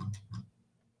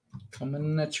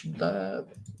 Coming at you live.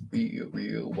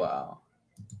 Real wow.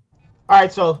 All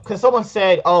right, so because someone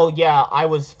said, "Oh yeah, I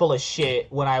was full of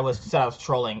shit when I was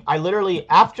trolling." I literally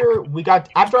after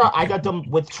I got done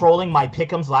with trolling my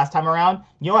pick'ems last time around,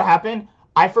 you know what happened?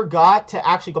 I forgot to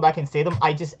actually go back and say them.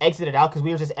 I just exited out because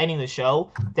we were just ending the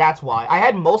show. That's why. I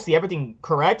had mostly everything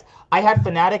correct. I had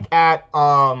Fnatic at,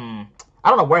 I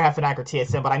don't know where I had Fnatic or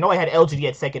TSM, but I know I had LGD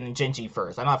at second and Gen G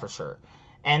first. I know that for sure.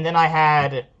 And then I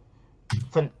had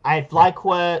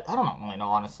FlyQuest. I don't really know,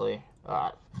 honestly.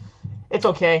 It's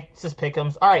okay. It's just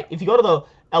pick'ems. All right, if you go to the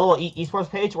LOL esports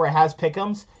page where it has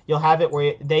pick'ems, you'll have it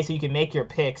where so you can make your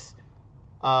picks.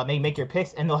 Make your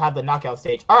picks, and they'll have the knockout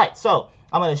stage. All right, so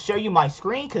I'm going to show you my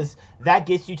screen because that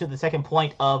gets you to the second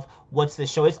point of what's the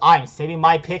show is. I'm saving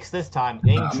my picks this time.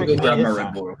 I'm going to grab my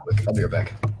Red Bull real quick. I'll be right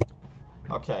back.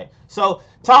 Okay, so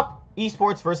top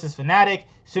esports versus Fnatic,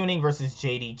 Suning versus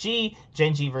JDG,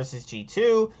 Gen G versus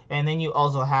G2, and then you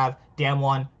also have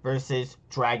Damwon versus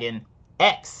Dragon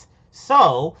X.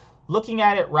 So, looking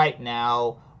at it right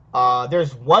now,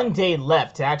 there's 1 day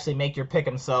left to actually make your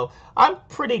pick'em, so I'm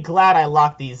pretty glad I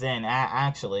locked these in,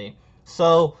 actually.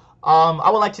 So, I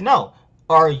would like to know,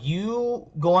 are you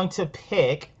going to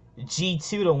pick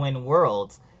G2 to win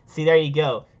Worlds? See, there you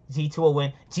go. G2 will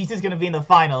win. G2 is going to be in the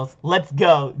finals. Let's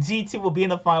go. G2 will be in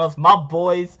the finals. My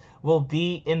boys will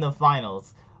be in the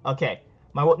finals. Okay.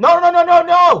 No!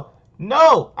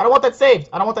 No! I don't want that saved.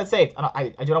 I do not want that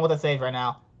saved right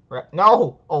now.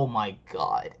 No! Oh my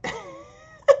god.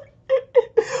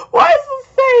 Why is this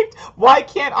saved? Why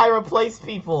can't I replace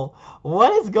people?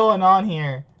 What is going on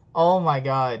here? Oh my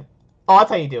god. Oh, that's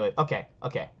how you do it. Okay.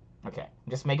 I'm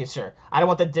just making sure. I don't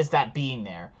want just that being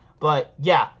there. But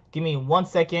yeah, give me 1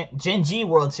 second. Gen G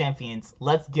World Champions.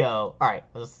 Let's go. Alright.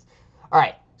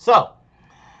 Alright. So,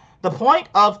 the point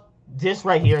of this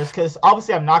right here is because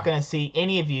obviously I'm not going to see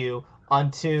any of you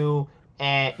until,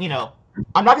 I'm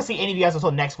not going to see any of you guys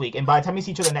until next week. And by the time we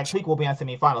see each other next week, we'll be on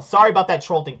semifinals. Sorry about that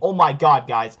troll thing. Oh my god,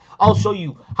 guys. I'll show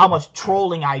you how much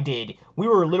trolling I did. We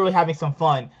were literally having some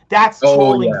fun. That's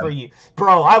trolling for you.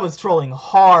 Bro, I was trolling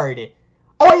hard.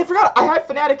 Oh, I forgot. I had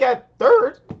Fnatic at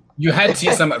third. You had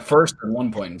TSM at first at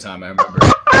one point in time, I remember.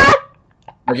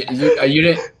 You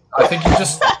didn't... I think you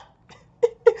just...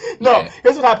 No,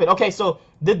 here's what happened. Okay, so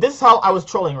this is how I was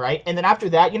trolling, right? And then after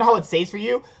that, you know how it saves for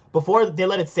you? Before they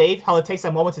let it save, how it takes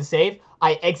that moment to save,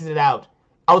 I exited out.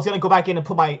 I was going to go back in and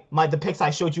put the picks I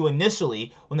showed you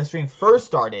initially when the stream first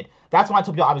started. That's when I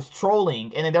told you I was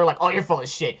trolling. And then they're like, oh, you're full of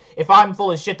shit. If I'm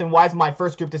full of shit, then why is my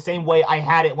first group the same way I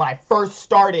had it when I first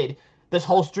started this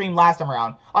whole stream last time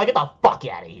around? Oh, get the fuck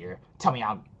out of here. Tell me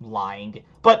I'm lying.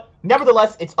 But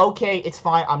nevertheless, it's okay. It's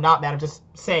fine. I'm not mad. I'm just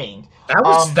saying. That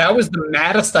was the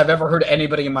maddest I've ever heard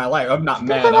anybody in my life. I'm not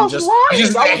mad.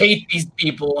 I hate these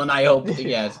people, and I hope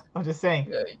yes. I'm just saying.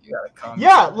 Yeah, you gotta calm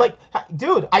down. Like,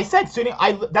 dude, I said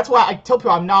Suning. That's why I tell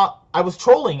people I was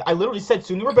trolling. I literally said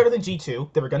Suning were better than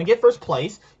G2. They were gonna get first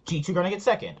place. G2 gonna get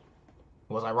second.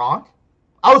 Was I wrong?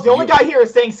 I was the only guy here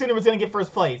saying Suning was gonna get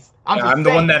first place. I'm the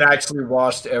one that actually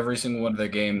watched every single one of their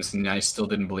games, and I still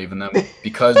didn't believe in them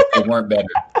because they weren't better.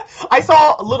 I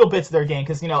saw little bits of their game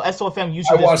because SOFM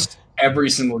usually. I watched every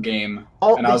single game,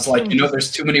 and I was like,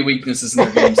 there's too many weaknesses in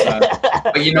their game style.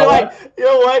 But you know what? You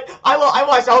know what? I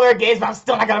watched all their games, but I'm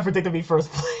still not gonna predict them to be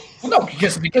first place. Well, no,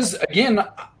 because again,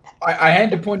 I had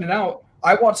to point it out.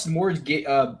 I watched more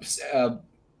because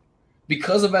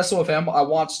of SOFM. I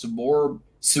watched more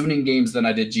Suning games than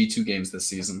I did G2 games this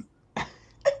season.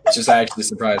 Which is actually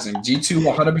surprising. G2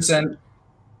 100%,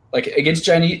 like against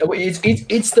Chinese.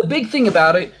 It's the big thing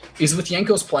about it is with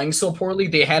Jankos playing so poorly,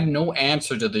 they had no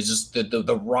answer to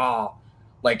the raw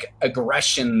like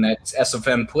aggression that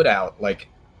SFM put out. Like,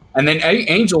 and then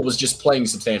Angel was just playing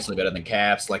substantially better than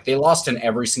Caps. Like they lost in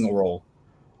every single role.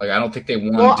 Like I don't think they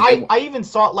won. Well, I even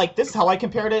saw like this is how I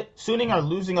compared it. Suning are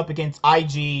losing up against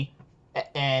IG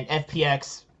and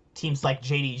FPX teams like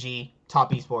JDG.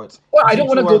 Top esports. Well, I don't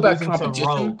want to go back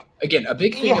competition. Again, a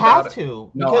big thing you about have to.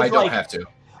 No, I don't have to.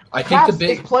 I think the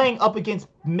big is playing up against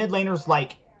mid laners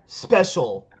like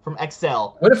Special from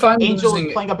XL. What if I'm Angel losing?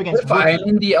 Is playing up against what if I'm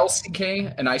in the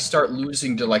LCK and I start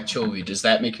losing to like Chovy? Does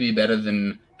that make me better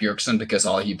than Bjergsen because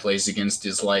all he plays against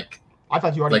is like? I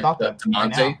thought you already thought that.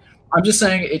 Right I'm just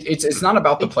saying it's not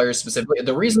about the players specifically.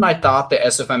 The reason I thought the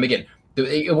SFM again,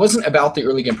 it wasn't about the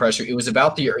early game pressure. It was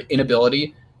about the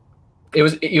inability.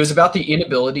 It was about the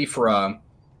inability for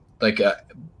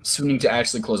Suning to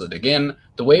actually close it. Again,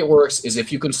 the way it works is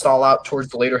if you can stall out towards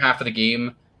the later half of the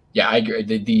game. Yeah, I agree.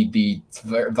 The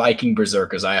Viking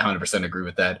Berserkers, I 100% agree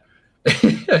with that. But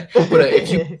if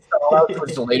you stall out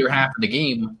towards the later half of the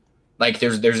game, like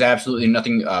there's absolutely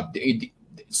nothing.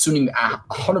 Suning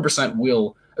 100%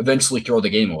 will eventually throw the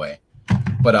game away.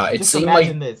 But it seemed like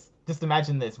Just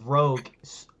imagine this. Rogue.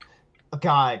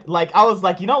 God, like I was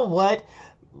like, you know what?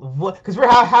 what? Because we're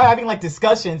having like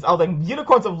discussions. I was like,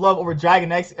 Unicorns of Love over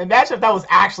Dragon X. Imagine if that was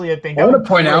actually a thing. I That want would to be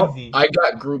point out, crazy. I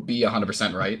got Group B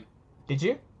 100% right. Did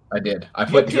you? I did.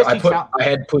 You had PSG I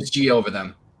had pushed G over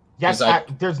them. Yes,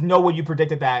 there's no way you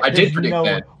predicted that. I There's did predict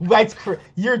that. That's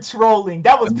you're trolling.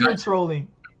 That was pure trolling.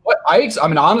 What I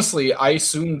mean, honestly, I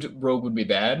assumed Rogue would be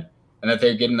bad and that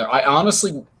they'd get in there. I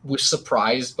honestly was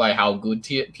surprised by how good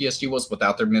PSG was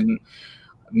without their mid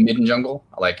and jungle.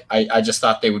 Like, I just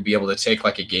thought they would be able to take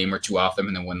like a game or two off them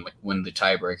and then win the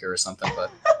tiebreaker or something. But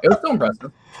it was still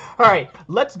impressive. All right,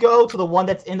 let's go to the one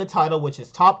that's in the title, which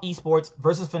is Top Esports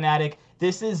versus Fnatic.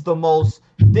 This is the most.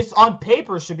 This on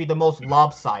paper should be the most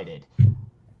lopsided.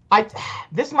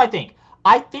 This is my thing.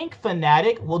 I think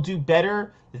Fnatic will do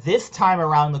better this time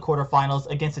around in the quarterfinals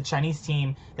against a Chinese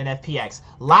team than FPX.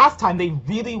 Last time they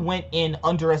really went in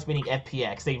underestimating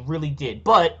FPX. They really did,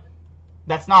 but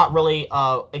that's not really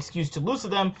an excuse to lose to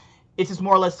them. It's just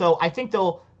more or less so. I think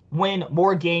they'll win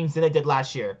more games than they did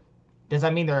last year. Does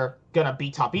that mean they're gonna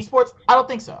beat Top Esports? I don't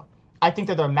think so. I think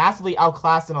that they're massively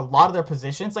outclassed in a lot of their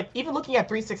positions. Like, even looking at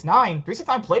 369,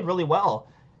 369 played really well.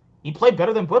 He played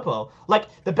better than Bwipo. Like,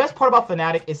 the best part about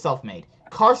Fnatic is self-made.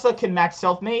 Karsa can match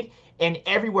self-made, and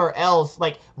everywhere else,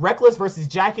 like, Reckless versus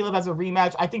Jackie as a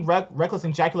rematch. I think Reckless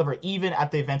and Jackie are even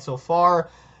at the event so far.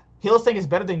 Hillsing is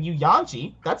better than Yu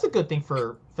Yanji. That's a good thing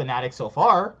for Fnatic so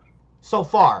far. So,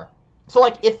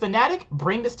 like, if Fnatic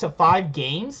bring this to 5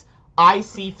 games, I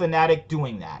see Fnatic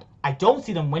doing that. I don't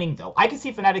see them winning, though. I can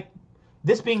see Fnatic,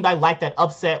 this being like that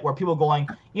upset where people going,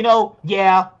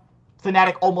 yeah,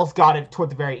 Fnatic almost got it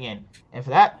toward the very end. And for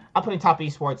that, I'm putting Top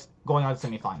Esports going on to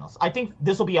semifinals. I think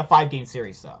this will be a 5-game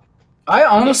series, though. I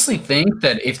honestly think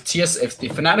that if the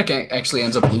Fnatic actually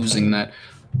ends up losing that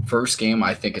first game,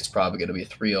 I think it's probably going to be a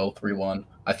 3-0, 3-1.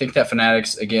 I think that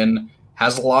Fnatic's, again,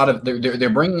 has a lot of they're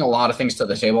bringing a lot of things to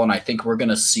the table, and I think we're going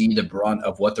to see the brunt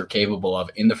of what they're capable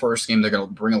of in the first game. They're going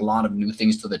to bring a lot of new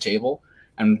things to the table,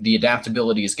 and the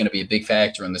adaptability is going to be a big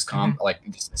factor in this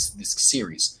this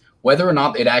series. Whether or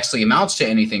not it actually amounts to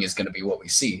anything is going to be what we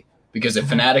see. Because if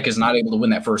Fnatic is not able to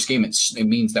win that first game, it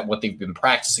means that what they've been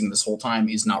practicing this whole time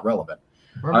is not relevant.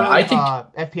 Remember, I think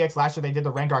FPX last year they did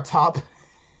the Rengar top.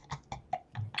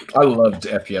 I loved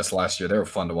FPS last year; they were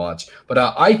fun to watch. But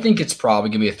I think it's probably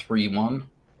gonna be a 3-1,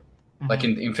 like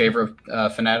in favor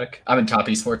of Fnatic. I'm in Top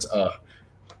Esports.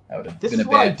 That would have been a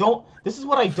bad. This is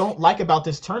what I don't like about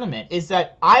this tournament is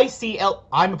that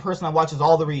I'm a person that watches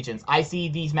all the regions. I see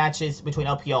these matches between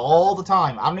LPL all the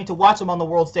time. I don't need to watch them on the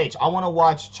world stage. I want to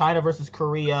watch China versus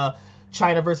Korea,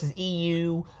 China versus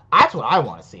EU. That's what I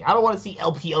want to see. I don't want to see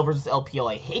LPL versus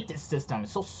LPL. I hate this system.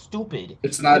 It's so stupid.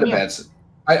 It's not a bad.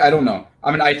 I don't know.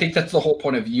 I mean, I think that's the whole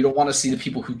point of you don't want to see the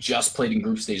people who just played in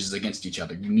group stages against each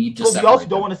other. You need to. Well, we also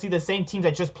don't want to see the same teams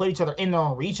that just played each other in their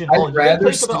own region all year. They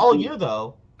played each other all year,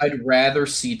 though. I'd rather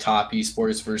see Top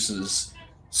Esports versus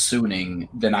Suning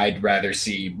than I'd rather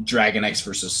see Dragon X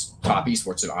versus Top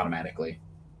Esports automatically.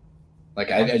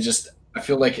 Like, I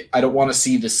feel like I don't want to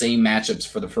see the same matchups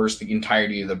for the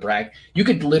entirety of the bracket. You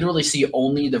could literally see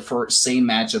only the same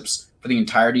matchups for the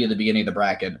entirety of the beginning of the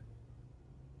bracket.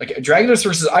 Like, Dragon X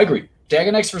versus, I agree.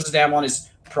 Dragon X versus Damwon is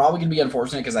probably going to be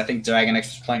unfortunate because I think Dragon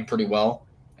X is playing pretty well,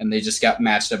 and they just got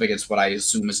matched up against what I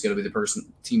assume is going to be the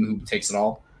team who takes it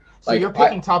all. So you're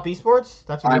picking Top Esports?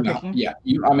 That's what you're picking? Yeah.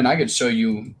 I could show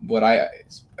you what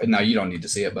no, you don't need to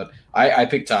see it, but I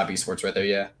picked Top Esports right there,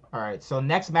 yeah. All right, so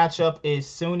next matchup is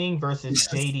Suning versus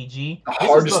JDG. The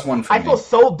hardest one for me. I feel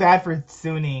so bad for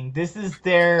Suning. This is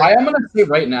their... I am going to say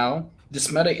right now,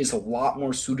 this meta is a lot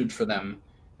more suited for them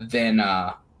than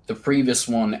the previous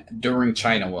one during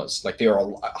China was. Like, they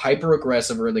are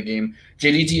hyper-aggressive early game.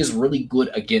 JDG is really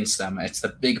good against them. It's the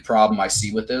big problem I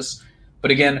see with this. But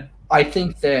again, I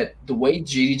think that the way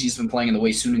JDG's been playing and the way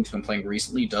Suning's been playing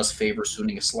recently does favor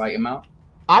Suning a slight amount.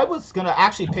 I was going to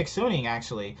actually pick Suning,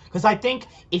 actually. Because I think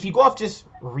if you go off just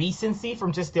recency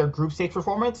from just their group stage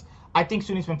performance, I think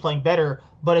Suning's been playing better.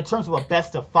 But in terms of a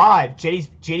best of 5,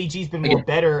 JDG's been more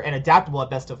better and adaptable at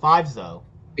best of 5s, though.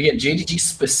 Again, JDG's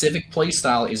specific play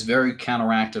style is very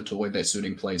counteractive to the way that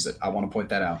Suning plays it. I want to point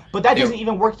that out. But that doesn't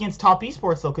even work against Top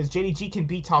Esports, though, because JDG can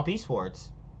beat Top Esports.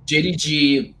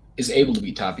 JDG is able to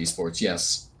beat Top Esports,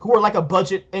 yes. Who are like a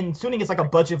budget, and Suning is like a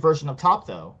budget version of Top,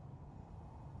 though.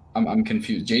 I'm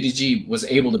confused. JDG was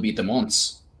able to beat them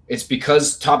once. It's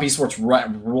because Top Esports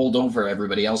rolled over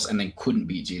everybody else and they couldn't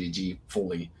beat JDG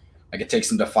fully. Like, it takes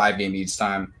them to 5 games each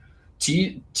time.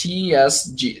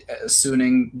 TES,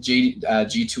 Suning,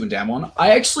 G2, and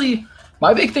Damwon.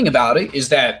 My big thing about it is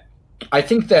that I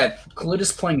think that Khalid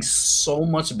is playing so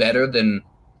much better than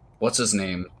what's his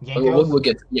name?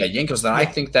 Yankos? Yankos.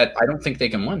 I don't think they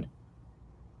can win.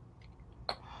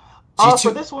 G2.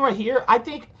 For this one right here, I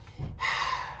think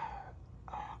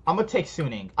I'm gonna take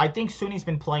Suning. I think Suning's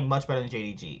been playing much better than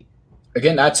JDG.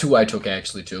 Again, that's who I took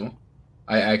actually too.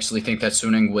 I actually think that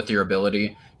Suning with your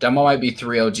ability, Demo might be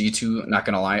 3-0 G2. Not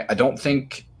gonna lie, I don't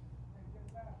think.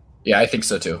 Yeah, I think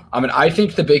so too. I mean, I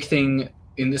think the big thing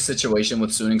in this situation with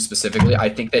Suning specifically, I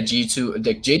think that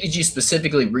JDG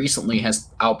specifically recently has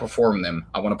outperformed them.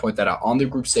 I want to point that out on the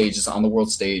group stages, on the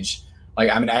world stage. Like,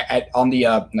 I mean, on the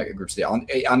not group stage,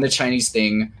 on the Chinese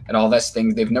thing and all that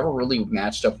thing, they've never really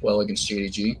matched up well against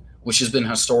JDG, which has been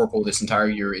historical this entire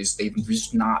year. Is they've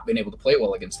just not been able to play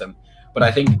well against them. But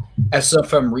I think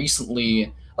SFM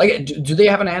recently, like, do they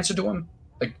have an answer to him?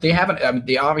 Like, they haven't. I mean,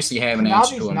 they obviously have an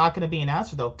answer to him. Kanavi's not going to be an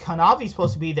answer though. Kanavi's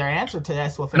supposed to be their answer to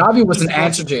SFM. Kanavi was an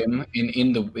answer to him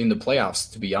in the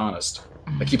playoffs. To be honest,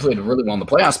 like, he played really well in the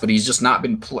playoffs, but he's just not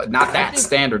been that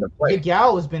standard of play.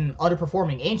 Yagao has been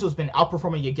underperforming. Angel's been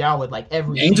outperforming Yagao with like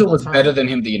every. Angel was better than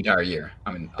him the entire year.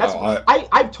 I mean,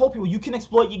 I've told people you can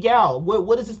exploit Yagao.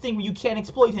 What is this thing where you can't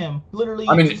exploit him? Literally.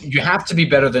 I mean, you have to be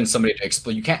better than somebody to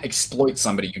exploit. You can't exploit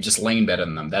somebody. You just lane better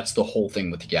than them. That's the whole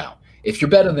thing with Yagao. If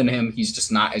you're better than him, he's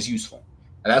just not as useful.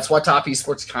 And that's why Top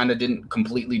Esports kind of didn't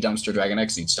completely dumpster Dragon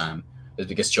X each time, is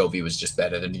because Chovy was just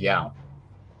better than Yao.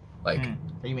 Like,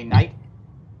 you mean Knight?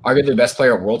 Arguably the best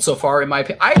player at World so far, in my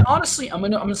opinion. I honestly, I'm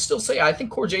gonna still say I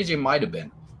think Core JJ might have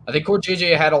been. I think Core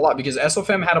JJ had a lot because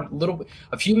SOFM had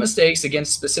a few mistakes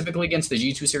specifically against the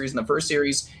G2 series in the first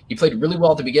series. He played really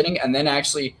well at the beginning, and then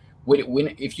actually,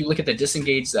 if you look at the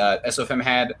disengage SOFM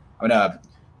had,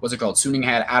 what's it called? Suning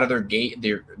had out of their gate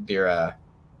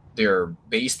their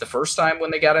base the first time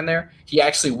when they got in there. He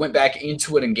actually went back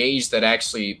into an engage that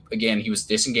actually, again, he was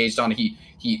disengaged on. He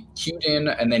queued in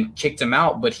and then kicked him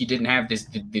out, but he didn't have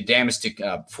the damage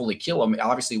to fully kill him.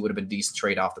 Obviously, it would have been a decent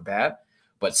trade off the bat,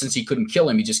 but since he couldn't kill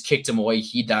him, he just kicked him away.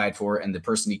 He died for it, and the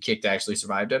person he kicked actually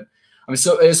survived it. I mean,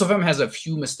 so SFM has a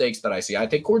few mistakes that I see. I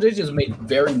think Core JJ has made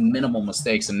very minimal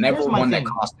mistakes and never one that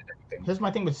costed anything. Here's my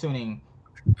thing with Suning.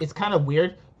 It's kind of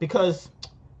weird because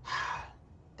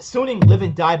Suning live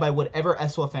and die by whatever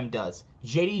SOFM does.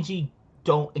 JDG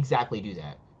don't exactly do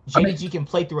that. JDG can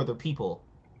play through other people.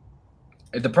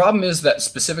 The problem is that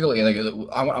specifically, like,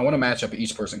 I want to match up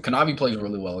each person. Kanavi plays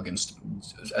really well against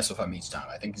SOFM each time.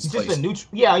 I think he's just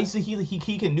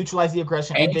he can neutralize the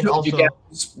aggression. And then also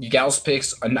Ygal's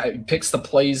picks the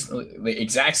plays the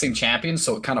exact same champions,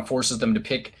 so it kind of forces them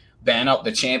to ban out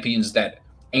the champions that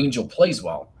Angel plays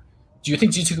well. Do you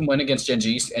think G2 can win against Gen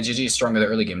G? And Gen G is strong in the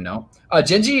early game? No.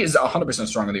 Gen G is 100%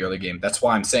 strong in the early game. That's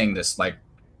why I'm saying this. Like,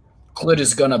 Cloud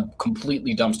is going to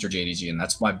completely dumpster JDG, and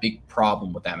that's my big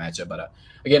problem with that matchup. But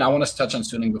again, I want to touch on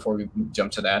Suning before we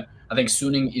jump to that. I think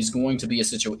Suning is going to be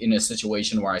in a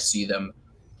situation where I see them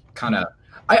kind of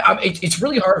 – it's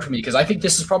really hard for me because I think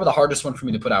this is probably the hardest one for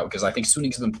me to put out because I think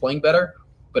Suning's been playing better,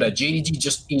 but JDG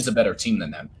just is a better team than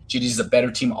them. JDG is a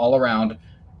better team all around.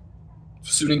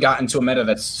 Suning got into a meta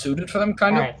that's suited for them,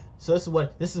 kind of. All right, so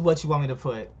this is what you want me to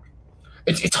put.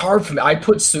 It's hard for me. I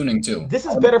put Suning too. This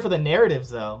is better for the narratives,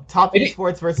 though. Top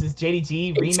Esports versus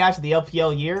JDG rematch of the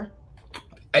LPL year.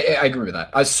 I agree with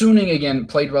that. Suning again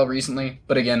played well recently,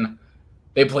 but again,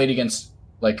 they played against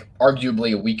like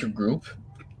arguably a weaker group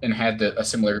and had a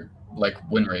similar like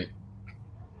win rate.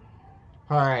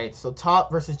 All right, so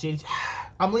Top versus JDG.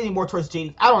 I'm leaning more towards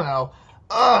JDG. I don't know.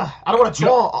 I don't want to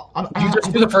draw. You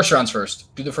just do the first rounds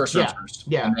first. Do the first rounds first.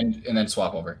 Yeah. And then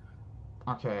swap over.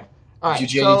 Okay. All right.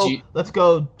 So let's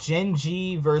go Gen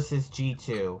G versus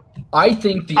G2. I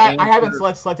think I haven't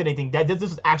selected anything. This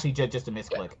is actually just a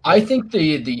misclick. I think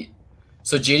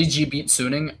so JDG beat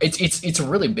Suning. It's a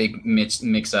really big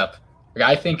mix up. Like,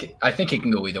 I think it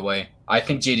can go either way. I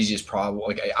think JDG is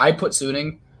probably like I put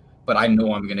Suning, but I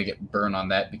know I'm gonna get burned on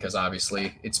that because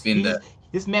obviously it's been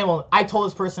This man will. I told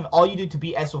this person, all you do to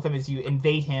beat SOFM is you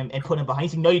invade him and put him behind. He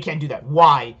said, no, you can't do that.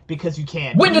 Why? Because you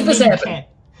can. When did this happen?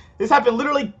 This happened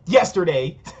literally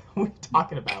yesterday. What are you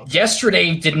talking about?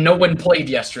 Yesterday? Did no one played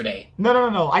yesterday?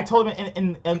 No. I told him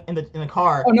in the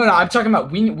car. Oh, no. I'm talking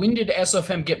about when did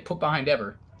SOFM get put behind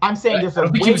ever? I'm saying there's a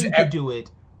way you could do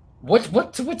it.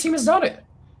 What team has done it?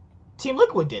 Team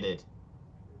Liquid did it.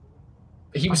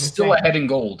 He was still ahead in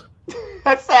gold.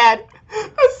 That's sad.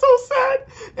 That's so sad.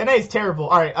 And that is terrible.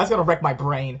 All right, I was going to wreck my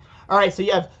brain. All right, so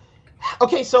you have...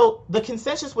 Okay, so the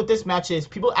consensus with this match is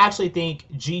people actually think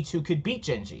G2 could beat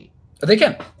Gen G. They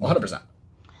can, 100%.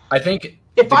 I think...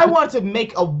 If I wanted to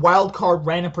make a wild card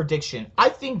random prediction, I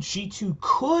think G2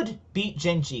 could beat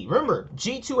Gen G. Remember,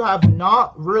 G2 have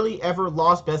not really ever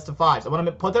lost best of fives. I want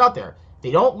to put that out there.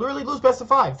 They don't really lose best of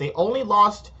fives. They only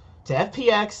lost to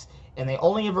FPX, and they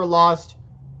only ever lost...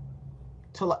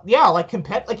 to like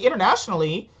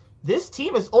internationally, This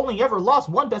team has only ever lost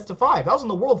one best of five. That was in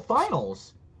the World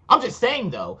Finals. I'm just saying,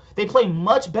 though, they play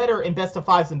much better in best of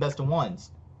fives than best of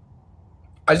ones.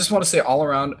 I just want to say all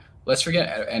around, let's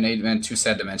forget an 8-man too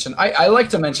sad to mention. I like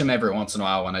to mention him every once in a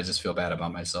while when I just feel bad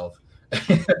about myself.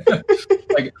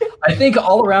 Like, I think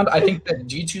all around, I think that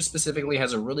G2 specifically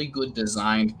has a really good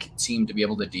designed team to be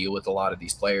able to deal with a lot of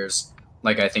these players.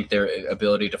 Like, I think their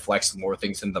ability to flex more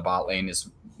things in the bot lane is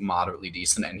moderately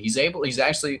decent, and he's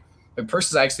actually, Purse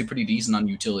is actually pretty decent on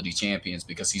utility champions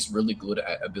because he's really good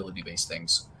at ability-based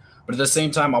things. But at the same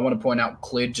time, I want to point out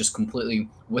Clid just completely,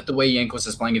 with the way Jankos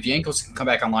is playing, if Jankos can come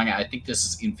back online, I think this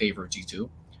is in favor of G2.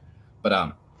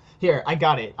 But here, I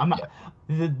got it. I'm not.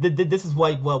 Yeah. This is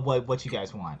what you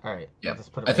guys want. All right. Yeah. Let's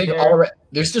put it I think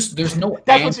there's no.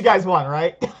 That's what you guys want,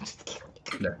 right?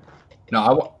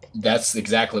 No, that's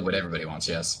exactly what everybody wants.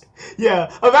 Yes.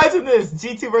 Yeah. Imagine this: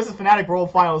 G2 versus Fnatic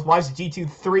World Finals. Watch G2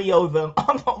 3-0 them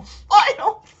on the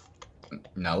finals.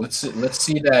 Now let's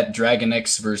see that Dragon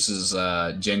X versus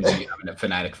Genji at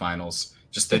Fnatic Finals.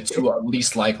 Just the two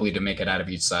least likely to make it out of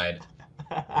each side.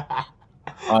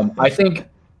 I think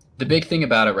the big thing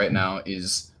about it right now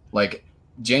is like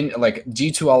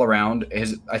G2 all around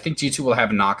is. I think G2 will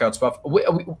have a knockouts buff.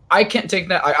 I can't take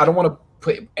that. I don't want to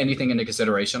put anything into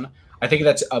consideration. I think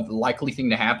that's a likely thing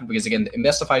to happen because again, in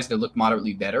best of fives they look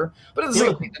moderately better, but at the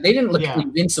same time, they didn't look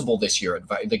invincible this year.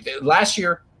 Like last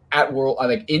year at World,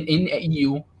 like in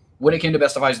EU, when it came to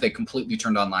best of fives, they completely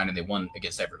turned online and they won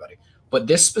against everybody. But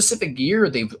this specific year,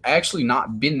 they've actually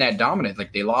not been that dominant.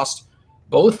 Like they lost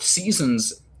both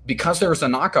seasons because there was a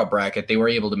knockout bracket. They were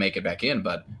able to make it back in,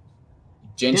 but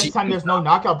Genji, this time there's no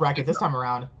knockout bracket. This time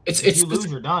around, if you lose,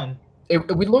 you're done.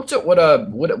 We looked at what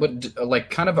like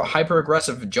kind of a hyper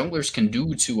aggressive junglers can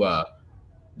do to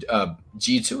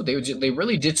G2. They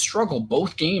really did struggle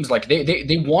both games. Like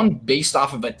they won based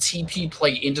off of a TP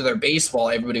play into their base while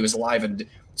everybody was alive. And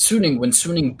when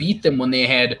Suning beat them when they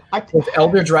had both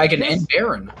Elder Dragon and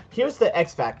Baron. Here's the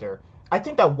X factor. I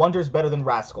think that Wonder's better than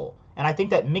Rascal, and I think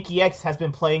that Mickey X has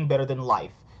been playing better than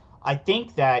Life. I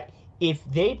think that if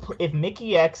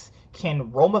Mickey X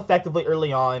can roam effectively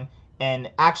early on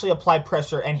and actually apply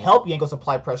pressure and help Jankos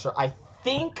apply pressure, I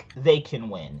think they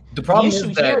can win. The problem issue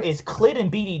here is Clid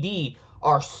and BDD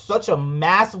are such a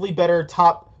massively better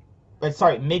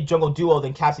mid jungle duo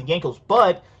than Caps and Jankos,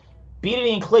 but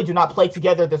BDD and Clid do not play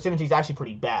together. Their synergy is actually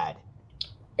pretty bad.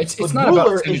 It's not about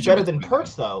Ruler is better than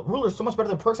Perks though. Ruler is so much better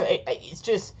than Perks. It's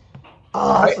just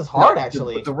this is hard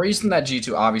actually. The reason that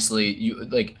G2 obviously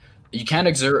you can't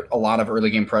exert a lot of early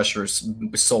game pressures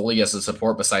solely as a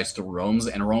support besides the roams,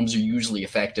 and roams are usually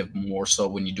effective more so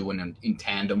when you do it in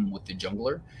tandem with the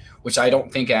jungler, which I don't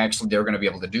think actually they're going to be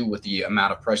able to do with the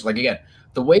amount of pressure. Like again,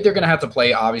 the way they're going to have to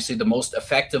play, obviously the most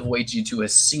effective way G2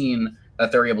 has seen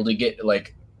that they're able to get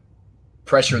like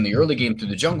pressure in the early game through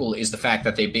the jungle is the fact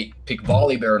that they pick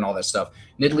Volibear and all that stuff.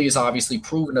 Nidalee is obviously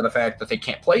proven to the fact that they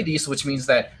can't play these, which means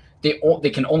that they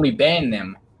can only ban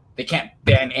them. They can't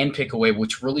ban and pick away,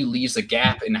 which really leaves a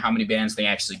gap in how many bans they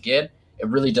actually get. It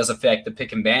really does affect the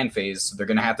pick and ban phase. So they're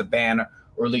going to have to ban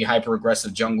early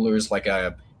hyper-aggressive junglers like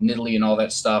Nidalee and all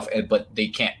that stuff, but they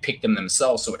can't pick them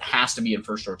themselves, so it has to be in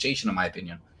first rotation, in my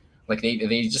opinion. Like,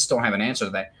 they just don't have an answer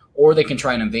to that. Or they can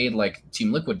try and invade like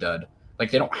Team Liquid did.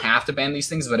 Like, they don't have to ban these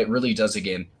things, but it really does,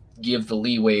 again, give the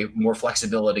leeway, more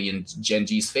flexibility in Gen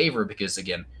G's favor because,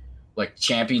 again, like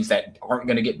champions that aren't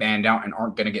going to get banned out and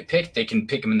aren't going to get picked, they can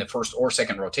pick them in the first or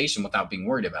second rotation without being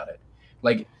worried about it.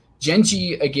 Like Gen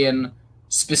G, again,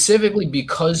 specifically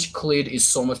because Clid is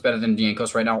so much better than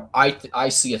Jankos right now, I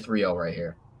see a 3-0 right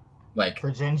here. Like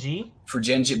for Gen G? For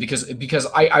Gen G, because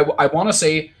I want to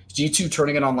say G2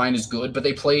 turning it online is good, but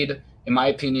they played, in my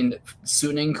opinion,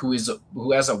 Suning,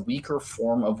 who has a weaker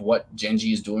form of what Gen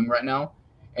G is doing right now,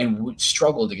 and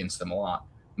struggled against them a lot.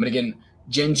 But again,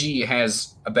 Gen G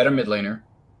has a better mid laner.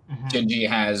 Mm-hmm. Gen G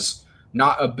has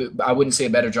I wouldn't say a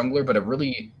better jungler, but a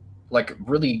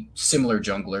really similar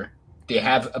jungler. They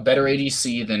have a better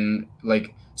ADC than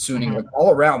like Suning. Mm-hmm. Like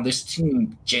all around, this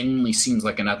team genuinely seems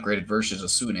like an upgraded version of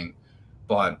Suning.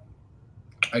 But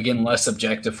again, less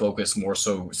objective focus, more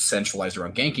so centralized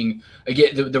around ganking.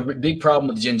 Again, the big problem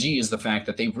with Gen G is the fact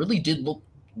that they really did look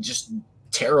just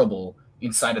terrible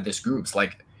inside of this group. It's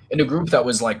like in a group that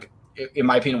was like, in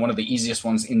my opinion, one of the easiest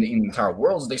ones in the entire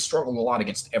world, they struggled a lot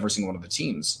against every single one of the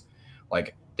teams.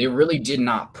 Like they really did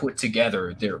not put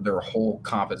together their whole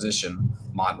composition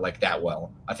mod like that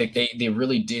well. I think they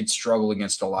really did struggle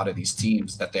against a lot of these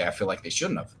teams that I feel like they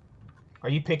shouldn't have. Are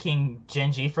you picking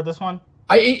Gen G for this one?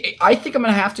 I think I'm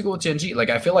gonna have to go with Gen G. Like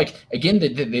I feel like again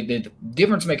the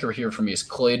difference maker here for me is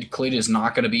Clid. Clid is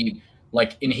not gonna be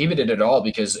like inhibited at all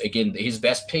because again his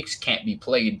best picks can't be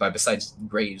played by besides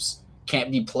Graves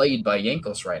can't be played by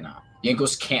Jankos right now.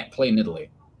 Jankos can't play Nidalee.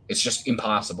 It's just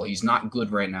impossible. He's not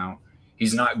good right now.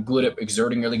 He's not good at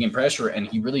exerting early game pressure, and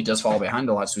he really does fall behind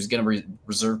a lot. So he's going to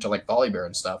reserve to like Volibear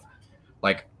and stuff.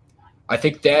 Like, I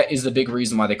think that is the big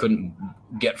reason why they couldn't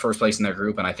get first place in their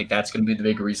group, and I think that's going to be the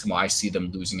big reason why I see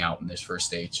them losing out in this first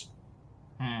stage.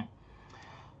 I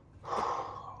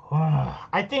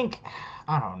think,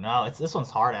 I don't know. This one's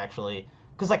hard actually,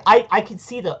 because like I could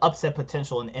see the upset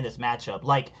potential in this matchup.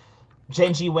 Like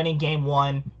Gen G winning game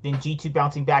 1, then G2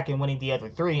 bouncing back and winning the other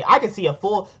 3. I could see a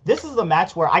full. This is the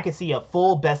match where I could see a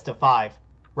full best of 5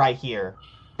 right here.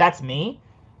 That's me.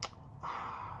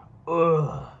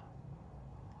 Ugh.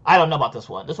 I don't know about this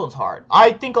one. This one's hard.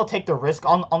 I think I'll take the risk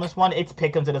on this one. It's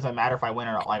pick'ems. It doesn't matter if I win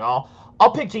or not. Like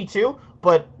I'll pick G2,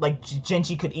 but like Gen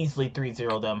G could easily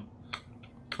 3-0 them.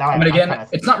 I mean, again,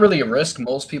 it's not really a risk.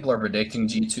 Most people are predicting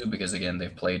G2 because again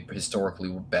they've played historically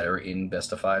better in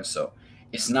best of 5, so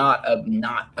it's not a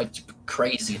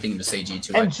crazy thing to say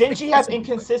G2. And Gen G has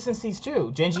inconsistencies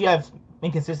too. Gen G have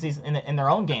inconsistencies in their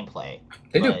own gameplay.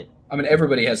 They do. I mean,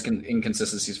 everybody has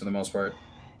inconsistencies for the most part.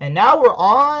 And now we're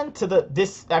on to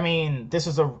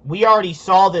we already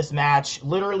saw this match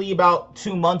literally about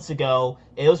 2 months ago.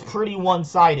 It was pretty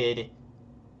one-sided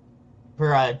for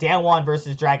Damwon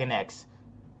versus Dragon X.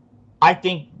 I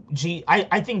think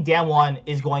Damwon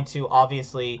is going to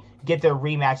obviously get their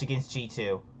rematch against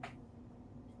G2.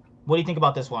 What do you think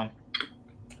about this one?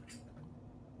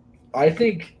 I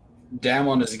think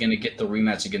Damwon is going to get the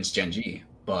rematch against Gen G,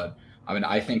 but I mean,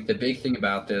 I think the big thing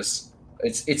about this.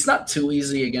 It's not too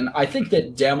easy again. I think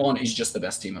that Damwon is just the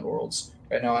best team at Worlds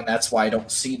right now, and that's why I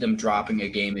don't see them dropping a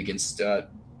game against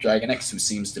Dragon X, who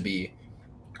seems to be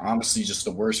honestly just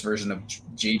the worst version of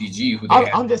JDG.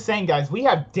 I'm just saying, guys, we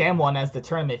have Damwon as the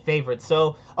tournament favorite.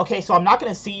 So, okay, so I'm not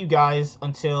going to see you guys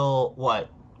until, what,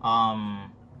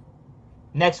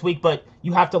 next week, but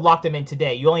you have to lock them in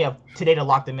today. You only have today to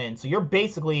lock them in. So you're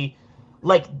basically...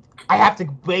 Like, I have to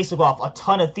base off a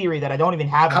ton of theory that I don't even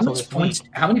have until this week.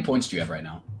 How many points do you have right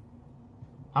now?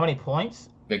 How many points?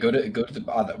 Yeah, go to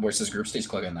the where's this group stage?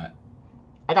 Click on that.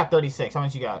 I got 36. How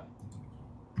much you got?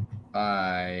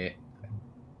 Let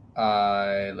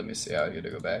me see. I got to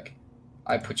go back.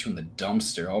 I put you in the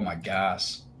dumpster. Oh my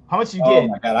gosh. How much you get? Oh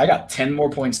my god, I got 10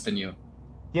 more points than you.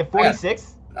 You have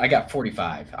 46? I got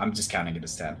 45. I'm just counting it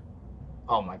as 10.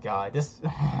 Oh my god, this.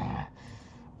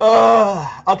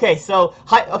 Okay, so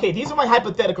these are my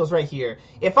hypotheticals right here.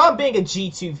 If I'm being a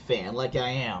G2 fan, like I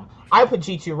am, I put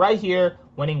G2 right here,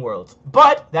 winning Worlds.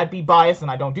 But that'd be biased, and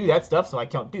I don't do that stuff, so I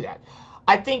can't do that.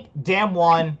 I think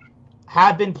Damwon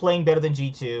have been playing better than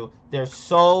G2. They're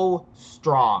so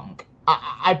strong.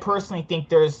 I personally think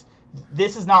this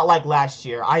is not like last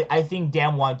year. I think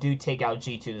Damwon do take out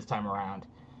G2 this time around.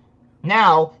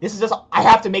 Now, this is just, I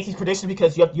have to make these predictions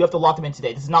because you have to lock them in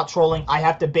today. This is not trolling. I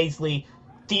have to basically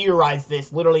theorize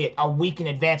this literally a week in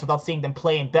advance without seeing them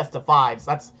play in best of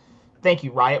 5s. Thank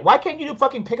you, Riot. Why can't you do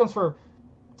fucking pick'ems for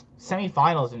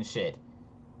semifinals and shit?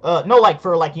 No, like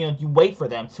for like, you know, you wait for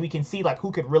them so we can see like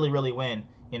who could really, really win,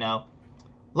 you know?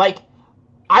 Like,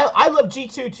 I love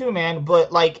G2 too, man,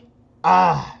 but like,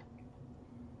 I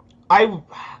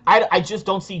just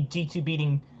don't see G2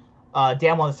 beating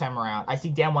Damwon this time around. I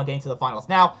see Damwon getting to the finals.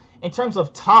 Now, in terms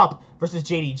of Top versus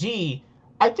JDG,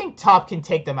 I think Top can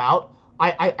take them out.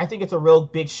 I think it's a real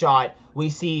big shot. We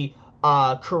see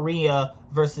Korea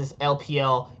versus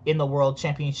LPL in the World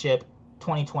Championship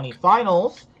 2020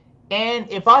 finals. And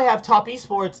if I have Top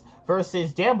Esports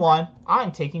versus Damwon,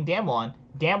 I'm taking Damwon.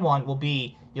 Damwon will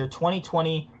be your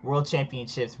 2020 World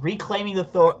Championships, reclaiming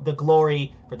the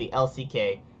glory for the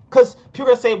LCK. Because people are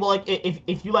going to say, well, like,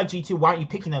 if you like G2, why aren't you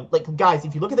picking them? Like, guys,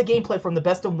 if you look at the gameplay from the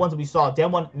best of ones that we saw,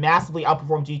 Damwon massively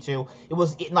outperformed G2.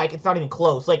 It's not even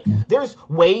close. Like, there's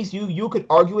ways you could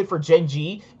argue it for Gen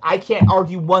G. I can't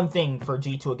argue one thing for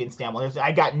G2 against Damwon.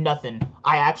 I got nothing.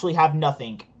 I actually have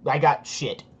nothing. I got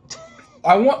shit.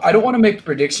 I don't want to make a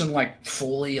prediction, like,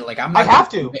 fully. Like, I'm not. I have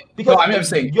to. Because no, I'm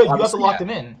saying, you have to lock them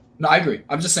in. No, I agree.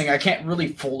 I'm just saying I can't really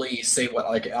fully say what,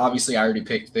 like, obviously I already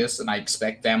picked this, and I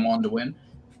expect Damwon to win.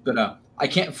 But I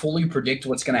can't fully predict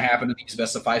what's going to happen in these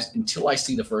best of 5s until I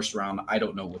see the first round. I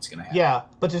don't know what's going to happen. Yeah,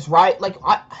 but just right, like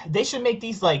they should make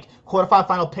these like quarterfinal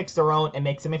final picks their own and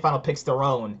make semifinal picks their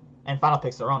own and final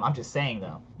picks their own. I'm just saying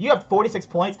though, you have 46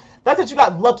 points. That's that you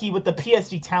got lucky with the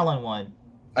PSG Talon one.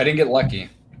 I didn't get lucky.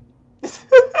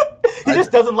 He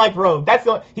just doesn't like Rogue.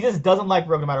 He just doesn't like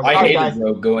Rogue no matter what. I hated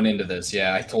Rogue going into this.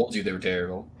 Yeah, I told you they were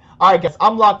terrible. All right, guys,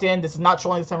 I'm locked in. This is not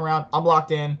trolling this time around. I'm locked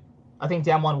in. I think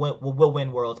Damwon will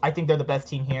win Worlds. I think they're the best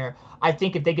team here. I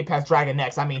think if they get past Dragon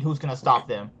X, I mean, who's gonna stop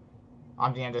them?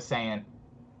 I'm just saying.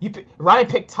 Ryan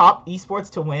picked Top Esports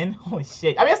to win. Holy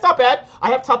shit! I mean, it's not bad. I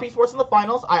have Top Esports in the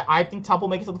finals. I think Top will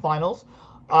make it to the finals.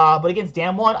 But against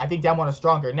Damwon, I think Damwon is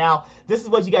stronger. Now, this is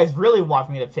what you guys really want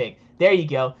me to pick. There you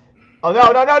go. Oh,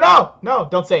 no,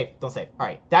 don't save. All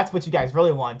right, that's what you guys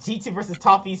really want. G2 versus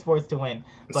Top Esports to win.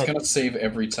 It's going to save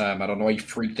every time. I don't know why you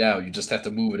freaked out. You just have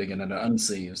to move it again and it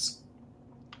unsaves.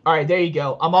 All right, there you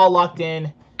go. I'm all locked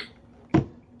in.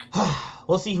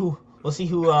 We'll see who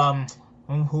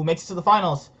makes it to the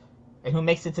finals and who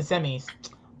makes it to semis.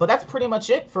 But that's pretty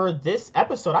much it for this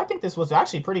episode. I think this was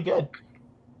actually pretty good.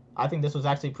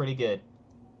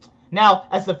 Now,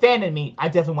 as the fan in me, I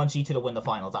definitely want G2 to win the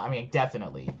finals. I mean,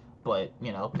 definitely. But,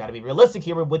 you know, gotta be realistic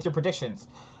here with your predictions.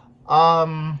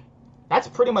 That's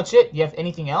pretty much it. Do you have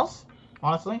anything else,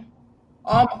 honestly?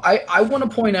 I want to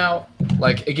point out,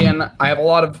 like, again, I have a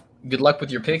lot of good luck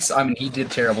with your picks. I mean, he did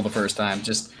terrible the first time.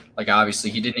 Just, like, obviously,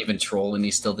 he didn't even troll and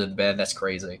he still did bad. That's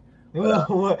crazy.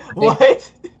 What?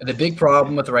 The big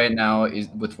problem with right now is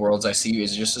with Worlds I see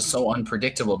is just so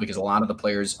unpredictable because a lot of the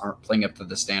players aren't playing up to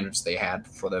the standards they had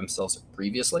for themselves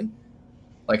previously.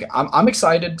 Like, I'm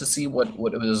excited to see what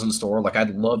is in store. Like,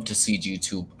 I'd love to see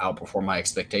G2 outperform my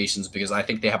expectations because I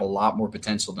think they have a lot more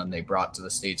potential than they brought to the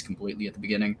States completely at the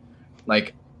beginning.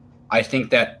 Like, I think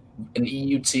that an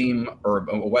EU team or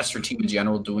a Western team in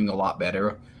general doing a lot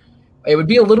better. It would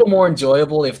be a little more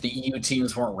enjoyable if the EU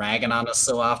teams weren't ragging on us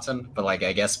so often, but, like,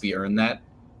 I guess we earned that.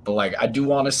 But, like, I do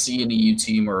want to see an EU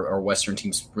team or Western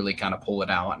teams really kind of pull it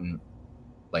out and,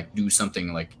 like, do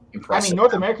something, like, impressive. I mean,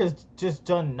 North America's just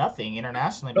done nothing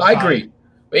internationally. I agree.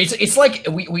 It's like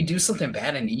we do something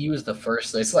bad and EU is the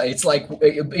first. It's like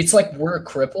we're a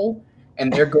cripple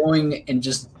and they're going and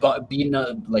just beating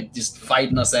just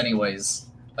fighting us anyways.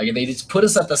 Like, they just put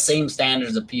us at the same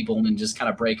standards of people and just kind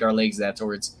of break our legs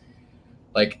afterwards.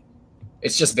 Like,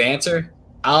 it's just banter.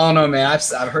 I don't know, man.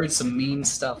 I've heard some mean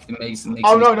stuff that makes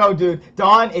no, dude.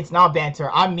 Don, it's not banter.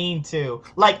 I'm mean too.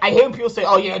 Like, I hate when people say,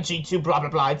 "Oh yeah, G2, blah blah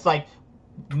blah." It's like,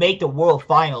 make the world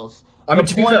finals. I mean,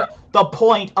 the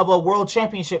point of a world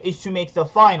championship is to make the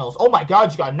finals. Oh my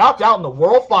God, you got knocked out in the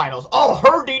world finals. Oh,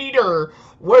 her.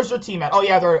 Where's your team at? Oh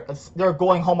yeah, they're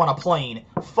going home on a plane.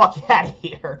 Fuck out of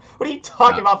here. What are you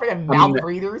talking about? Freaking mouth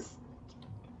breathers.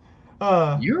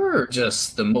 You're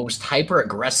just the most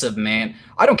hyper-aggressive man.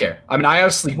 I don't care. I mean, I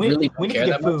honestly really don't care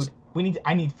that much.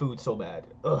 I need food so bad.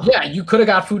 Ugh. Yeah, you could have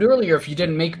got food earlier if you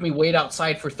didn't make me wait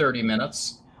outside for 30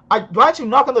 minutes. Why'd you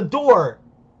knock on the door?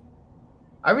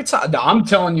 I'm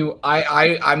telling you,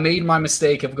 I made my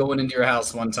mistake of going into your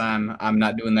house one time. I'm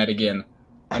not doing that again.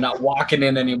 I'm not walking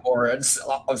in anymore. It's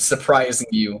surprising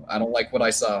you. I don't like what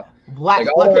I saw.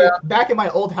 Back in my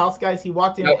old house, guys, he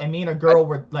walked in and me and a girl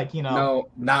were like, you know. No,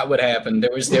 not what happened.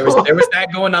 There was that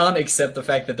going on, except the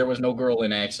fact that there was no girl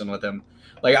in action with him.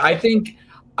 Like, I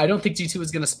don't think G2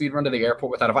 is going to speed run to the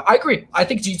airport without a fight. I agree. I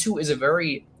think G2 is a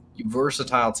very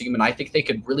versatile team, and I think they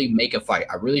could really make a fight.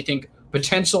 I really think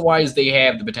potential-wise they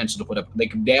have the potential to put up.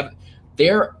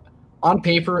 They're on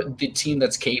paper the team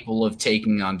that's capable of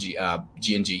taking on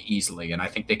GNG easily, and I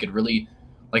think they could really,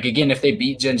 like, again, if they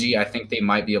beat GNG, I think they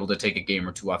might be able to take a game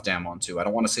or two off Damwon too. I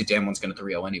don't want to say Damwon's going to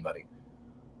 3-0 anybody.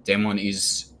 Damwon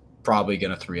is probably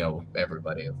going to 3-0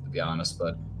 everybody, to be honest,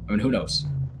 but I mean, who knows?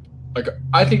 Like,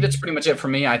 I think that's pretty much it for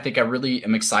me. I think I really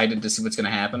am excited to see what's going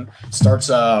to happen. Starts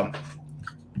 2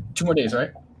 more days, right?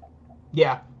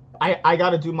 Yeah. I got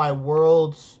to do my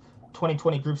Worlds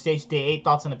 2020 Group Stage Day 8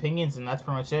 thoughts and opinions, and that's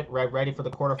pretty much it. Ready for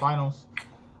the quarterfinals.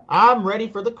 I'm ready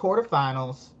for the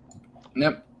quarterfinals.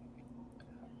 Yep.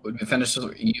 It would be beneficial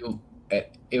for EU.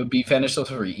 It would be beneficial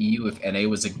for EU if NA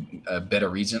was a better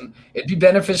region. It'd be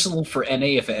beneficial for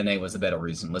NA if NA was a better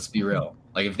region. Let's be real.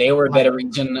 Like, if they were a better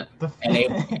region, NA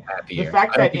would be happier. The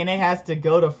fact that NA has to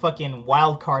go to fucking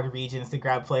wildcard regions to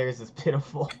grab players is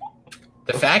pitiful.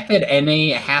 The fact that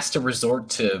NA has to resort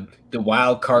to the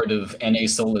wild card of NA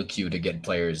solo queue to get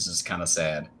players is kind of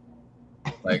sad.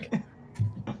 Like,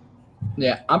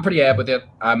 yeah, I'm pretty happy with it.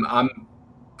 I'm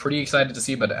pretty excited to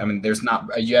see, but I mean, there's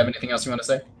not. You have anything else you want to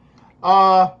say?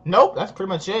 Nope. That's pretty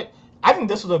much it. I think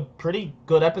this was a pretty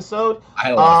good episode.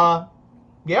 Yeah.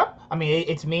 I mean,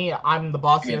 it's me. I'm the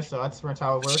boss here, so that's pretty much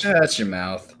how it works. Shut your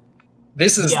mouth.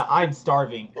 This is. Yeah, I'm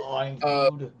starving. Oh, I'm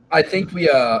food. I think we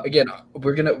again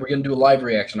we're gonna do a live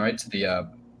reaction, right, to the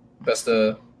best.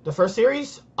 The first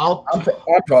series. I'm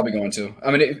probably going to.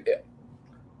 I mean,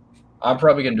 I'm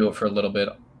probably gonna do it for a little bit.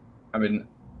 I mean,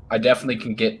 I definitely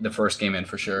can get the first game in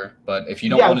for sure. But if you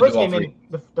don't want to do all three,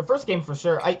 the first game for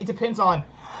sure. It depends on.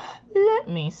 Let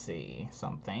me see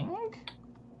something.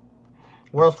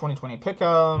 World's 2020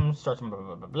 Pick'em starts blah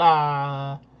blah blah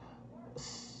blah.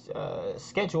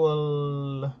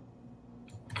 Schedule.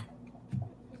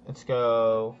 Let's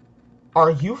go.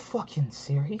 Are you fucking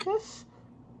serious?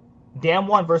 Damn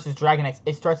One versus Dragon X.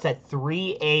 It starts at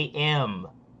 3 a.m.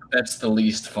 That's the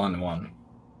least fun one.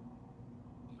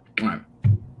 All right.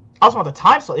 I also want the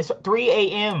time slot. It's 3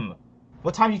 a.m.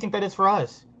 What time do you think that is for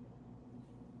us?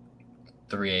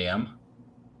 3 a.m.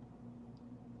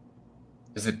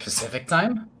 Is it Pacific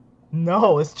time?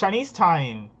 No, it's Chinese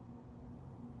time.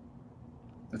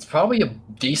 It's probably a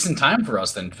decent time for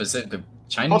us then. The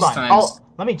Chinese Hold on. times.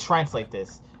 Let me translate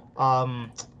this.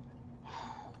 What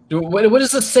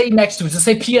does it say next to it? Does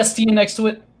it say PST next to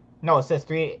it? No, it says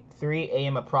 3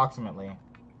 a.m. approximately.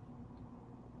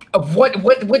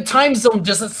 What time zone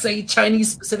does it say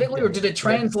Chinese specifically, or did it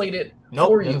translate it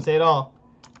for it you? doesn't say it all.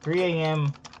 3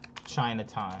 a.m. China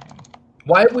time.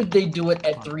 Why would they do it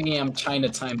at 3 a.m. China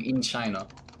time in China?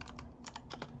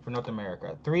 For North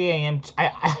America. 3 a.m.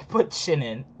 I put Chin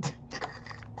in.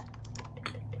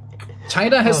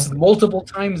 China has multiple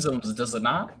time zones, does it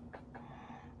not?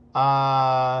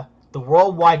 The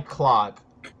worldwide clock.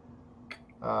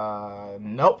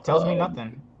 Nope, tells me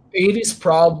nothing. It is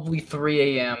probably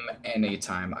 3 a.m. NA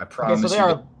time. I promise. Okay,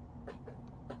 so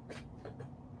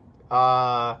they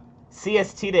are.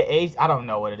 CST to A. I don't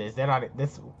know what it is. They're not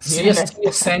this. CST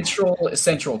is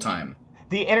Central time.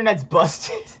 The internet's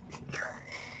busted.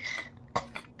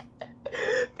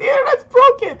 The internet's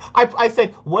broken. I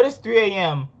said, what is 3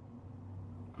 a.m.?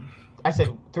 I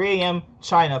said 3 a.m.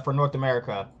 China for North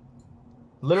America.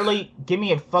 Literally, give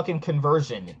me a fucking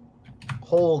conversion.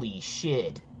 Holy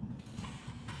shit.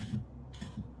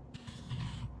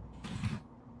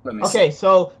 Okay,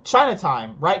 so China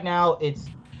time. Right now, it's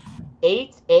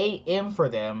 8 a.m. for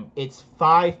them. It's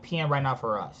 5 p.m. right now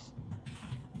for us.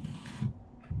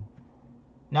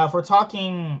 Now, if we're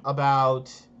talking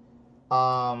about,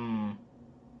 I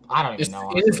don't even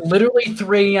know. It is literally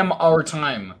 3 a.m. our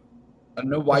time. I don't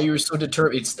know why you're so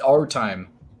determined. It's our time.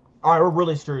 All right, we're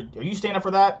really screwed. Are you staying up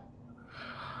for that?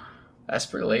 That's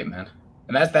pretty late, man.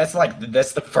 And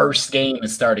that's the first game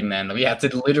is starting then. We have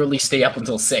to literally stay up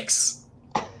until 6.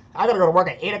 I gotta go to work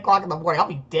at 8 o'clock in the morning. I'll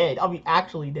be dead. I'll be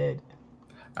actually dead.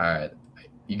 All right.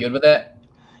 You good with that?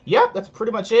 Yeah, that's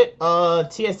pretty much it.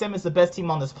 TSM is the best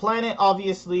team on this planet,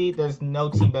 obviously. There's no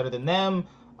team better than them.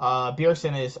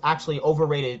 Bjergsen is actually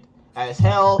overrated as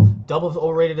hell. Double's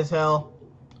overrated as hell.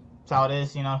 That's how it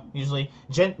is, you know, usually.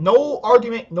 No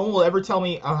argument. No one will ever tell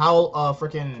me how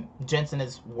freaking Jensen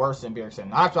is worse than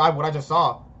Bjergsen. After what I just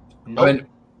saw. Nope. I mean,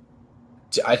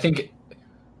 I think...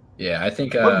 Yeah, I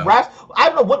think... I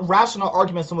don't know what rational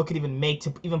argument someone could even make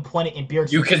to even point it in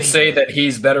Bjergsen's You could say that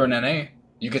he's better in NA.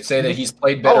 You could say that he's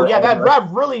played better. Oh, yeah, that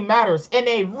really matters.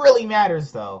 NA really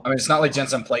matters, though. I mean, it's not like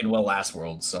Jensen played well last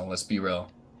World, so let's be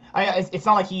real. It's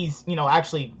not like he's, you know,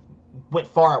 actually went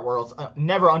far at Worlds.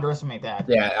 Never underestimate that.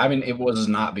 Yeah, I mean, it was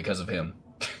not because of him.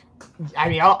 I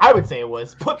mean, I would say it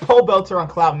was. Put Pole Belter on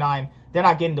Cloud9. They're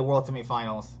not getting to World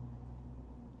Semifinals.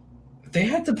 They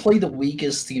had to play the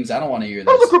weakest teams. I don't want to hear this.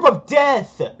 That was a group of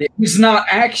death. It was not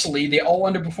actually. They all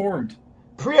underperformed.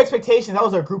 Pre-expectations, that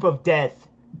was a group of death.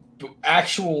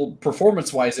 Actual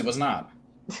performance-wise, it was not.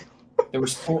 There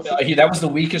was that was the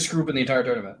weakest group in the entire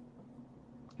tournament.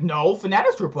 No,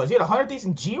 Fnatic's group was. He had 100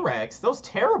 decent G-Rex. That was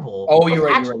terrible. Oh, you're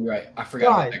right. I forgot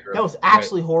about that group. That was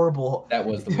actually horrible. That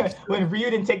was the worst. When Ryu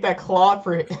didn't take that claw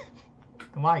for it.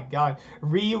 My God.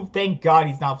 Ryu, thank God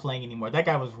he's not playing anymore. That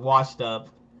guy was washed up.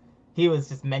 He was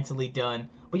just mentally done.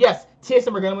 But yes,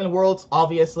 TSM are going to win Worlds,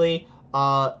 obviously.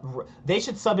 They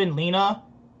should sub in Lena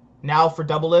now for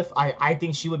Double Lift. I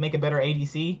think she would make a better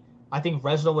ADC. I think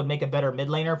Reginald would make a better mid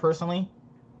laner, personally.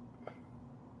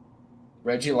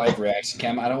 Reggie live reaction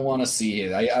cam. I don't want to see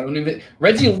it. I don't even.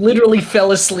 Reggie literally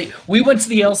fell asleep. We went to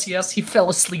the LCS. He fell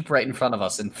asleep right in front of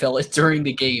us and fell during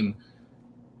the game.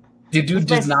 The dude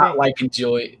does not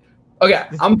enjoy. Okay,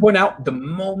 I'm pointing out the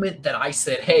moment that I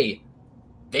said, "Hey,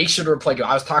 they should replay."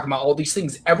 I was talking about all these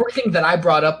things. Everything that I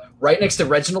brought up right next to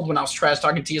Reginald when I was trash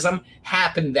talking TSM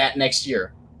happened that next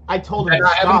year. I told him to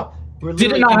stop. We're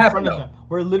literally in front of him.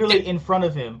 We're literally in front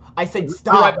of him. I said,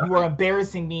 "Stop! You are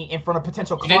embarrassing me in front of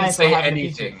potential clients." You didn't say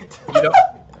anything.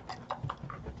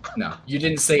 No, you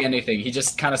didn't say anything. He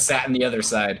just kind of sat on the other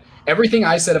side. Everything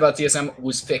I said about TSM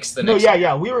was fixed the next. No,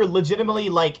 yeah. We were legitimately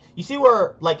you see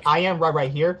where I am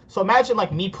right here. So imagine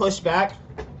me push back.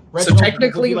 So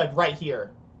technically, would be right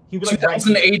here. He'd be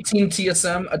 2018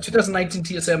 TSM, 2019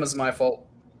 TSM is my fault.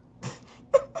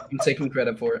 I'm taking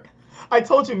credit for it. I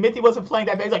told you Mithy wasn't playing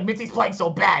that bad. He's like, Mithy's playing so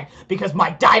bad because my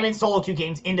Diamond solo queue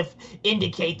games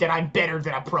indicate that I'm better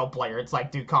than a pro player. It's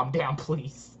like, dude, calm down,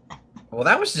 please. Well,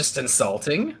 that was just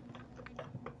insulting.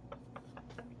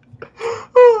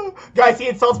 Guys, he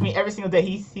insults me every single day.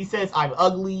 He says I'm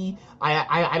ugly.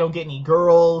 I don't get any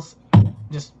girls.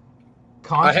 Just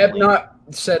constantly. I have not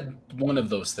said one of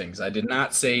those things. I did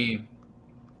not say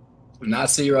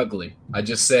you're ugly. I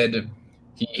just said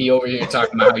he over here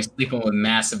talking about how he's sleeping with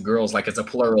massive girls like it's a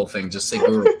plural thing. Just say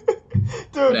girl.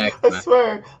 Dude, I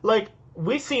swear, like,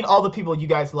 we've seen all the people you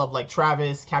guys love, like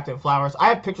Travis, Captain Flowers. I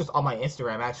have pictures on my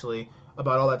Instagram, actually,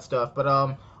 about all that stuff. But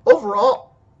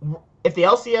overall, if the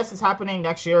LCS is happening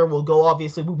next year, we'll go,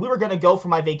 obviously. We were going to go for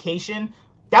my vacation.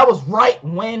 That was right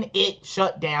when it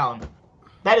shut down.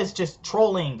 That is just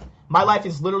trolling. My life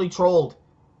is literally trolled.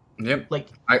 Yep. Like,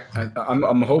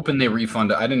 I'm hoping they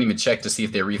refund it. I didn't even check to see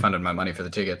if they refunded my money for the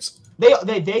tickets. They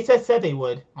said they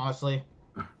would, honestly.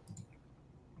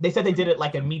 They said they did it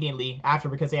like immediately after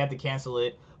because they had to cancel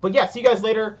it. But yeah, see you guys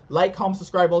later. Like, comment,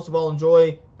 subscribe, most of all,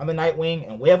 enjoy. I'm the Nightwing,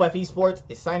 and Way of Life Esports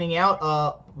is signing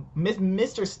out.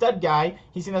 Mr. Stud Guy,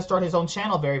 he's gonna start his own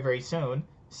channel very, very soon.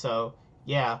 So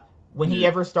yeah, when he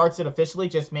ever starts it officially,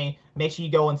 just make sure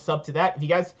you go and sub to that. If you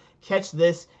guys catch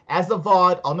this as the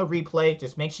VOD on the replay,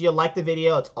 just make sure you like the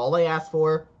video. It's all I ask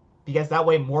for, because that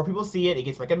way more people see it, it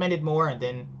gets recommended more, and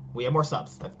then we have more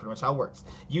subs. That's pretty much how it works.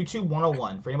 YouTube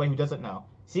 101 for anybody who doesn't know.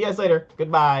 See you guys later.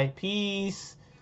 Goodbye. Peace.